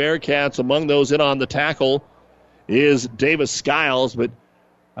Kearney Bearcats. Among those in on the tackle is Davis Skiles, but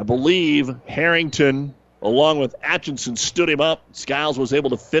I believe Harrington, along with Atchison, stood him up. Skiles was able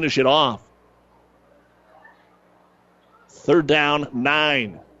to finish it off. 3rd down,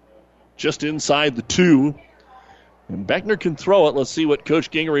 9. Just inside the 2. And Beckner can throw it. Let's see what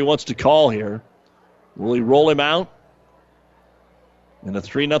Coach Gingery wants to call here. Will he roll him out? In a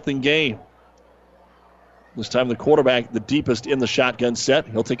 3-0 game. This time the quarterback, the deepest in the shotgun set.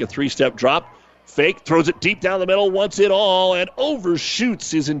 He'll take a 3-step drop. Fake, throws it deep down the middle, wants it all, and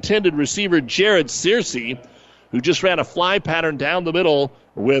overshoots his intended receiver, Jared Searcy, who just ran a fly pattern down the middle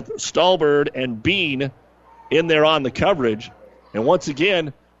with Stallbird and Bean in there on the coverage. And once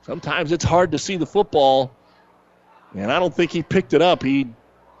again, sometimes it's hard to see the football, and I don't think he picked it up. He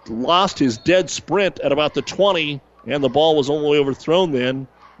lost his dead sprint at about the 20, and the ball was only overthrown then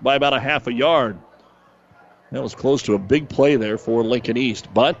by about a half a yard. That was close to a big play there for Lincoln East,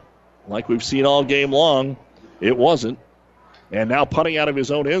 but like we've seen all game long, it wasn't. And now punting out of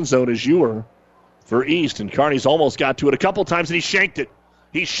his own end zone is Ewer for East. And Kearney's almost got to it a couple times, and he shanked it.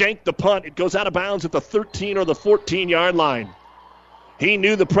 He shanked the punt. It goes out of bounds at the 13 or the 14-yard line. He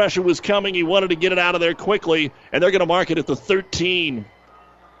knew the pressure was coming. He wanted to get it out of there quickly, and they're going to mark it at the 13.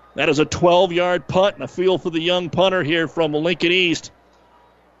 That is a 12-yard punt, and a feel for the young punter here from Lincoln East.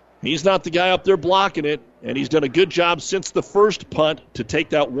 He's not the guy up there blocking it, and he's done a good job since the first punt to take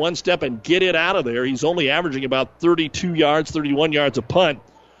that one step and get it out of there. He's only averaging about 32 yards, 31 yards a punt,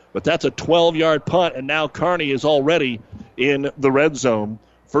 but that's a 12-yard punt, and now Kearney is already in the red zone.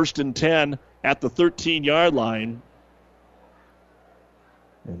 1st and 10 at the 13-yard line.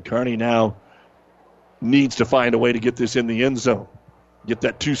 And Kearney now needs to find a way to get this in the end zone. Get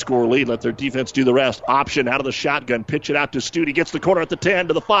that 2-score lead. Let their defense do the rest. Option out of the shotgun. Pitch it out to Stute. Gets the corner at the 10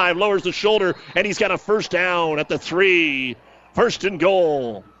 to the 5. Lowers the shoulder. And he's got a first down at the 3. 1st and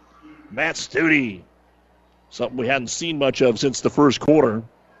goal. Matt Stute. Something we hadn't seen much of since the first quarter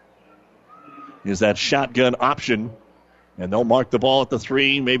is that shotgun option. And they'll mark the ball at the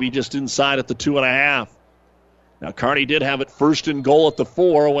 3. Maybe just inside at the 2.5. Now, Kearney did have it 1st and goal at the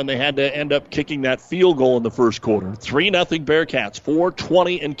 4 when they had to end up kicking that field goal in the first quarter. 3-0 Bearcats,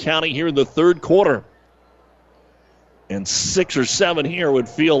 4:20 and counting here in the third quarter. And 6 or 7 here would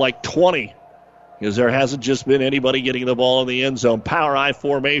feel like 20 because there hasn't just been anybody getting the ball in the end zone. Power I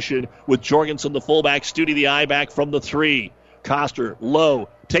formation with Jorgensen, the fullback, Stute, the I back from the 3. Coster, low,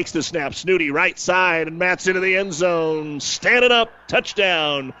 takes the snap. Snooty, right side, and Matt's into the end zone. Standing up,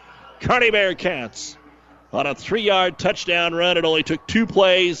 touchdown, Kearney Bearcats. On a 3-yard touchdown run, it only took 2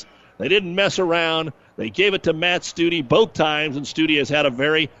 plays. They didn't mess around. They gave it to Matt Stute both times, and Stute has had a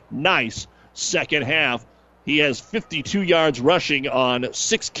very nice second half. He has 52 yards rushing on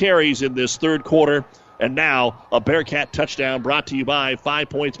 6 carries in this third quarter, and now a Bearcat touchdown brought to you by 5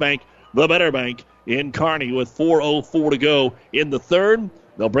 Points Bank, the better bank in Kearney with 4:04 to go in the third.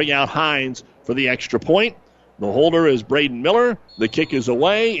 They'll bring out Hines for the extra point. The holder is Braden Miller. The kick is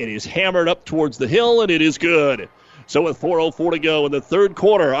away. It is hammered up towards the hill, and it is good. So with 4:04 to go in the third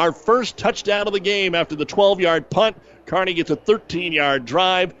quarter, our first touchdown of the game after the 12-yard punt. Kearney gets a 13-yard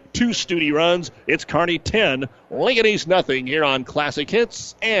drive, 2 Stute runs. It's Kearney 10, Lincoln East nothing here on Classic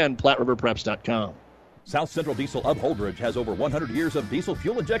Hits and PlatteRiverPreps.com. South Central Diesel of Holdridge has over 100 years of diesel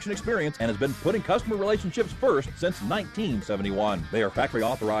fuel injection experience and has been putting customer relationships first since 1971. They are factory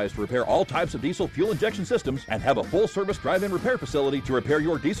authorized to repair all types of diesel fuel injection systems and have a full-service drive-in repair facility to repair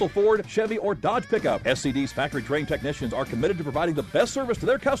your diesel Ford, Chevy, or Dodge pickup. SCD's factory-trained technicians are committed to providing the best service to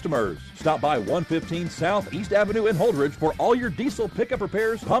their customers. Stop by 115 South East Avenue in Holdridge for all your diesel pickup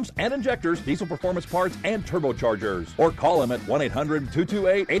repairs, pumps and injectors, diesel performance parts, and turbochargers. Or call them at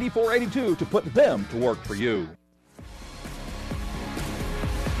 1-800-228-8482 to put them to work for you.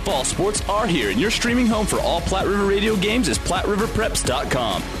 Fall sports are here, and your streaming home for all Platte River Radio games is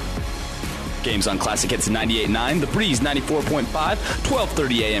PlatteRiverPreps.com. Games on Classic Hits 98.9, The Breeze 94.5,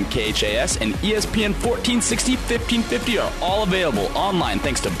 1230 AM KHAS, and ESPN 1460, 1550 are all available online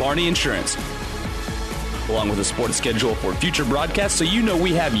thanks to Barney Insurance. Along with a sports schedule for future broadcasts so you know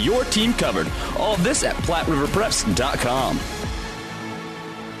we have your team covered. All of this at PlatteRiverPreps.com.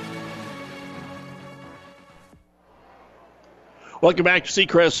 Welcome back to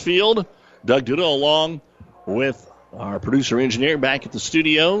Seacrest Field. Doug Duda along with our producer-engineer back at the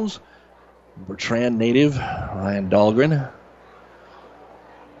studios. Bertrand native Ryan Dahlgren.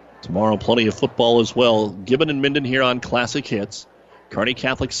 Tomorrow, plenty of football as well. Gibbon and Minden here on Classic Hits. Kearney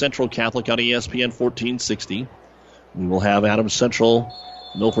Catholic, Central Catholic on ESPN 1460. We will have Adams Central,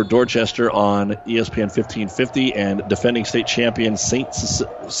 Milford Dorchester on ESPN 1550, and defending state champion St.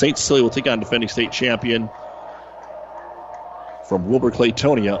 Cecilia will take on defending state champion from Wilbur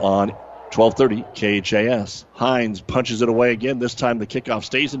Claytonia on 1230 KHAS. Hines punches it away again. This time the kickoff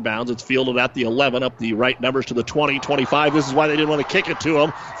stays in bounds. It's fielded at the 11, up the right numbers to the 20, 25. This is why they didn't want to kick it to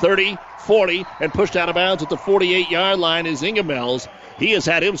him. 30, 40, and pushed out of bounds at the 48-yard line is Ingemels. He has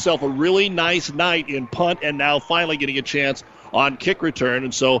had himself a really nice night in punt and now finally getting a chance on kick return.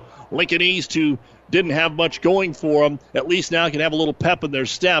 And so Lincoln East, who didn't have much going for them, at least now can have a little pep in their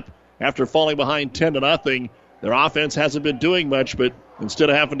step after falling behind 10-0. Their offense hasn't been doing much, but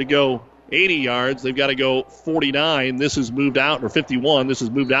instead of having to go 80 yards, they've got to go 49. This has moved out, or 51. This has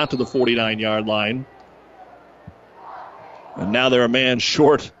moved out to the 49-yard line. And now they're a man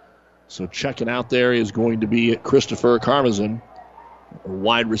short. So checking out there is going to be Christopher Karmazin, a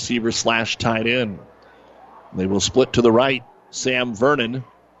wide receiver / tight end. They will split to the right, Sam Vernon.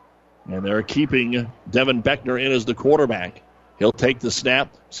 And they're keeping Devin Beckner in as the quarterback. He'll take the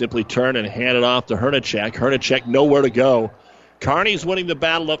snap, simply turn and hand it off to Hernachek. Hernachek nowhere to go. Kearney's winning the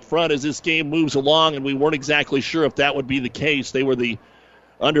battle up front as this game moves along, and we weren't exactly sure if that would be the case. They were the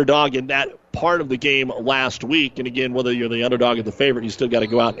underdog in that part of the game last week. And again, whether you're the underdog or the favorite, you still got to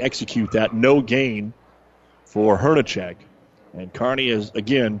go out and execute that. No gain for Hernachek. And Kearney is,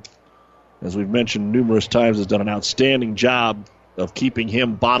 again, as we've mentioned numerous times, has done an outstanding job of keeping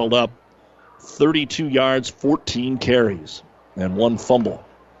him bottled up. 32 yards, 14 carries, and 1 fumble.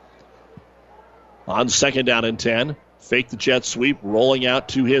 On 2nd down and 10, fake the jet sweep, rolling out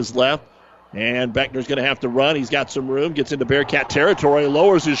to his left. And Beckner's going to have to run. He's got some room, gets into Bearcat territory,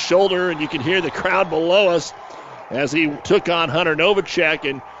 lowers his shoulder, and you can hear the crowd below us as he took on Hunter Novacek,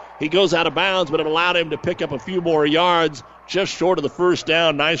 and he goes out of bounds, but it allowed him to pick up a few more yards just short of the first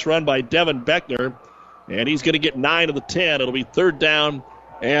down. Nice run by Devin Beckner, and he's going to get 9 of the 10. It'll be 3rd down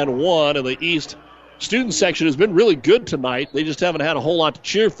and 1, and the East student section has been really good tonight. They just haven't had a whole lot to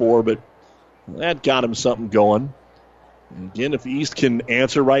cheer for, but that got him something going. Again, if East can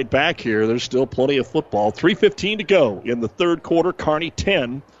answer right back here, there's still plenty of football. 3:15 to go in the 3rd quarter. Kearney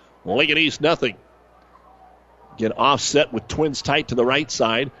 10, Lincoln East nothing. Again, offset with twins tight to the right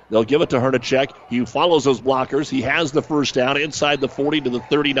side. They'll give it to Hernacek. He follows those blockers. He has the first down inside the 40 to the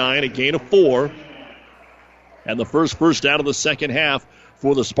 39, a gain of 4. And the first down of the second half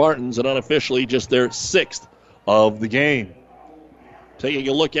for the Spartans, and unofficially just their 6th of the game. Taking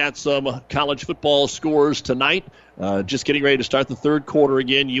a look at some college football scores tonight. Just getting ready to start the 3rd quarter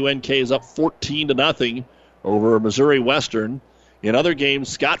again. UNK is up 14-0 over Missouri Western. In other games,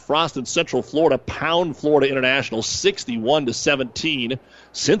 Scott Frost and Central Florida pound Florida International 61-17.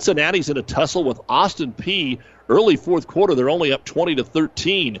 Cincinnati's in a tussle with Austin Peay. Early 4th quarter, they're only up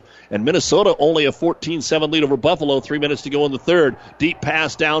 20-13. And Minnesota only a 14-7 lead over Buffalo. 3 minutes to go in the 3rd. Deep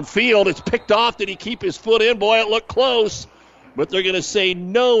pass downfield. It's picked off. Did he keep his foot in? Boy, it looked close. But they're going to say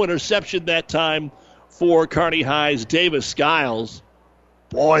no interception that time for Kearney High's Davis Skiles.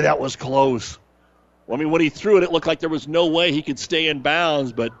 Boy, that was close. I mean, when he threw it, it looked like there was no way he could stay in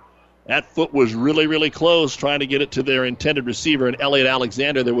bounds, but that foot was really, really close trying to get it to their intended receiver. And Elliott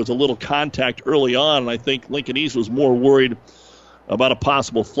Alexander, there was a little contact early on, and I think Lincoln East was more worried about a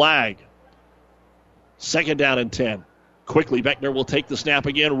possible flag. 2nd down and 10. Quickly, Beckner will take the snap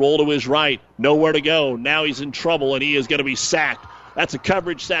again, roll to his right. Nowhere to go. Now he's in trouble, and he is going to be sacked. That's a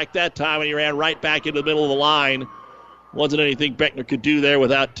coverage sack that time, and he ran right back into the middle of the line. Wasn't anything Beckner could do there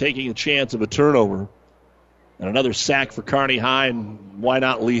without taking a chance of a turnover. And another sack for Kearney High, and why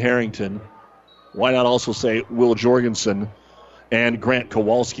not Lee Harrington? Why not also say Will Jorgensen and Grant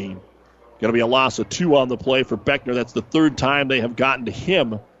Kowalski? Going to be a loss of 2 on the play for Beckner. That's the 3rd time they have gotten to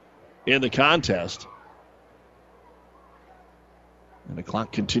him in the contest. And the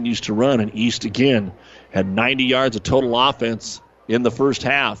clock continues to run, and East again had 90 yards of total offense in the first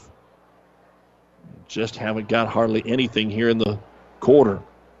half. Just haven't got hardly anything here in the quarter.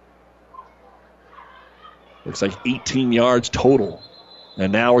 Looks like 18 yards total.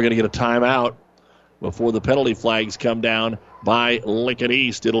 And now we're going to get a timeout before the penalty flags come down by Lincoln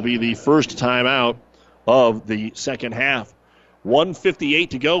East. It'll be the first timeout of the second half. 1:58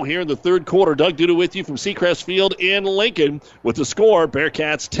 to go here in the 3rd quarter. Doug Duda with you from Seacrest Field in Lincoln with the score,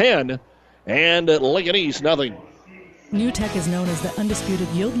 Bearcats 10 and Lincoln East nothing. NewTek is known as the undisputed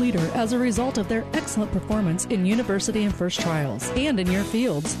yield leader as a result of their excellent performance in university and first trials and in your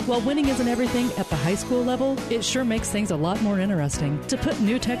fields. While winning isn't everything at the high school level, it sure makes things a lot more interesting. To put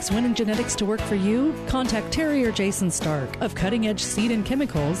NewTek's winning genetics to work for you, contact Terry or Jason Stark of Cutting Edge Seed and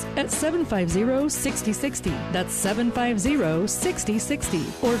Chemicals at 750-6060. That's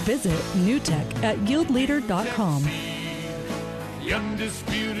 750-6060. Or visit NewTek at yieldleader.com. The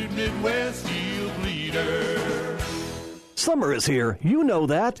undisputed Midwest yield leader. Summer is here. You know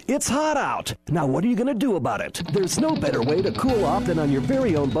that. It's hot out. Now, what are you going to do about it? There's no better way to cool off than on your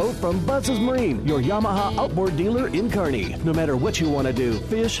very own boat from Buzz's Marine, your Yamaha outboard dealer in Kearney. No matter what you want to do,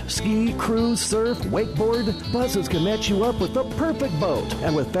 fish, ski, cruise, surf, wakeboard, Buzz's can match you up with the perfect boat.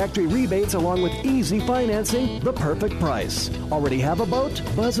 And with factory rebates along with easy financing, the perfect price. Already have a boat?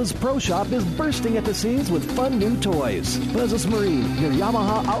 Buzz's Pro Shop is bursting at the seams with fun new toys. Buzz's Marine, your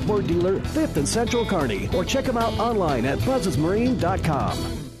Yamaha outboard dealer, 5th and Central Kearney. Or check them out online at buzzesmarine.com.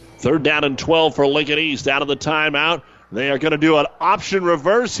 3rd down and 12 for Lincoln East. Out of the timeout, they are going to do an option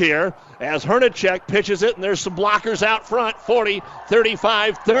reverse here as Hernacek pitches it, and there's some blockers out front. 40,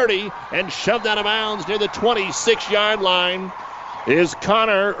 35, 30, and shoved out of bounds near the 26-yard line is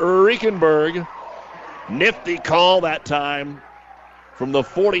Connor Riekenberg. Nifty call that time from the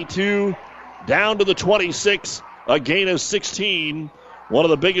 42 down to the 26, a gain of 16. One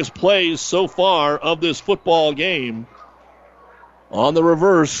of the biggest plays so far of this football game. On the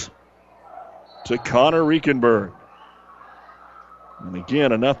reverse to Connor Riekenberg. And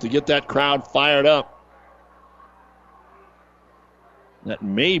again, enough to get that crowd fired up. That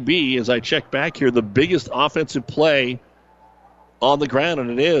may be, as I check back here, the biggest offensive play on the ground,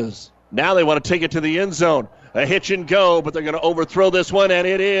 and it is. Now they want to take it to the end zone. a hitch and go, but they're going to overthrow this one, and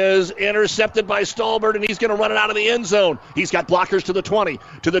it is intercepted by Stolberg, and he's going to run it out of the end zone. He's got blockers to the 20,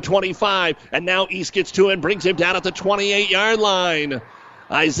 to the 25, and now East gets to him, brings him down at the 28-yard line.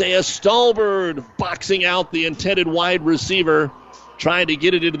 Isaiah Stolberg boxing out the intended wide receiver, trying to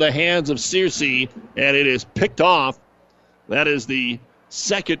get it into the hands of Searcy, and it is picked off. That is the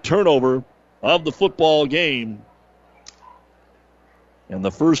second turnover of the football game. And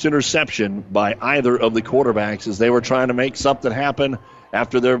the first interception by either of the quarterbacks as they were trying to make something happen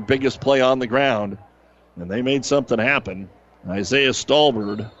after their biggest play on the ground. And they made something happen. Isaiah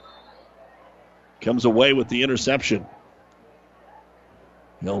Stolberg comes away with the interception.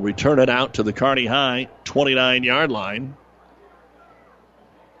 He'll return it out to the Kearney High 29-yard line.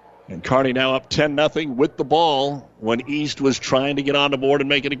 And Kearney now up 10-0 with the ball when East was trying to get on the board and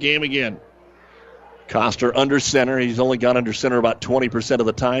make it a game again. Coster under center. He's only got under center about 20% of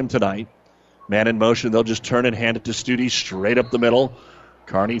the time tonight. Man in motion. They'll just turn and hand it to Stute straight up the middle.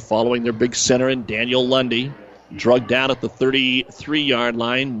 Kearney following their big center in Daniel Lundy. Drugged down at the 33-yard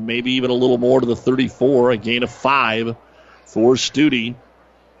line, maybe even a little more to the 34. A gain of 5 for Stute.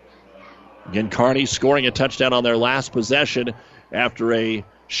 Again, Kearney scoring a touchdown on their last possession after a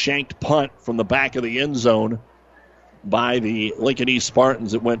shanked punt from the back of the end zone by the Lincoln East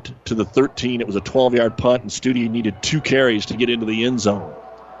Spartans. It went to the 13. It was a 12-yard punt, and Stute needed 2 carries to get into the end zone.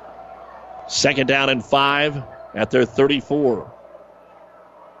 Second down and 5 at their 34.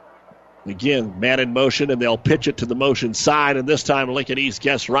 Again, man in motion, and they'll pitch it to the motion side, and this time Lincoln East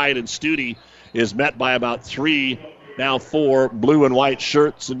guessed right, and Stute is met by about 3, now 4 blue and white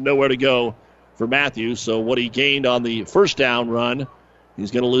shirts, and nowhere to go for Matthews. So what he gained on the first down run,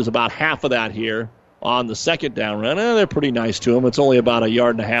 he's going to lose about half of that here on the second down run. They're pretty nice to him. It's only about a 1.5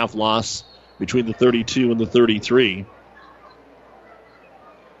 yard loss between the 32 and the 33.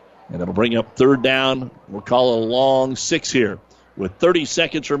 And it'll bring up third down. We'll call it a long 6 here with 30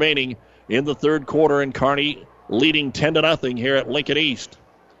 seconds remaining in the third quarter, and Kearney leading 10-0 here at Lincoln East.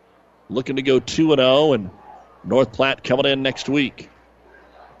 Looking to go 2-0, and North Platte coming in next week.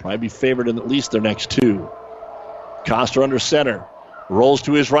 Probably be favored in at least their next 2. Coster under center. Rolls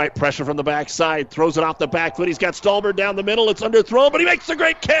to his right, pressure from the backside, throws it off the back foot. He's got Stolberg down the middle. It's underthrown, but he makes a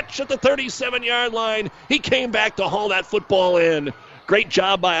great catch at the 37-yard line. He came back to haul that football in. Great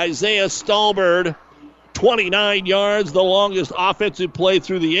job by Isaiah Stolberg. 29 yards, the longest offensive play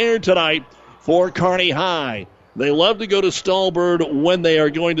through the air tonight for Kearney High. They love to go to Stolberg when they are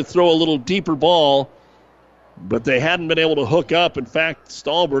going to throw a little deeper ball, but they hadn't been able to hook up. In fact,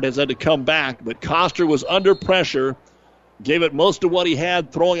 Stolberg has had to come back, but Coster was under pressure. Gave it most of what he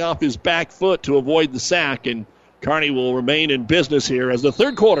had, throwing off his back foot to avoid the sack, and Kearney will remain in business here as the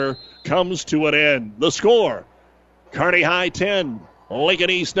third quarter comes to an end. The score, Kearney High 10, Lincoln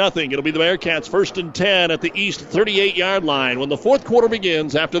East nothing. It'll be the Bearcats first and 10 at the East 38-yard line when the fourth quarter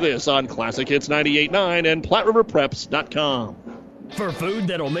begins after this on Classic Hits 98.9 and PlatteRiverPreps.com. For food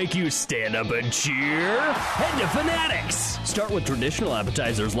that'll make you stand up and cheer, head to Fanatics. Start with traditional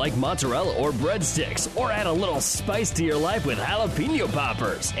appetizers like mozzarella or breadsticks, or add a little spice to your life with jalapeno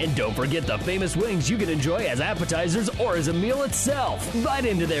poppers. And don't forget the famous wings you can enjoy as appetizers or as a meal itself. Bite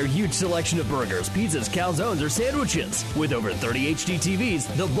into their huge selection of burgers, pizzas, calzones, or sandwiches. With over 30 HD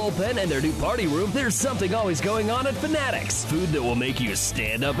TVs, the bullpen, and their new party room, there's something always going on at Fanatics. Food that will make you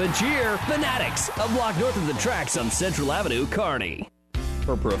stand up and cheer. Fanatics, a block north of the tracks on Central Avenue, Kearney.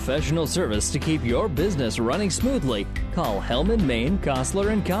 For professional service to keep your business running smoothly, call Hellman, Maine,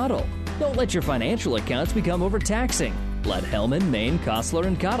 Kostler & Cottle. Don't let your financial accounts become overtaxing. Let Hellman, Maine,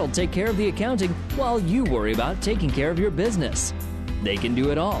 Kostler & Cottle take care of the accounting while you worry about taking care of your business. They can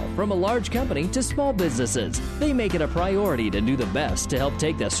do it all, from a large company to small businesses. They make it a priority to do the best to help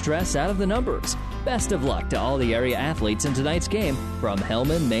take the stress out of the numbers. Best of luck to all the area athletes in tonight's game from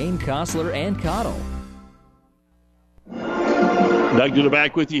Hellman, Maine, Kostler & Cottle. Doug Duda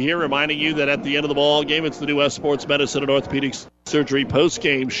back with you here, reminding you that at the end of the ball game, it's the New West Sports Medicine and Orthopedic Surgery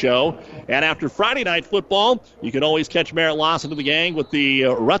post-game show. And after Friday night football, you can always catch Merritt Lawson and the gang with the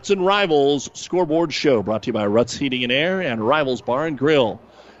Ruts and Rivals scoreboard show, brought to you by Ruts Heating and Air and Rivals Bar and Grill.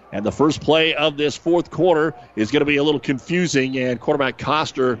 And the first play of this fourth quarter is going to be a little confusing, and quarterback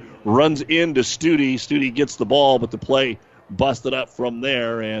Coster runs into Stute. Stute gets the ball, but the play busted up from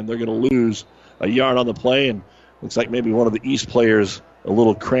there, and they're going to lose a yard on the play. And looks like maybe one of the East players a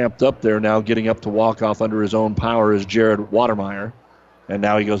little cramped up there now, getting up to walk off under his own power is Jared Watermeyer. And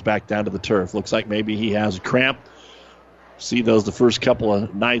now he goes back down to the turf. Looks like maybe he has a cramp. See those the first couple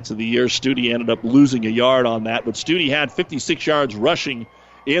of nights of the year. Stute ended up losing a yard on that, but Stute had 56 yards rushing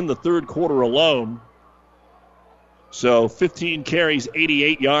in the third quarter alone. So 15 carries,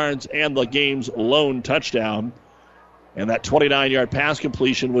 88 yards, and the game's lone touchdown. And that 29-yard pass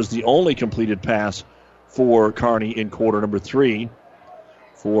completion was the only completed pass for Kearney in quarter number 3.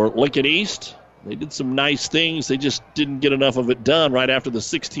 For Lincoln East, they did some nice things. They just didn't get enough of it done. Right after the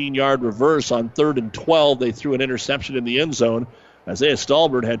 16-yard reverse on 3rd and 12, they threw an interception in the end zone. Isaiah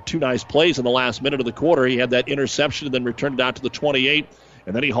Stallbird had 2 nice plays in the last minute of the quarter. He had that interception and then returned it out to the 28,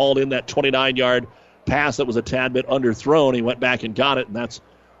 and then he hauled in that 29-yard pass that was a tad bit underthrown. He went back and got it, and that's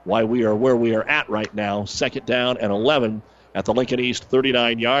why we are where we are at right now. 2nd down and 11 at the Lincoln East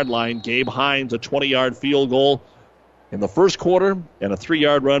 39-yard line. Gabe Hines, a 20-yard field goal in the first quarter, and a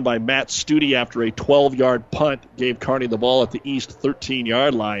 3-yard run by Matt Studi after a 12-yard punt gave Kearney the ball at the East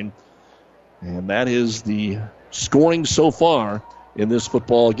 13-yard line. And that is the scoring so far in this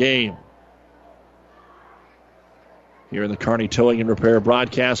football game. Here in the Kearney Towing and Repair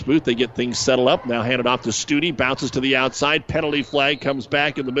broadcast booth, they get things settled up. Now handed off to Studi, bounces to the outside. Penalty flag comes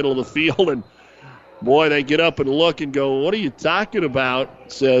back in the middle of the field, and boy, they get up and look and go, "What are you talking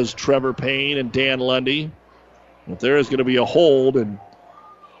about?" says Trevor Payne and Dan Lundy. But there is going to be a hold, and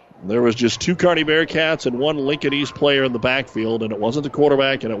there was just 2 Kearney Bearcats and 1 Lincoln East player in the backfield, and it wasn't the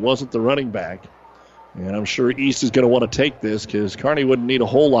quarterback and it wasn't the running back. And I'm sure East is going to want to take this because Kearney wouldn't need a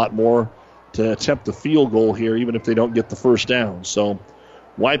whole lot more to attempt the field goal here, even if they don't get the first down. So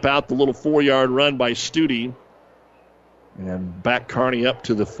wipe out the little 4-yard run by Studi and back Kearney up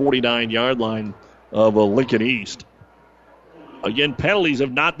to the 49-yard line of Lincoln East. Again, penalties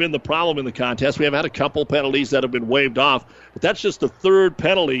have not been the problem in the contest. We have had a couple penalties that have been waved off, but that's just the 3rd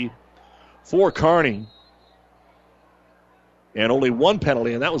penalty for Kearney. And only 1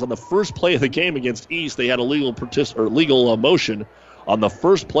 penalty, and that was on the first play of the game against East. They had a legal motion on the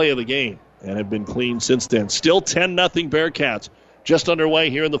first play of the game and have been clean since then. Still 10-0 Bearcats, just underway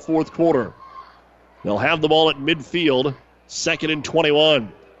here in the 4th quarter. They'll have the ball at midfield, 2nd and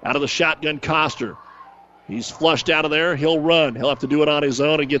 21. Out of the shotgun, Coster. He's flushed out of there. He'll run. He'll have to do it on his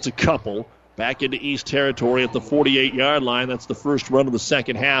own and gets a couple. Back into East territory at the 48-yard line. That's the first run of the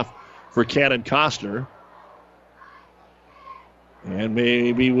second half for Cannon Coster. And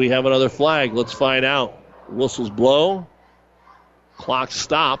maybe we have another flag. Let's find out. Whistles blow. Clock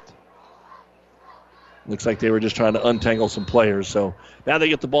stopped. Looks like they were just trying to untangle some players. So now they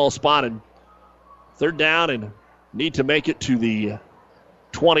get the ball spotted. 3rd down and need to make it to the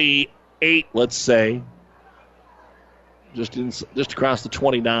 28, let's say. Just across the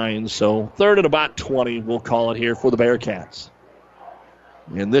 29. So 3rd and about 20, we'll call it here for the Bearcats.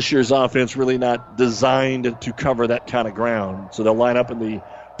 And this year's offense really not designed to cover that kind of ground. So they'll line up in the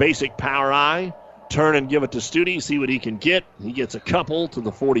basic power I, turn and give it to Studi, see what he can get. He gets a couple to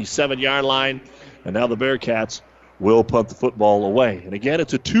the 47-yard line. And now the Bearcats will punt the football away. And again,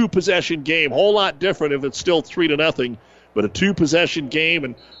 it's a 2-possession game. Whole lot different if it's still 3-0, but a 2-possession game,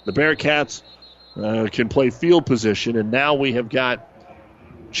 and the Bearcats can play field position. And now we have got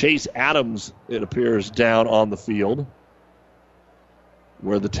Chase Adams, it appears, down on the field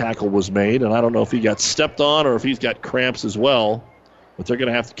where the tackle was made. And I don't know if he got stepped on or if he's got cramps as well, but they're going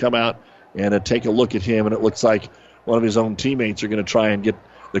to have to come out and take a look at him. And it looks like one of his own teammates are going to try and get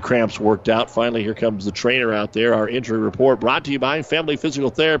the cramps worked out. Finally, here comes the trainer out there. Our injury report brought to you by Family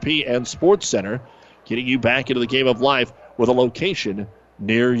Physical Therapy and Sports Center, getting you back into the game of life with a location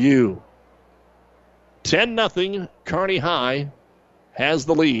near you. 10-0, Kearney High has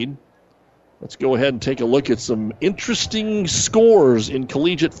the lead. Let's go ahead and take a look at some interesting scores in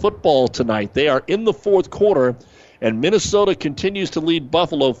collegiate football tonight. They are in the 4th quarter, and Minnesota continues to lead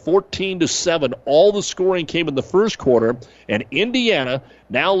Buffalo 14-7. All the scoring came in the first quarter, and Indiana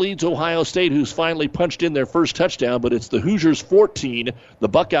now leads Ohio State, who's finally punched in their first touchdown, but it's the Hoosiers 14, the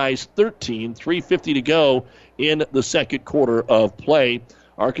Buckeyes 13, 3:50 to go in the second quarter of play.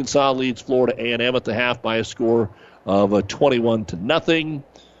 Arkansas leads Florida A&M at the half by a score of 21-0.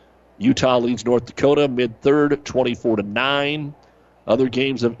 Utah leads North Dakota mid-third, 24-9. Other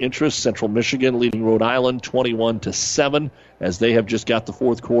games of interest, Central Michigan leading Rhode Island 21-7 as they have just got the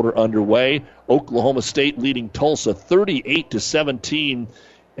 4th quarter underway. Oklahoma State leading Tulsa 38-17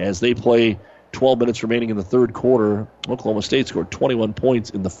 as they play 12 minutes remaining in the 3rd quarter. Oklahoma State scored 21 points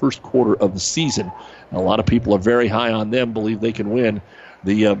in the first quarter of the season. And a lot of people are very high on them, believe they can win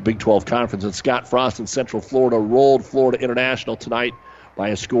the Big 12 Conference. And Scott Frost in Central Florida rolled Florida International tonight by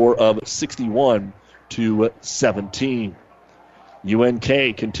a score of 61-17.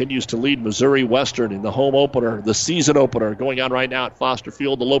 UNK continues to lead Missouri Western in the home opener, the season opener, going on right now at Foster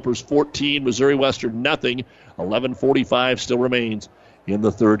Field. The Lopers 14, Missouri Western nothing. 11:45 still remains in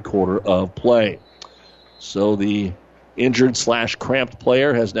the 3rd quarter of play. So the injured/cramped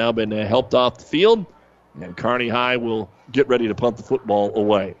player has now been helped off the field, And Kearney High will get ready to punt the football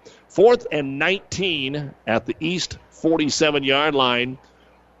away. 4th and 19 at the East 47-yard line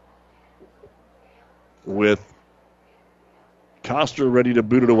with Coster ready to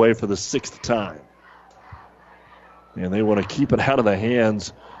boot it away for the 6th time. And they want to keep it out of the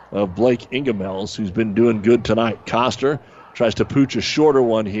hands of Blake Ingemels, who's been doing good tonight. Coster tries to pooch a shorter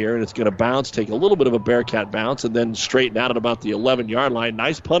one here, and it's going to bounce, take a little bit of a Bearcat bounce, and then straighten out at about the 11-yard line.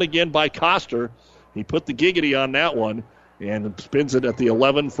 Nice punt again by Coster. He put the giggity on that one and spins it at the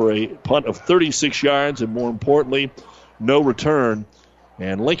 11 for a punt of 36 yards, and more importantly, no return.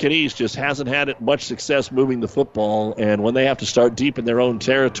 And Lincoln East just hasn't had much success moving the football, and when they have to start deep in their own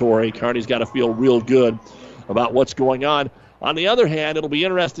territory, Kearney's got to feel real good about what's going on. On the other hand, it'll be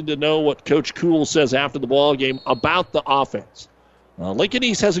interesting to know what Coach Kuhl says after the ball game about the offense. Lincoln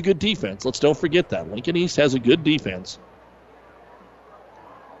East has a good defense. Let's don't forget that. Lincoln East has a good defense.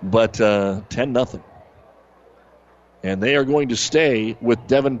 But 10-0. And they are going to stay with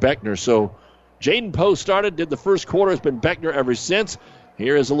Devin Beckner. So Jaden Poe started, did the first quarter, has been Beckner ever since.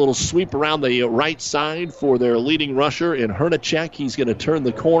 Here is a little sweep around the right side for their leading rusher in Hernachek. He's going to turn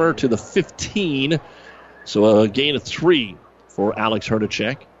the corner to the 15. So a gain of 3 for Alex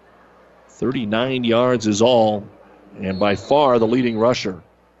Hernachek. 39 yards is all, and by far the leading rusher.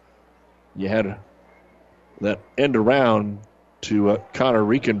 You had that end around to Connor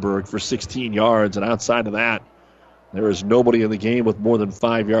Riekenberg for 16 yards, and outside of that, there is nobody in the game with more than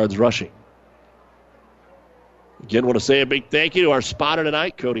 5 yards rushing. Again, want to say a big thank you to our spotter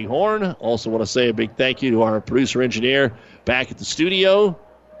tonight, Cody Horn. Also want to say a big thank you to our producer-engineer back at the studio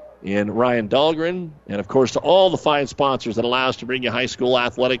in Ryan Dahlgren. And, of course, to all the fine sponsors that allow us to bring you high school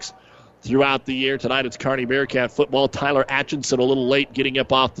athletics throughout the year. Tonight it's Kearney Bearcat football. Tyler Atchison a little late getting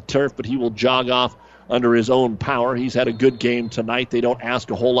up off the turf, but he will jog off under his own power. He's had a good game tonight. They don't ask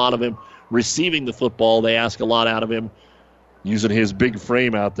a whole lot of him receiving the football. They ask a lot out of him using his big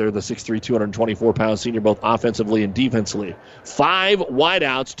frame out there, the 6'3", 224-pound senior, both offensively and defensively. 5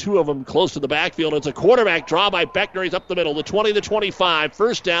 wideouts, 2 of them close to the backfield. It's a quarterback draw by Beckner. He's up the middle, the 20, the 25.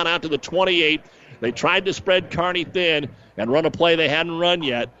 First down out to the 28. They tried to spread Kearney thin and run a play they hadn't run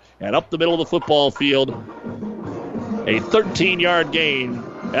yet. And up the middle of the football field, a 13-yard gain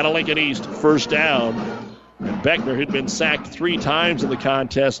at a Lincoln East first down. And Beckner, who'd been sacked 3 times in the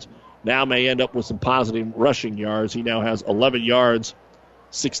contest, now may end up with some positive rushing yards. He now has 11 yards,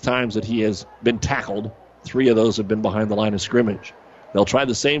 6 times that he has been tackled. 3 of those have been behind the line of scrimmage. They'll try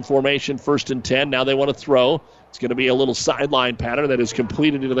the same formation, 1st and 10. Now they want to throw. It's going to be a little sideline pattern that is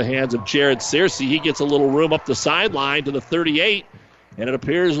completed into the hands of Jared Searcy. He gets a little room up the sideline to the 38, and it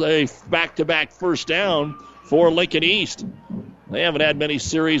appears a back-to-back first down for Lincoln East. They haven't had many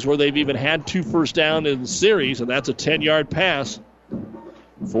series where they've even had 2 first down in the series, and that's a 10-yard pass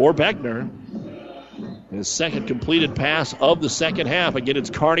for Beckner. His second completed pass of the second half. Again, it's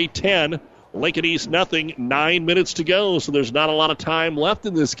Kearney 10, Lincoln East nothing. 9 minutes to go, so there's not a lot of time left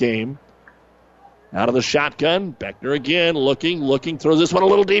in this game. Out of the shotgun, Beckner again, looking, throws this one a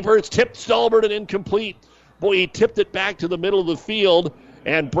little deeper. It's tipped, Stolbert, and incomplete. Boy, he tipped it back to the middle of the field,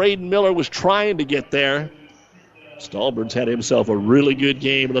 and Braden Miller was trying to get there. Stolbert's had himself a really good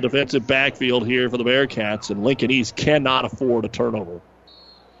game in the defensive backfield here for the Bearcats, and Lincoln East cannot afford a turnover.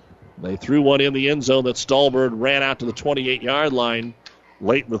 They threw one in the end zone that Stolbert ran out to the 28-yard line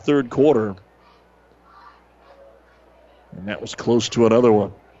late in the third quarter. And that was close to another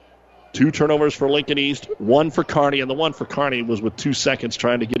one. 2 turnovers for Lincoln East, 1 for Kearney, and the one for Kearney was with 2 seconds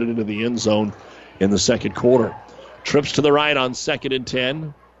trying to get it into the end zone in the second quarter. Trips to the right on 2nd and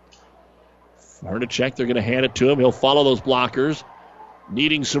 10. Hernachek, they're going to hand it to him. He'll follow those blockers.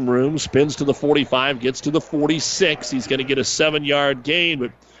 Needing some room, spins to the 45, gets to the 46. He's going to get a 7-yard gain,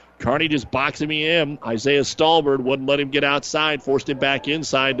 but Kearney just boxed him in. Isaiah Stolbert wouldn't let him get outside, forced him back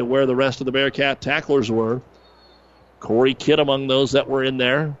inside to where the rest of the Bearcat tacklers were. Corey Kidd among those that were in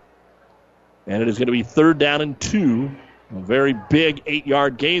there. And it is going to be 3rd down and 2. A very big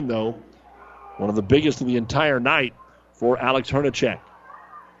 8-yard gain, though. One of the biggest of the entire night for Alex Hernachek.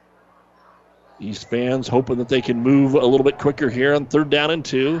 East fans hoping that they can move a little bit quicker here on 3rd down and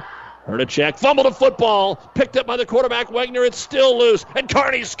 2. Hernachek fumbled a football, picked up by the quarterback Wegner. It's still loose, and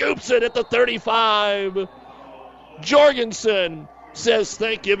Kearney scoops it at the 35. Jorgensen says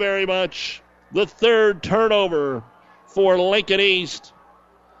thank you very much. The 3rd turnover for Lincoln East.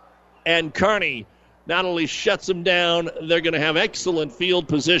 And Kearney not only shuts them down, they're going to have excellent field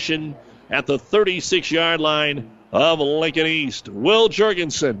position at the 36-yard line of Lincoln East. Will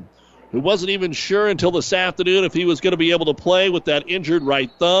Jorgensen, who wasn't even sure until this afternoon if he was going to be able to play with that injured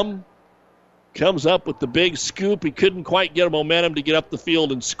right thumb, comes up with the big scoop. He couldn't quite get a momentum to get up the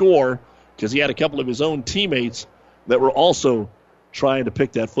field and score because he had a couple of his own teammates that were also trying to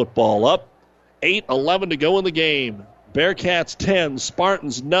pick that football up. 8:11 to go in the game. Bearcats 10,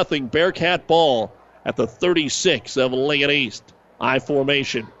 Spartans nothing. Bearcat ball at the 36 of Lincoln East. I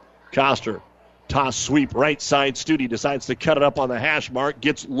formation. Coster, toss sweep, right side. Studi decides to cut it up on the hash mark,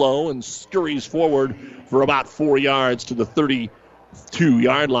 gets low and scurries forward for about 4 yards to the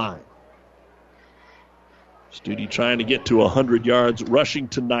 32-yard line. Studi trying to get to 100 yards rushing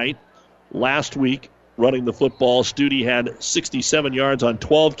tonight. Last week, running the football, Studi had 67 yards on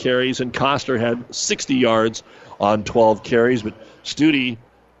 12 carries, and Coster had 60 yards on 12 carries. But Studi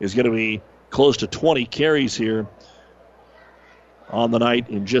is going to be close to 20 carries here on the night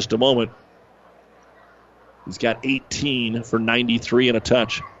in just a moment. He's got 18 for 93 and a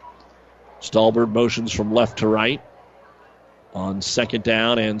touch. Stallbird motions from left to right. On 2nd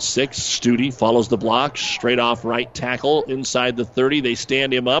down and 6, Studi follows the block, straight off right tackle inside the 30. They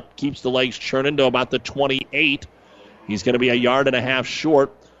stand him up, keeps the legs churning to about the 28. He's going to be a yard and a half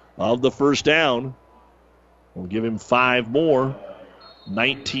short of the first down. We'll give him 5 more.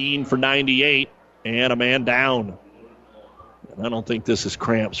 19 for 98 and a man down. And I don't think this is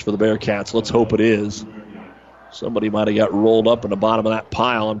cramps for the Bearcats. Let's hope it is. Somebody might have got rolled up in the bottom of that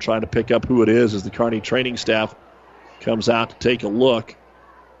pile. I'm trying to pick up who it is as the Kearney training staff comes out to take a look.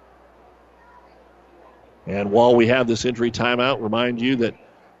 And while we have this injury timeout, remind you that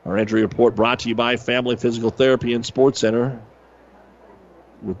our injury report brought to you by Family Physical Therapy and Sports Center,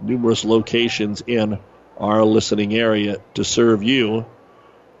 with numerous locations in our listening area to serve you.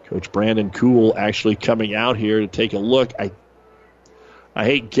 Coach Brandon Kuhl actually coming out here to take a look. I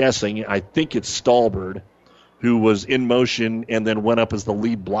hate guessing. I think it's Stallbird, who was in motion and then went up as the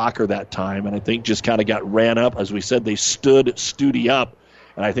lead blocker that time, and I think just kind of got ran up. As we said, they stood Studi up,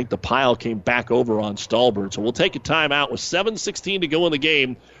 and I think the pile came back over on Stallbird. So we'll take a timeout with 7:16 to go in the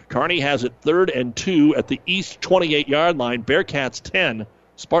game. Kearney has it 3rd and 2 at the east 28-yard line. Bearcats 10,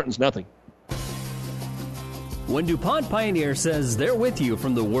 Spartans nothing. When DuPont Pioneer says they're with you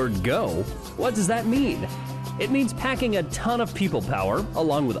from the word go, what does that mean? It means packing a ton of people power,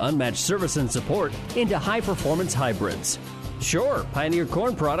 along with unmatched service and support, into high-performance hybrids. Sure, Pioneer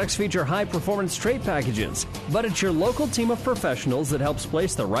Corn products feature high-performance trait packages, but it's your local team of professionals that helps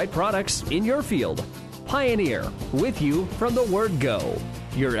place the right products in your field. Pioneer, with you from the word go.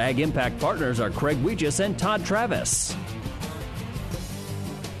 Your Ag Impact partners are Craig Weegis and Todd Travis.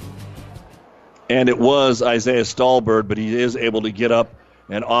 And it was Isaiah Stallbird, but he is able to get up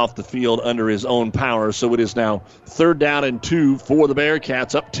and off the field under his own power. So it is now 3rd down and 2 for the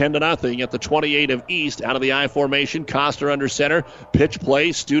Bearcats, up 10-0 at the 28 of East. Out of the I formation, Coster under center. Pitch play.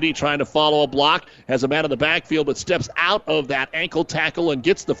 Studi trying to follow a block. Has a man in the backfield, but steps out of that ankle tackle and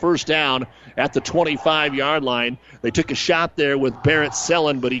gets the first down at the 25-yard line. They took a shot there with Barrett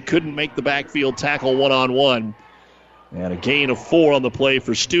Sellen, but he couldn't make the backfield tackle one-on-one. And a gain of 4 on the play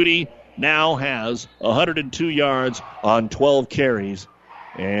for Studi. Now has 102 yards on 12 carries.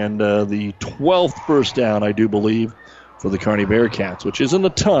 And the 12th first down, I do believe, for the Kearney Bearcats, which isn't a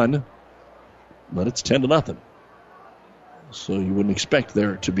ton, but it's 10-0. So you wouldn't expect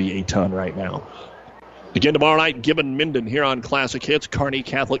there to be a ton right now. Again tomorrow night, Gibbon Minden here on Classic Hits. Kearney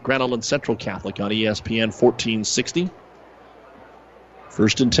Catholic, Grand Island Central Catholic on ESPN 1460.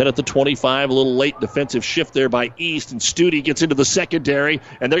 1st and 10 at the 25. A little late defensive shift there by East, and Studi gets into the secondary,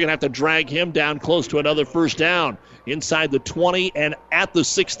 and they're going to have to drag him down close to another first down. Inside the 20 and at the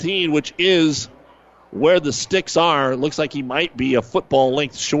 16, which is where the sticks are. It looks like he might be a football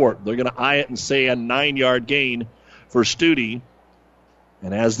length short. They're going to eye it and say a 9-yard gain for Studi.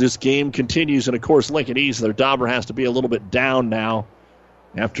 And as this game continues, and of course Lincoln East, their dauber has to be a little bit down now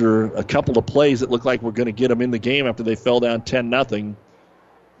after a couple of plays that look like we're going to get them in the game after they fell down 10-0.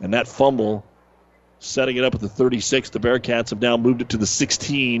 And that fumble, setting it up at the 36. The Bearcats have now moved it to the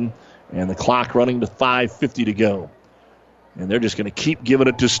 16, and the clock running to 5:50 to go. And they're just going to keep giving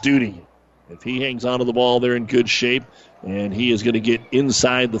it to Studi. If he hangs onto the ball, they're in good shape, and he is going to get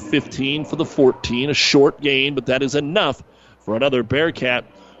inside the 15 for the 14. A short gain, but that is enough for another Bearcat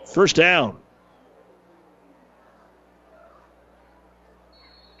first down.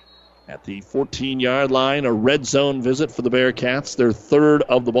 At the 14-yard line, a red zone visit for the Bearcats, their 3rd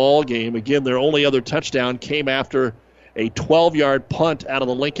of the ball game. Again, their only other touchdown came after a 12-yard punt out of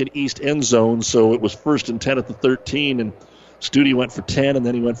the Lincoln East end zone, so it was 1st and 10 at the 13, and Studi went for 10, and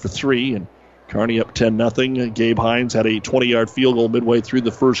then he went for 3, and Kearney up 10-0. Gabe Hines had a 20-yard field goal midway through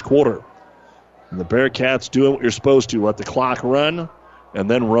the first quarter. And the Bearcats doing what you're supposed to, let the clock run, and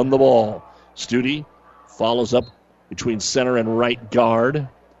then run the ball. Studi follows up between center and right guard.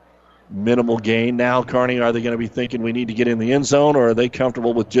 Minimal gain. Now, Kearney, are they going to be thinking we need to get in the end zone, or are they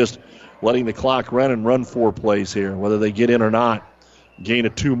comfortable with just letting the clock run and run 4 plays here, whether they get in or not. Gain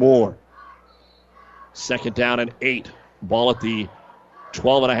of 2 more. 2nd down and 8. Ball at the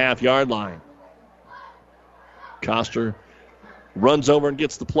 12.5-yard line. Coster runs over and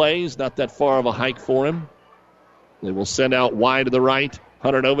gets the plays. Not that far of a hike for him. They will send out wide to the right,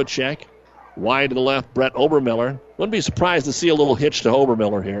 Hunter Novacek. Wide to the left, Brett Obermiller. Wouldn't be surprised to see a little hitch to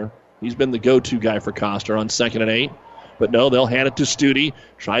Obermiller here. He's been the go-to guy for Coster on 2nd and 8. But no, they'll hand it to Stute.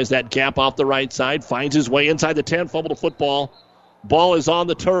 Tries that gap off the right side. Finds his way inside the 10. Fumble the football. Ball is on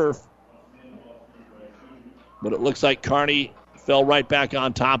the turf. But it looks like Kearney fell right back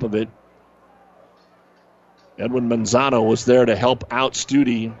on top of it. Edwin Manzano was there to help out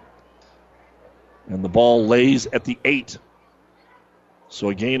Stute. And the ball lays at the 8. So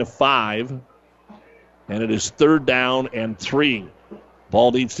a gain of 5. And it is 3rd down and 3.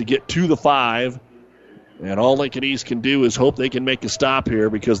 Ball needs to get to the 5. And all Lincoln East can do is hope they can make a stop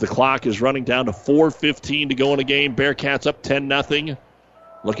here because the clock is running down to 4:15 to go in the game. Bearcats up 10-0.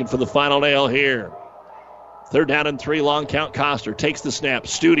 Looking for the final nail here. 3rd down and 3, long count. Coster takes the snap.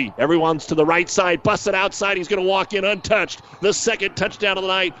 Stute, everyone's to the right side. Busts it outside. He's going to walk in untouched. The 2nd touchdown of the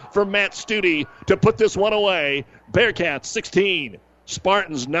night for Matt Stute to put this one away. Bearcats 16.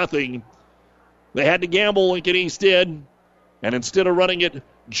 Spartans nothing. They had to gamble, Lincoln East did. And instead of running it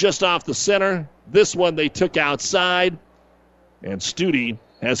just off the center, this one they took outside. And Stute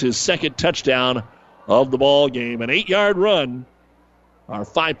has his 2nd touchdown of the ball game. An 8-yard run. Our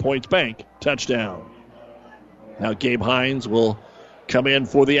 5 Points Bank touchdown. Now Gabe Hines will come in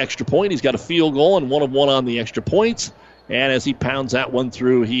for the extra point. He's got a field goal and 1 of 1 on the extra points. And as he pounds that one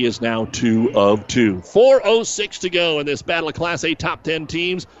through, he is now 2 of 2. 4:06 to go in this battle of Class A top 10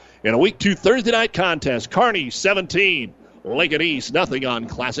 teams in a Week 2 Thursday night contest. Kearney 17, Lincoln East nothing on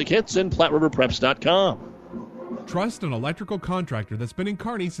Classic Hits and PlatteRiverPreps.com. Trust an electrical contractor that's been in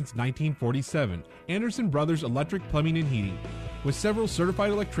Kearney since 1947. Anderson Brothers Electric Plumbing and Heating. With several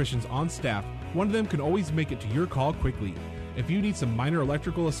certified electricians on staff, one of them can always make it to your call quickly. If you need some minor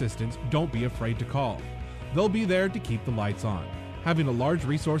electrical assistance, don't be afraid to call. They'll be there to keep the lights on. Having a large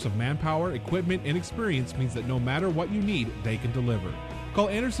resource of manpower, equipment, and experience means that no matter what you need, they can deliver. Call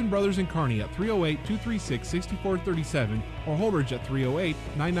Anderson Brothers in Kearney at 308-236-6437 or Holdridge at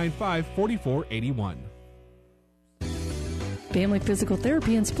 308-995-4481. Family Physical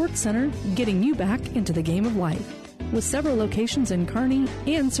Therapy and Sports Center, getting you back into the game of life. With several locations in Kearney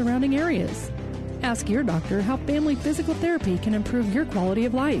and surrounding areas. Ask your doctor how Family Physical Therapy can improve your quality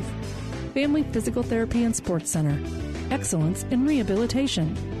of life. Family Physical Therapy and Sports Center. Excellence in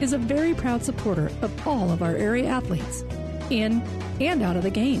Rehabilitation is a very proud supporter of all of our area athletes, in and out of the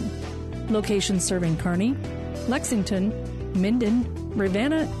game. Locations serving Kearney, Lexington, Minden,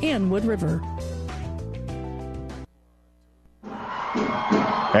 Ravenna, and Wood River.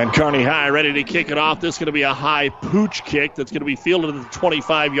 And Kearney High ready to kick it off. This is going to be a high pooch kick that's going to be fielded at the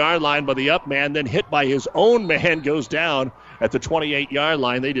 25-yard line by the up man, then hit by his own man, goes down at the 28-yard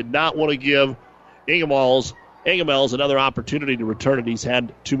line. They did not want to give Ingemels another opportunity to return it. He's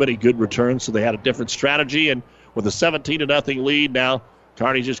had too many good returns, so they had a different strategy. And with a 17-0 lead now,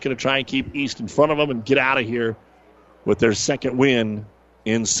 Kearney's just going to try and keep East in front of them and get out of here with their 2nd win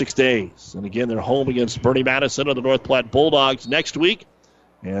in 6 days. And again, they're home against Bernie Madison of the North Platte Bulldogs next week.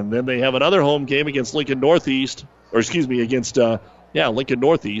 And then they have another home game against Lincoln Northeast. Lincoln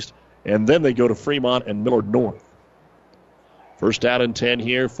Northeast. And then they go to Fremont and Millard North. 1st down and 10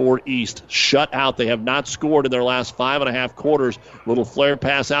 here for East. Shut out. They have not scored in their last 5.5 quarters. Little flare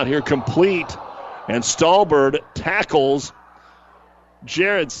pass out here, complete. And Stahlberg tackles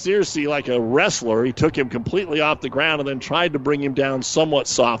Jared Searcy like a wrestler. He took him completely off the ground and then tried to bring him down somewhat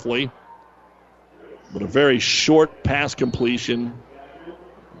softly. But a very short pass completion.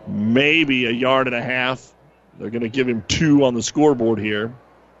 Maybe a yard and a half. They're going to give him 2 on the scoreboard here.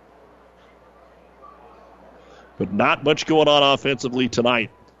 But not much going on offensively tonight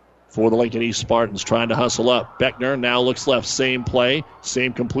for the Lincoln East Spartans, trying to hustle up. Beckner now looks left. Same play,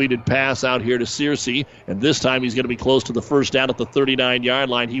 same completed pass out here to Searcy. And this time he's going to be close to the 1st down at the 39-yard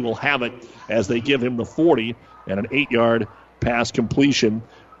line. He will have it as they give him the 40 and an 8-yard pass completion.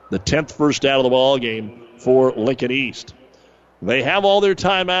 The 10th first down of the ball game for Lincoln East. They have all their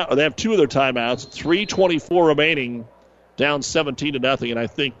timeout, or they have 2 of their timeouts, 3:24 remaining, down 17-0, and I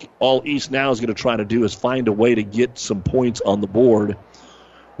think all East now is going to try to do is find a way to get some points on the board.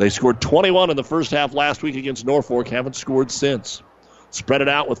 They scored 21 in the first half last week against Norfolk, haven't scored since. Spread it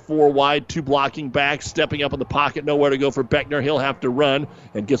out with 4 wide, 2 blocking backs, stepping up in the pocket, nowhere to go for Beckner. He'll have to run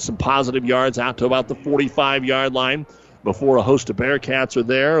and get some positive yards out to about the 45-yard line before a host of Bearcats are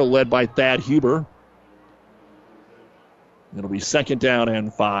there, led by Thad Huber. It'll be 2nd down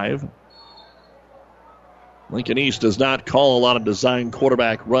and 5. Lincoln East does not call a lot of design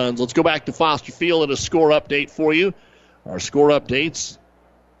quarterback runs. Let's go back to Foster Field and a score update for you. Our score updates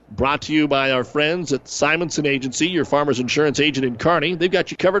brought to you by our friends at Simonson Agency, your farmer's insurance agent in Kearney. They've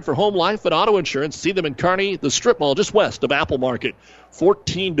got you covered for home, life, and auto insurance. See them in Kearney, the strip mall just west of Apple Market.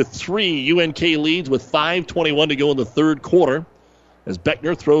 14-3, UNK leads with 5:21 to go in the third quarter as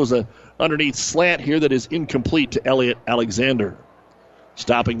Beckner throws a underneath slant here that is incomplete to Elliott Alexander.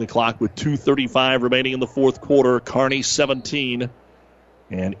 Stopping the clock with 2:35 remaining in the fourth quarter. Kearney 17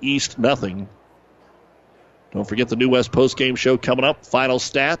 and East nothing. Don't forget the New West postgame show coming up. Final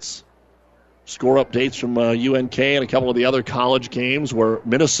stats, score updates from UNK and a couple of the other college games where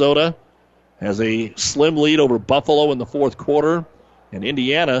Minnesota has a slim lead over Buffalo in the fourth quarter, and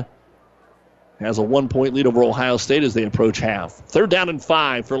Indiana has a 1-point lead over Ohio State as they approach half. 3rd down and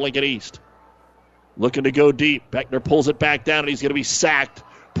 5 for Lincoln East. Looking to go deep. Beckner pulls it back down, and he's going to be sacked.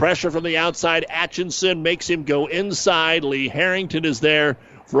 Pressure from the outside. Atchison makes him go inside. Lee Harrington is there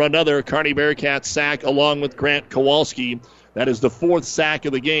for another Kearney Bearcats sack along with Grant Kowalski. That is the 4th sack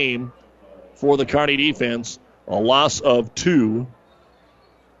of the game for the Kearney defense. A loss of 2.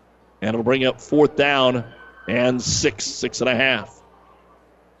 And it'll bring up 4th down and 6.5.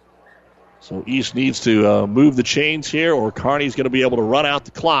 So East needs to move the chains here, or Kearney's going to be able to run out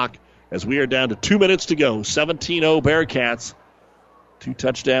the clock as we are down to 2 minutes to go. 17-0 Bearcats. 2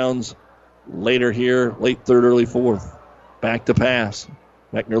 touchdowns later here, late third, early fourth. Back to pass.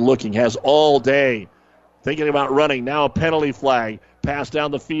 Beckner looking, has all day. Thinking about running. Now a penalty flag. Pass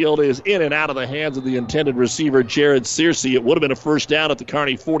down the field is in and out of the hands of the intended receiver, Jared Searcy. It would have been a first down at the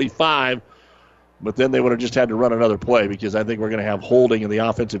Kearney 45, but then they would have just had to run another play because I think we're going to have holding in the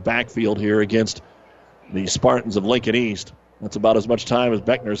offensive backfield here against the Spartans of Lincoln East. That's about as much time as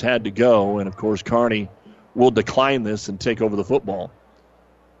Beckner's had to go, and of course Kearney will decline this and take over the football.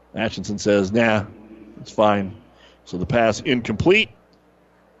 Atchison says, nah, it's fine. So the pass incomplete.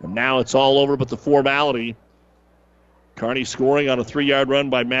 And now it's all over but the formality. Kearney scoring on a 3-yard run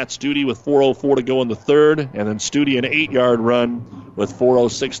by Matt Studi with 4:04 to go in the third. And then Studi an 8-yard run with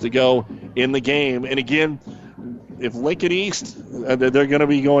 4:06 to go in the game. And again, if Lincoln East, they're going to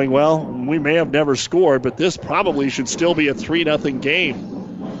be going, well, we may have never scored, but this probably should still be a 3-0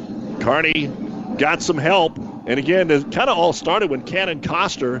 game. Kearney got some help. And again, it kind of all started when Cannon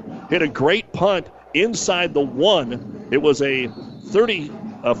Coster hit a great punt inside the 1. It was a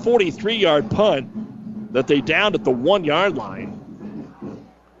 43-yard punt that they downed at the 1-yard line.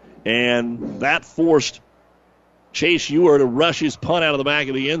 And that forced Chase Ewer to rush his punt out of the back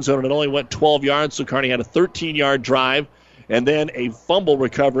of the end zone, and it only went 12 yards, so Kearney had a 13-yard drive. And then a fumble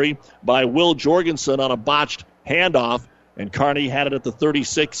recovery by Will Jorgensen on a botched handoff, and Kearney had it at the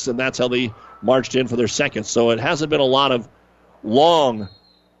 36, and that's how they marched in for their second. So it hasn't been a lot of long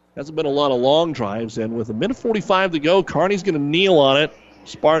drives, and with a minute 45 to go, Kearney's going to kneel on it.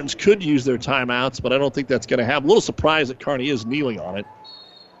 Spartans could use their timeouts, but I don't think that's going to happen. A little surprised that Kearney is kneeling on it.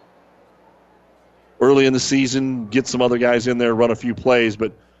 Early in the season, get some other guys in there, run a few plays,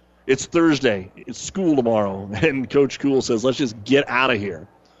 but it's Thursday. It's school tomorrow, and Coach Kuhl says, let's just get out of here.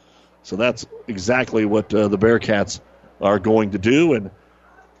 So that's exactly what the Bearcats are going to do, and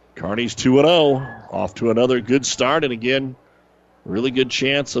Kearney's 2-0, off to another good start, and again, really good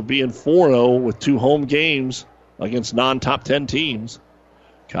chance of being 4-0 with 2 home games against non-top 10 teams.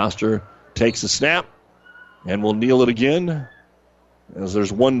 Coster takes a snap and will kneel it again as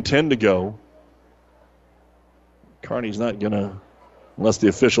there's 1:10 to go. Kearney's not going to, unless the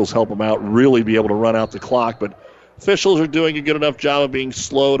officials help him out, really be able to run out the clock, but officials are doing a good enough job of being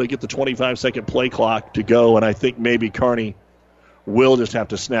slow to get the 25-second play clock to go, and I think maybe Kearney will just have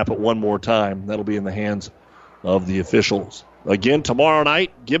to snap it one more time. That'll be in the hands of the officials. Again, tomorrow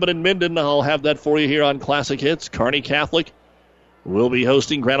night, Gibbon and Minden. I'll have that for you here on Classic Hits. Kearney Catholic will be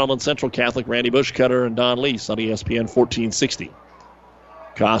hosting Grand Island Central Catholic. Randy Bushcutter and Don Lease on ESPN 1460.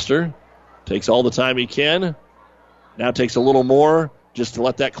 Coster takes all the time he can. Now takes a little more just to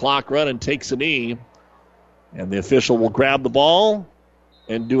let that clock run and takes a knee. And the official will grab the ball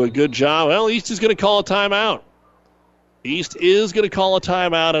and do a good job. Well, East is going to call a timeout. East is going to call a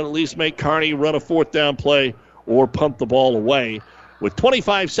timeout and at least make Kearney run a 4th down play or punt the ball away. With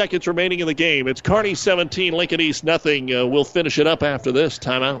 25 seconds remaining in the game, it's Kearney 17, Lincoln East nothing. We'll finish it up after this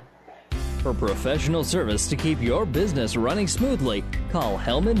timeout. For professional service to keep your business running smoothly, call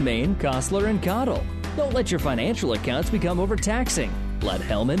Hellman, Maine, Kostler, & Cottle. Don't let your financial accounts become overtaxing. Let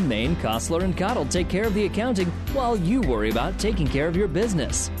Hellman, Maine, Kostler, & Cottle take care of the accounting while you worry about taking care of your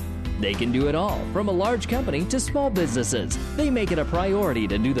business. They can do it all, from a large company to small businesses. They make it a priority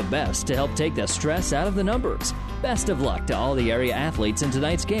to do the best to help take the stress out of the numbers. Best of luck to all the area athletes in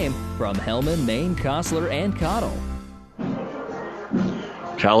tonight's game from Hellman, Maine, Kostler, and Cottle.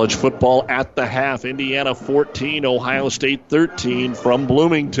 College football at the half. Indiana 14, Ohio State 13 from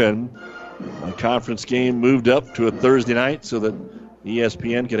Bloomington. The conference game moved up to a Thursday night so that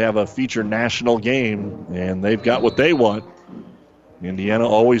ESPN could have a feature national game, and they've got what they want. Indiana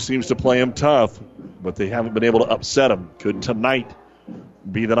always seems to play them tough, but they haven't been able to upset them. Could tonight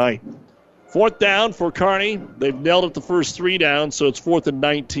be the night? 4th down for Kearney. They've nailed it the first 3 downs, so it's 4th and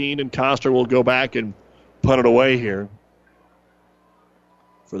 19, and Coster will go back and punt it away here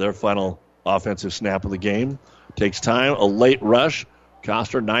for their final offensive snap of the game. Takes time, a late rush.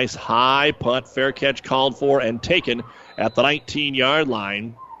 Coster, nice high punt, fair catch called for and taken at the 19-yard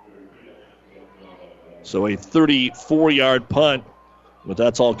line. So a 34-yard punt, but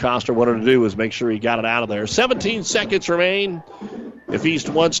that's all Coster wanted to do was make sure he got it out of there. 17 seconds remain. If East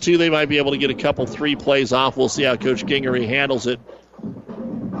wants to, they might be able to get a couple 3 plays off. We'll see how Coach Gingery handles it.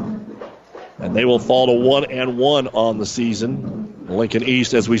 And they will fall to 1-1 on the season. Lincoln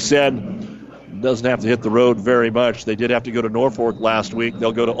East, as we said, doesn't have to hit the road very much. They did have to go to Norfolk last week.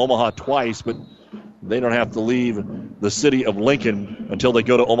 They'll go to Omaha twice, but they don't have to leave the city of Lincoln until they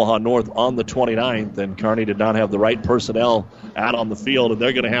go to Omaha North on the 29th, and Kearney did not have the right personnel out on the field, and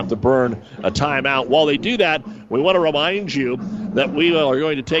they're going to have to burn a timeout. While they do that, we want to remind you that we are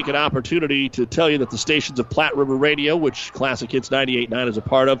going to take an opportunity to tell you that the stations of Platte River Radio, which Classic Hits 98.9 is a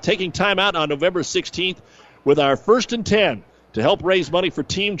part of, taking timeout on November 16th with our 1st and 10 to help raise money for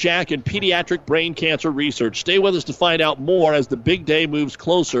Team Jack and pediatric brain cancer research. Stay with us to find out more as the big day moves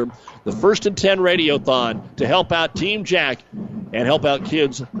closer. The 1st and 10 Radiothon to help out Team Jack and help out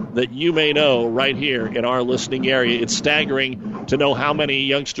kids that you may know right here in our listening area. It's staggering to know how many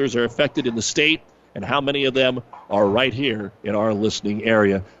youngsters are affected in the state and how many of them are right here in our listening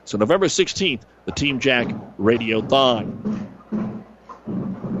area. So November 16th, the Team Jack Radiothon.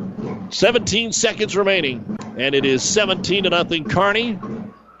 17 seconds remaining, and it is 17-0 Kearney.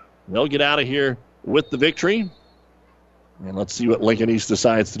 They'll get out of here with the victory. And let's see what Lincoln East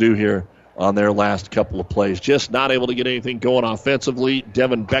decides to do here on their last couple of plays. Just not able to get anything going offensively.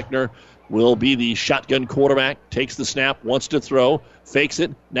 Devin Beckner will be the shotgun quarterback. Takes the snap, wants to throw, fakes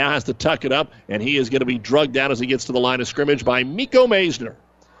it, now has to tuck it up, and he is going to be drugged down as he gets to the line of scrimmage by Miko Maisner.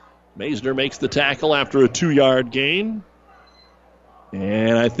 Maisner makes the tackle after a 2-yard gain.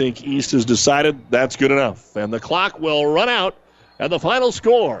 And I think East has decided that's good enough. And the clock will run out. And the final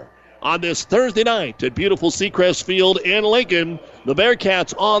score on this Thursday night at beautiful Seacrest Field in Lincoln, the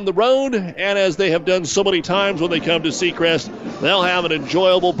Bearcats on the road. And as they have done so many times when they come to Seacrest, they'll have an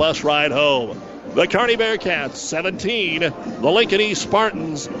enjoyable bus ride home. The Kearney Bearcats 17, the Lincoln East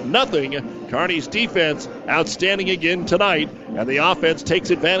Spartans nothing. Kearney's defense outstanding again tonight, and the offense takes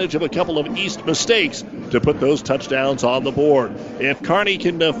advantage of a couple of East mistakes to put those touchdowns on the board. If Kearney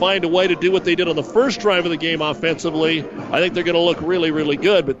can find a way to do what they did on the first drive of the game offensively, I think they're going to look really, really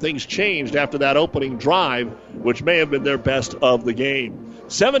good, but things changed after that opening drive, which may have been their best of the game.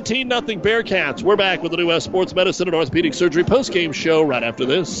 17-0 Bearcats. We're back with the New West Sports Medicine and Orthopedic Surgery postgame show right after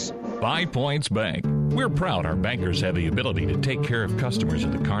this. 5 Points Bank. We're proud our bankers have the ability to take care of customers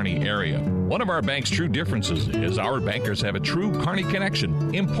in the Kearney area. One of our bank's true differences is our bankers have a true Kearney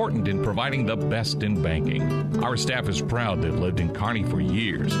connection, important in providing the best in banking. Our staff is proud they've lived in Kearney for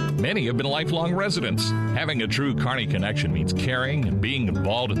years. Many have been lifelong residents. Having a true Kearney connection means caring and being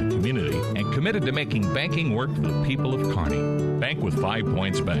involved in the community and committed to making banking work for the people of Kearney. Bank with 5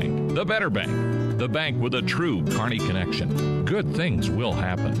 Points Bank. The better bank. The bank with a true Kearney connection. Good things will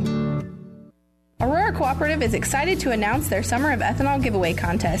happen. Aurora Cooperative is excited to announce their Summer of Ethanol giveaway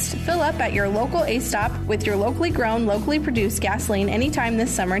contest. Fill up at your local A-Stop with your locally grown, locally produced gasoline anytime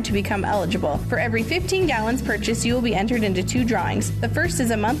this summer to become eligible. For every 15 gallons purchased, you will be entered into 2 drawings. The first is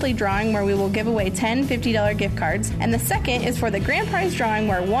a monthly drawing where we will give away 10 $50 gift cards, and the second is for the grand prize drawing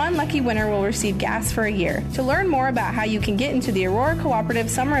where one lucky winner will receive gas for a year. To learn more about how you can get into the Aurora Cooperative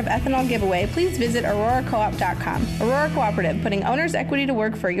Summer of Ethanol giveaway, please visit auroracoop.com. Aurora Cooperative, putting owner's equity to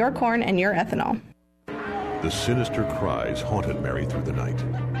work for your corn and your ethanol. The sinister cries haunted Mary through the night.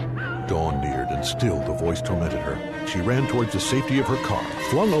 Dawn neared, and still the voice tormented her. She ran towards the safety of her car,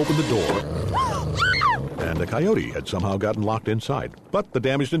 flung open the door, and a coyote had somehow gotten locked inside. But the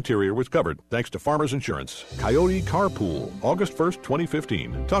damaged interior was covered, thanks to Farmers Insurance. Coyote Carpool, August 1st,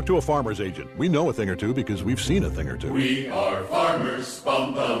 2015. Talk to a farmer's agent. We know a thing or two because we've seen a thing or two. We are farmers.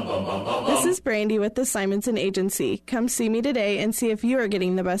 Bum, bum, bum, bum, bum. This is Brandy with the Simonson Agency. Come see me today and see if you are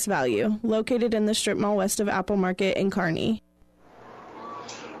getting the best value. Located in the strip mall west of Apple Market in Kearney.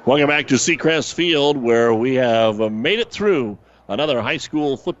 Welcome back to Seacrest Field, where we have made it through another high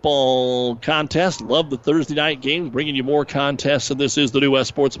school football contest. Love the Thursday night games, bringing you more contests. And this is the New West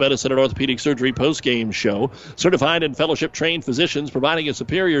Sports Medicine and Orthopedic Surgery post-game show. Certified and fellowship-trained physicians providing a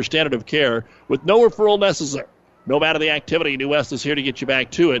superior standard of care with no referral necessary. No matter the activity, New West is here to get you back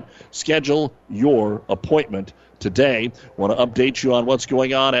to it. Schedule your appointment today. Want to update you on what's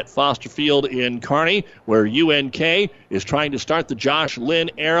going on at Foster Field in Kearney, where UNK is trying to start the Josh Lynn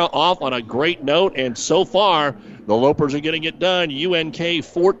era off on a great note, and so far the Lopers are getting it done. UNK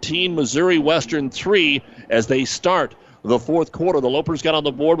 14, Missouri Western 3 as they start the fourth quarter. The Lopers got on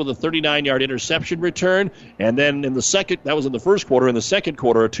the board with a 39-yard interception return, and then in the second, that was in the first quarter, in the second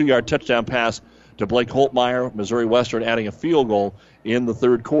quarter, a 2-yard touchdown pass to Blake Holtmeyer, Missouri Western adding a field goal in the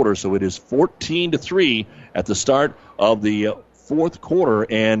third quarter. So it is 14-3 at the start of the fourth quarter,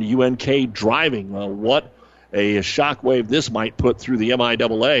 and UNK driving. What a shockwave this might put through the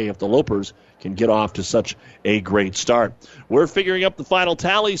MIAA if the Lopers can get off to such a great start. We're figuring up the final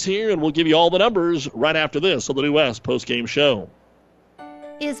tallies here, and we'll give you all the numbers right after this on the New West postgame show.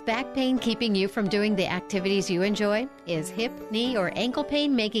 Is back pain keeping you from doing the activities you enjoy? Is hip, knee, or ankle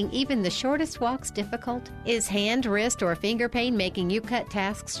pain making even the shortest walks difficult? Is hand, wrist, or finger pain making you cut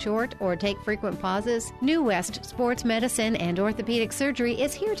tasks short or take frequent pauses? New West Sports Medicine and Orthopedic Surgery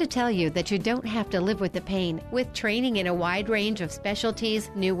is here to tell you that you don't have to live with the pain. With training in a wide range of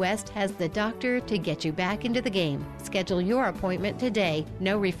specialties, New West has the doctor to get you back into the game. Schedule your appointment today.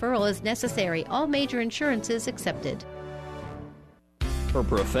 No referral is necessary. All major insurances accepted. For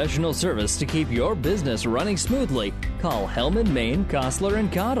professional service to keep your business running smoothly, call Hellman, Maine, Kostler,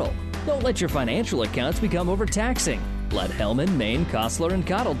 and Cottle. Don't let your financial accounts become overtaxing. Let Hellman, Maine, Kostler, and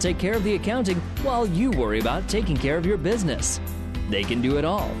Cottle take care of the accounting while you worry about taking care of your business. They can do it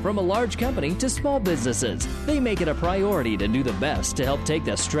all, from a large company to small businesses. They make it a priority to do the best to help take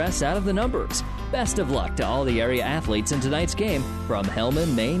the stress out of the numbers. Best of luck to all the area athletes in tonight's game from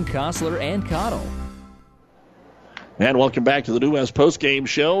Hellman, Maine, Kostler, and Cottle. And welcome back to the New West postgame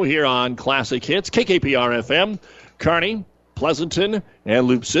show here on Classic Hits, KKPR-FM, Kearney, Pleasanton, and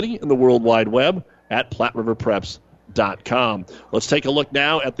Loop City, and the World Wide Web at PlatteRiverPreps.com. Let's take a look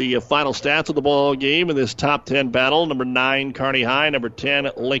now at the final stats of the ball game in this top 10 battle. Number 9, Kearney High. Number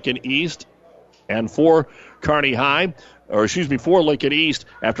 10, Lincoln East. And for Kearney High, for Lincoln East,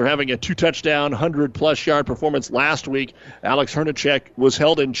 after having a 2-touchdown, 100-plus yard performance last week, Alex Hernachek was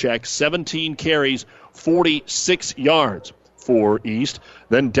held in check, 17 carries, 46 yards for East.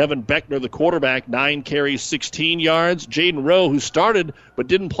 Then Devin Beckner, the quarterback, 9 carries, 16 yards. Jaden Rowe, who started but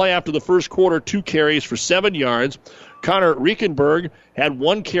didn't play after the first quarter, 2 carries for 7 yards. Connor Riekenberg had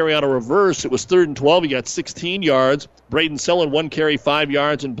 1 carry on a reverse. It was 3rd and 12. He got 16 yards. Braden Sellen, 1 carry, 5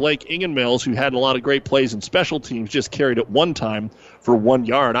 yards. And Blake Ingenmills, who had a lot of great plays in special teams, just carried it 1 time for 1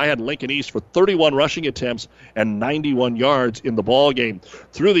 yard. I had Lincoln East for 31 rushing attempts and 91 yards in the ball game.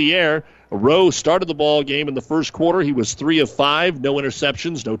 Through the air, Rowe started the ball game in the first quarter. He was 3 of 5, no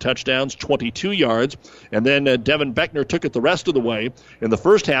interceptions, no touchdowns, 22 yards. And then Devin Beckner took it the rest of the way. In the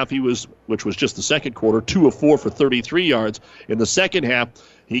first half, which was just the second quarter, 2 of 4 for 33 yards. In the second half,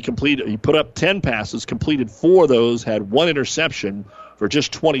 he put up 10 passes, completed 4 of those, had 1 interception for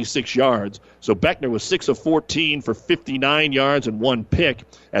just 26 yards. So Beckner was 6 of 14 for 59 yards and 1 pick.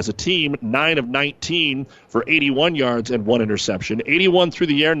 As a team, 9 of 19 for 81 yards and 1 interception. 81 through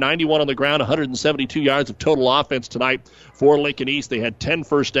the air, 91 on the ground, 172 yards of total offense tonight for Lincoln East. They had 10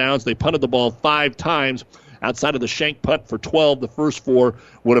 first downs. They punted the ball 5 times. Outside of the shank punt for 12, the first 4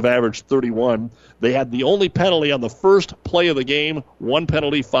 would have averaged 31. They had the only penalty on the first play of the game, 1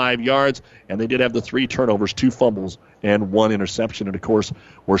 penalty, 5 yards, and they did have the 3 turnovers, 2 fumbles, and 1 interception, and of course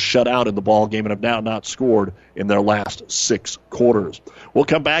were shut out in the ball game and have now not scored in their last 6 quarters. We'll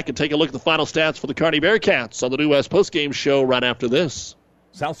come back and take a look at the final stats for the Kearney Bearcats on the New West postgame show right after this.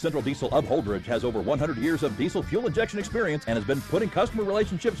 South Central Diesel of Holdridge has over 100 years of diesel fuel injection experience and has been putting customer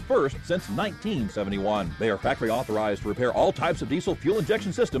relationships first since 1971. They are factory authorized to repair all types of diesel fuel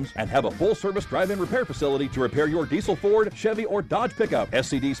injection systems and have a full-service drive-in repair facility to repair your diesel Ford, Chevy, or Dodge pickup.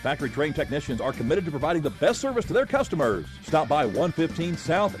 SCD's factory-trained technicians are committed to providing the best service to their customers. Stop by 115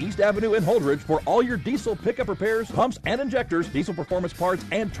 South East Avenue in Holdridge for all your diesel pickup repairs, pumps and injectors, diesel performance parts,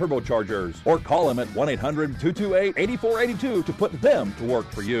 and turbochargers. Or call them at 1-800-228-8482 to put them to work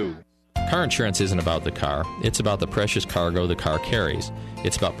for you. Car insurance isn't about the car. It's about the precious cargo the car carries.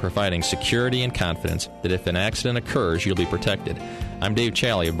 It's about providing security and confidence that if an accident occurs, you'll be protected. I'm Dave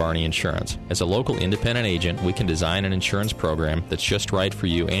Challey of Barney Insurance. As a local independent agent, we can design an insurance program that's just right for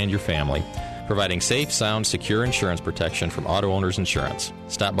you and your family, providing safe, sound, secure insurance protection from Auto Owners Insurance.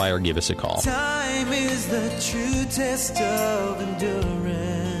 Stop by or give us a call. Time is the true test of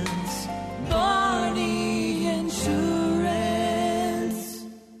endurance.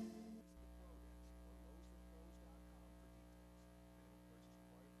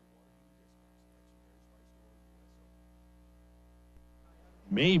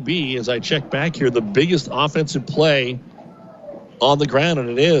 may be, as I check back here, the biggest offensive play on the ground, and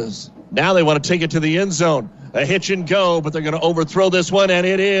it is. Now they want to take it to the end zone. A hitch and go, but they're going to overthrow this one, and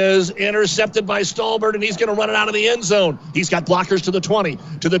it is intercepted by Stolbert, and he's going to run it out of the end zone. He's got blockers to the 20,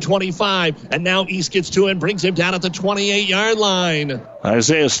 to the 25, and now East gets to him, brings him down at the 28-yard line.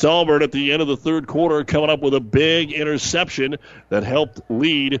 Isaiah Stolbert at the end of the third quarter coming up with a big interception that helped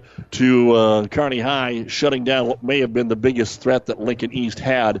lead to Kearney High shutting down what may have been the biggest threat that Lincoln East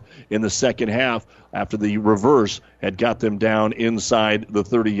had in the second half after the reverse had got them down inside the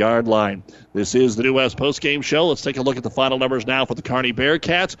 30-yard line. This is the New West postgame show. Let's take a look at the final numbers now for the Kearney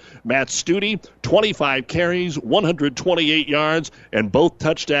Bearcats. Matt Stute, 25 carries, 128 yards, and both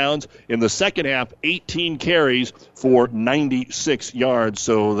touchdowns. In the second half, 18 carries for 96 yards.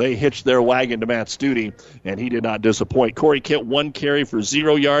 So they hitched their wagon to Matt Stute, and he did not disappoint. Corey Kitt, 1 carry for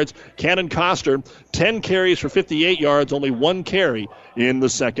 0 yards. Cannon Coster, 10 carries for 58 yards, only 1 carry in the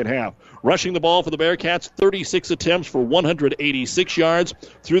second half. Rushing the ball for the Bearcats, 36 attempts for 186 yards.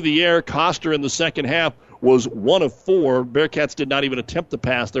 Through the air, Coster in the second half was 1 of 4. Bearcats did not even attempt the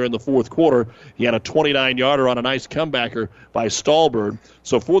pass there in the fourth quarter. He had a 29-yarder on a nice comebacker by Stolbert.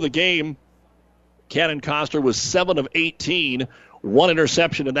 So for the game, Cannon Coster was 7 of 18, 1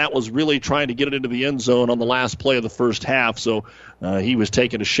 interception, and that was really trying to get it into the end zone on the last play of the first half. So he was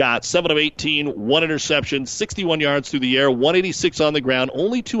taking a shot. 7 of 18, 1 interception, 61 yards through the air, 186 on the ground,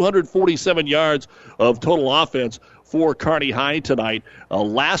 only 247 yards of total offense for Kearney High tonight.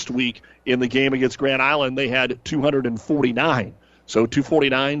 Last week in the game against Grand Island, they had 249. So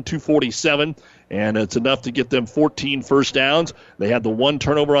 249, 247, and it's enough to get them 14 first downs. They had the 1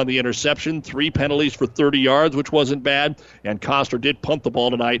 turnover on the interception, 3 penalties for 30 yards, which wasn't bad, and Coster did punt the ball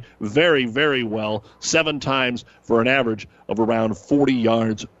tonight very, very well, 7 times for an average of around 40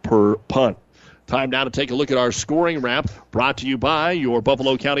 yards per punt. Time now to take a look at our scoring wrap, brought to you by your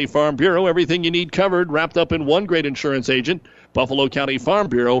Buffalo County Farm Bureau. Everything you need covered, wrapped up in one great insurance agent, Buffalo County Farm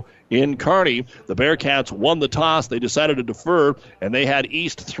Bureau in Kearney. The Bearcats won the toss. They decided to defer, and they had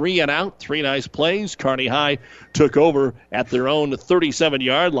East 3 and out. 3 nice plays. Kearney High took over at their own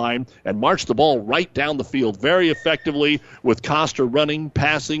 37-yard line and marched the ball right down the field very effectively with Coster running,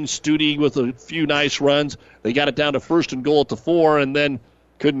 passing, Stute with a few nice runs. They got it down to 1st and goal at the 4, and then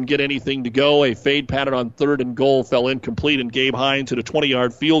couldn't get anything to go. A fade pattern on 3rd and goal fell incomplete, and Gabe Hines hit a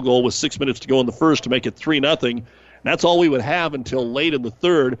 20-yard field goal with 6 minutes to go in the first to make it 3-0. That's all we would have until late in the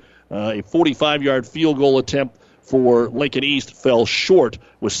third. A 45-yard field goal attempt for Lincoln East fell short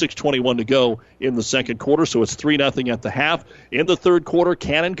with 6:21 to go in the second quarter, so it's 3-0 at the half. In the third quarter,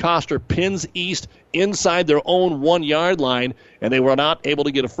 Cannon Coster pins East inside their own 1-yard line, and they were not able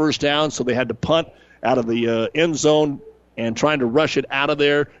to get a first down, so they had to punt out of the end zone and trying to rush it out of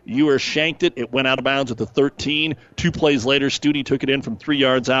there. Ewer shanked it. It went out of bounds at the 13. 2 plays later, Stute took it in from 3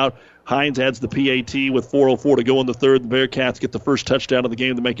 yards out. Hines adds the PAT with 4:04 to go in the third. The Bearcats get the first touchdown of the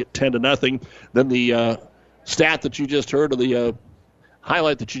game to make it 10-0. Then the stat that you just heard, or the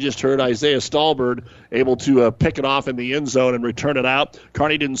highlight that you just heard, Isaiah Stolbert able to pick it off in the end zone and return it out.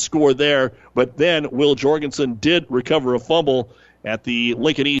 Kearney didn't score there, but then Will Jorgensen did recover a fumble at the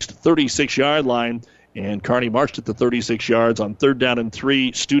Lincoln East 36-yard line, and Kearney marched it to 36 yards on 3rd down and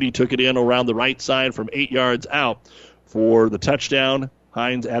 3. Stute took it in around the right side from 8 yards out for the touchdown.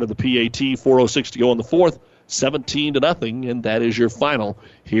 Hines added the PAT, 4:06 to go in the fourth, 17-0, and that is your final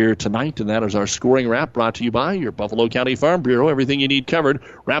here tonight. And that is our scoring wrap, brought to you by your Buffalo County Farm Bureau. Everything you need covered,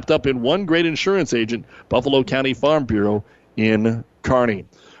 wrapped up in one great insurance agent, Buffalo County Farm Bureau in Kearney.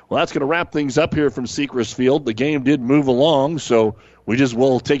 Well, that's going to wrap things up here from Seacrest Field. The game did move along, so we just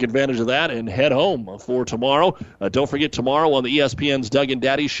will take advantage of that and head home for tomorrow. Don't forget, tomorrow on the ESPN's Doug and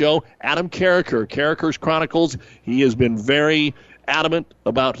Daddy Show, Adam Carricker, Carricker's Chronicles. He has been very adamant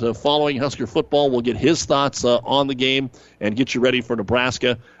about following Husker football. We'll get his thoughts on the game and get you ready for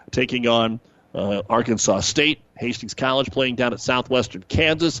Nebraska taking on Arkansas State. Hastings College playing down at Southwestern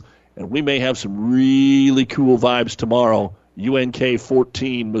Kansas. And we may have some really cool vibes tomorrow. UNK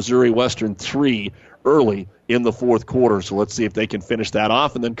 14, Missouri Western 3 early in the fourth quarter. So let's see if they can finish that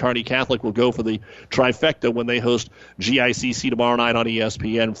off. And then Kearney Catholic will go for the trifecta when they host GICC tomorrow night on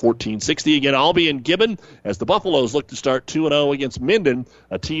ESPN 1460. Again, I'll be in Gibbon as the Buffaloes look to start 2-0 against Minden,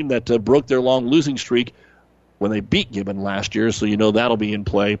 a team that broke their long losing streak when they beat Gibbon last year. So you know that'll be in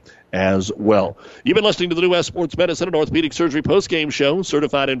play as well. You've been listening to the New West Sports Medicine and Orthopedic Surgery postgame show.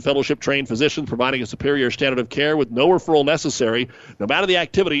 Certified and fellowship-trained physicians providing a superior standard of care with no referral necessary. No matter the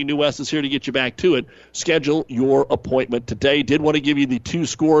activity, New West is here to get you back to it. Schedule your appointment today. Did want to give you the two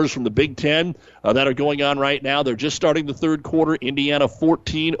scores from the Big Ten that are going on right now. They're just starting the third quarter. Indiana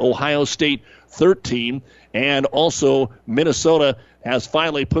 14, Ohio State 13, and also Minnesota has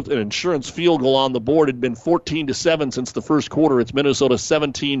finally put an insurance field goal on the board. It had been 14-7 since the first quarter. It's Minnesota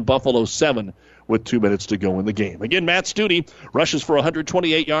 17, Buffalo 7 with 2 minutes to go in the game. Again, Matt Stute rushes for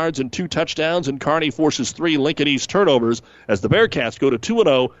 128 yards and 2 touchdowns, and Kearney forces 3 Lincoln East turnovers as the Bearcats go to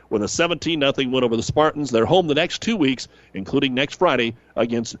 2-0 with a 17-0 win over the Spartans. They're home the next 2 weeks, including next Friday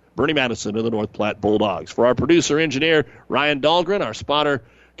against Bernie Madison and the North Platte Bulldogs. For our producer-engineer, Ryan Dahlgren, our spotter,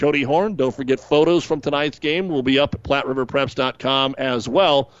 Cody Horn. Don't forget photos from tonight's game will be up at PlatteRiverPreps.com as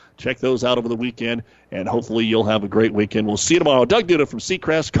well. Check those out over the weekend, and hopefully you'll have a great weekend. We'll see you tomorrow. Doug Duda from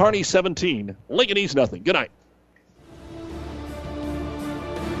Seacrest, Kearney 17, Lincoln East nothing. Good night.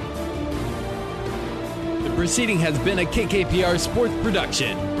 The proceeding has been a KKPR sports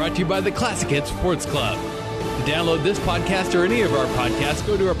production, brought to you by the Classic Hits Sports Club. To download this podcast or any of our podcasts,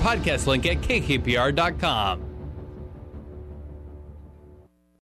 go to our podcast link at kkpr.com.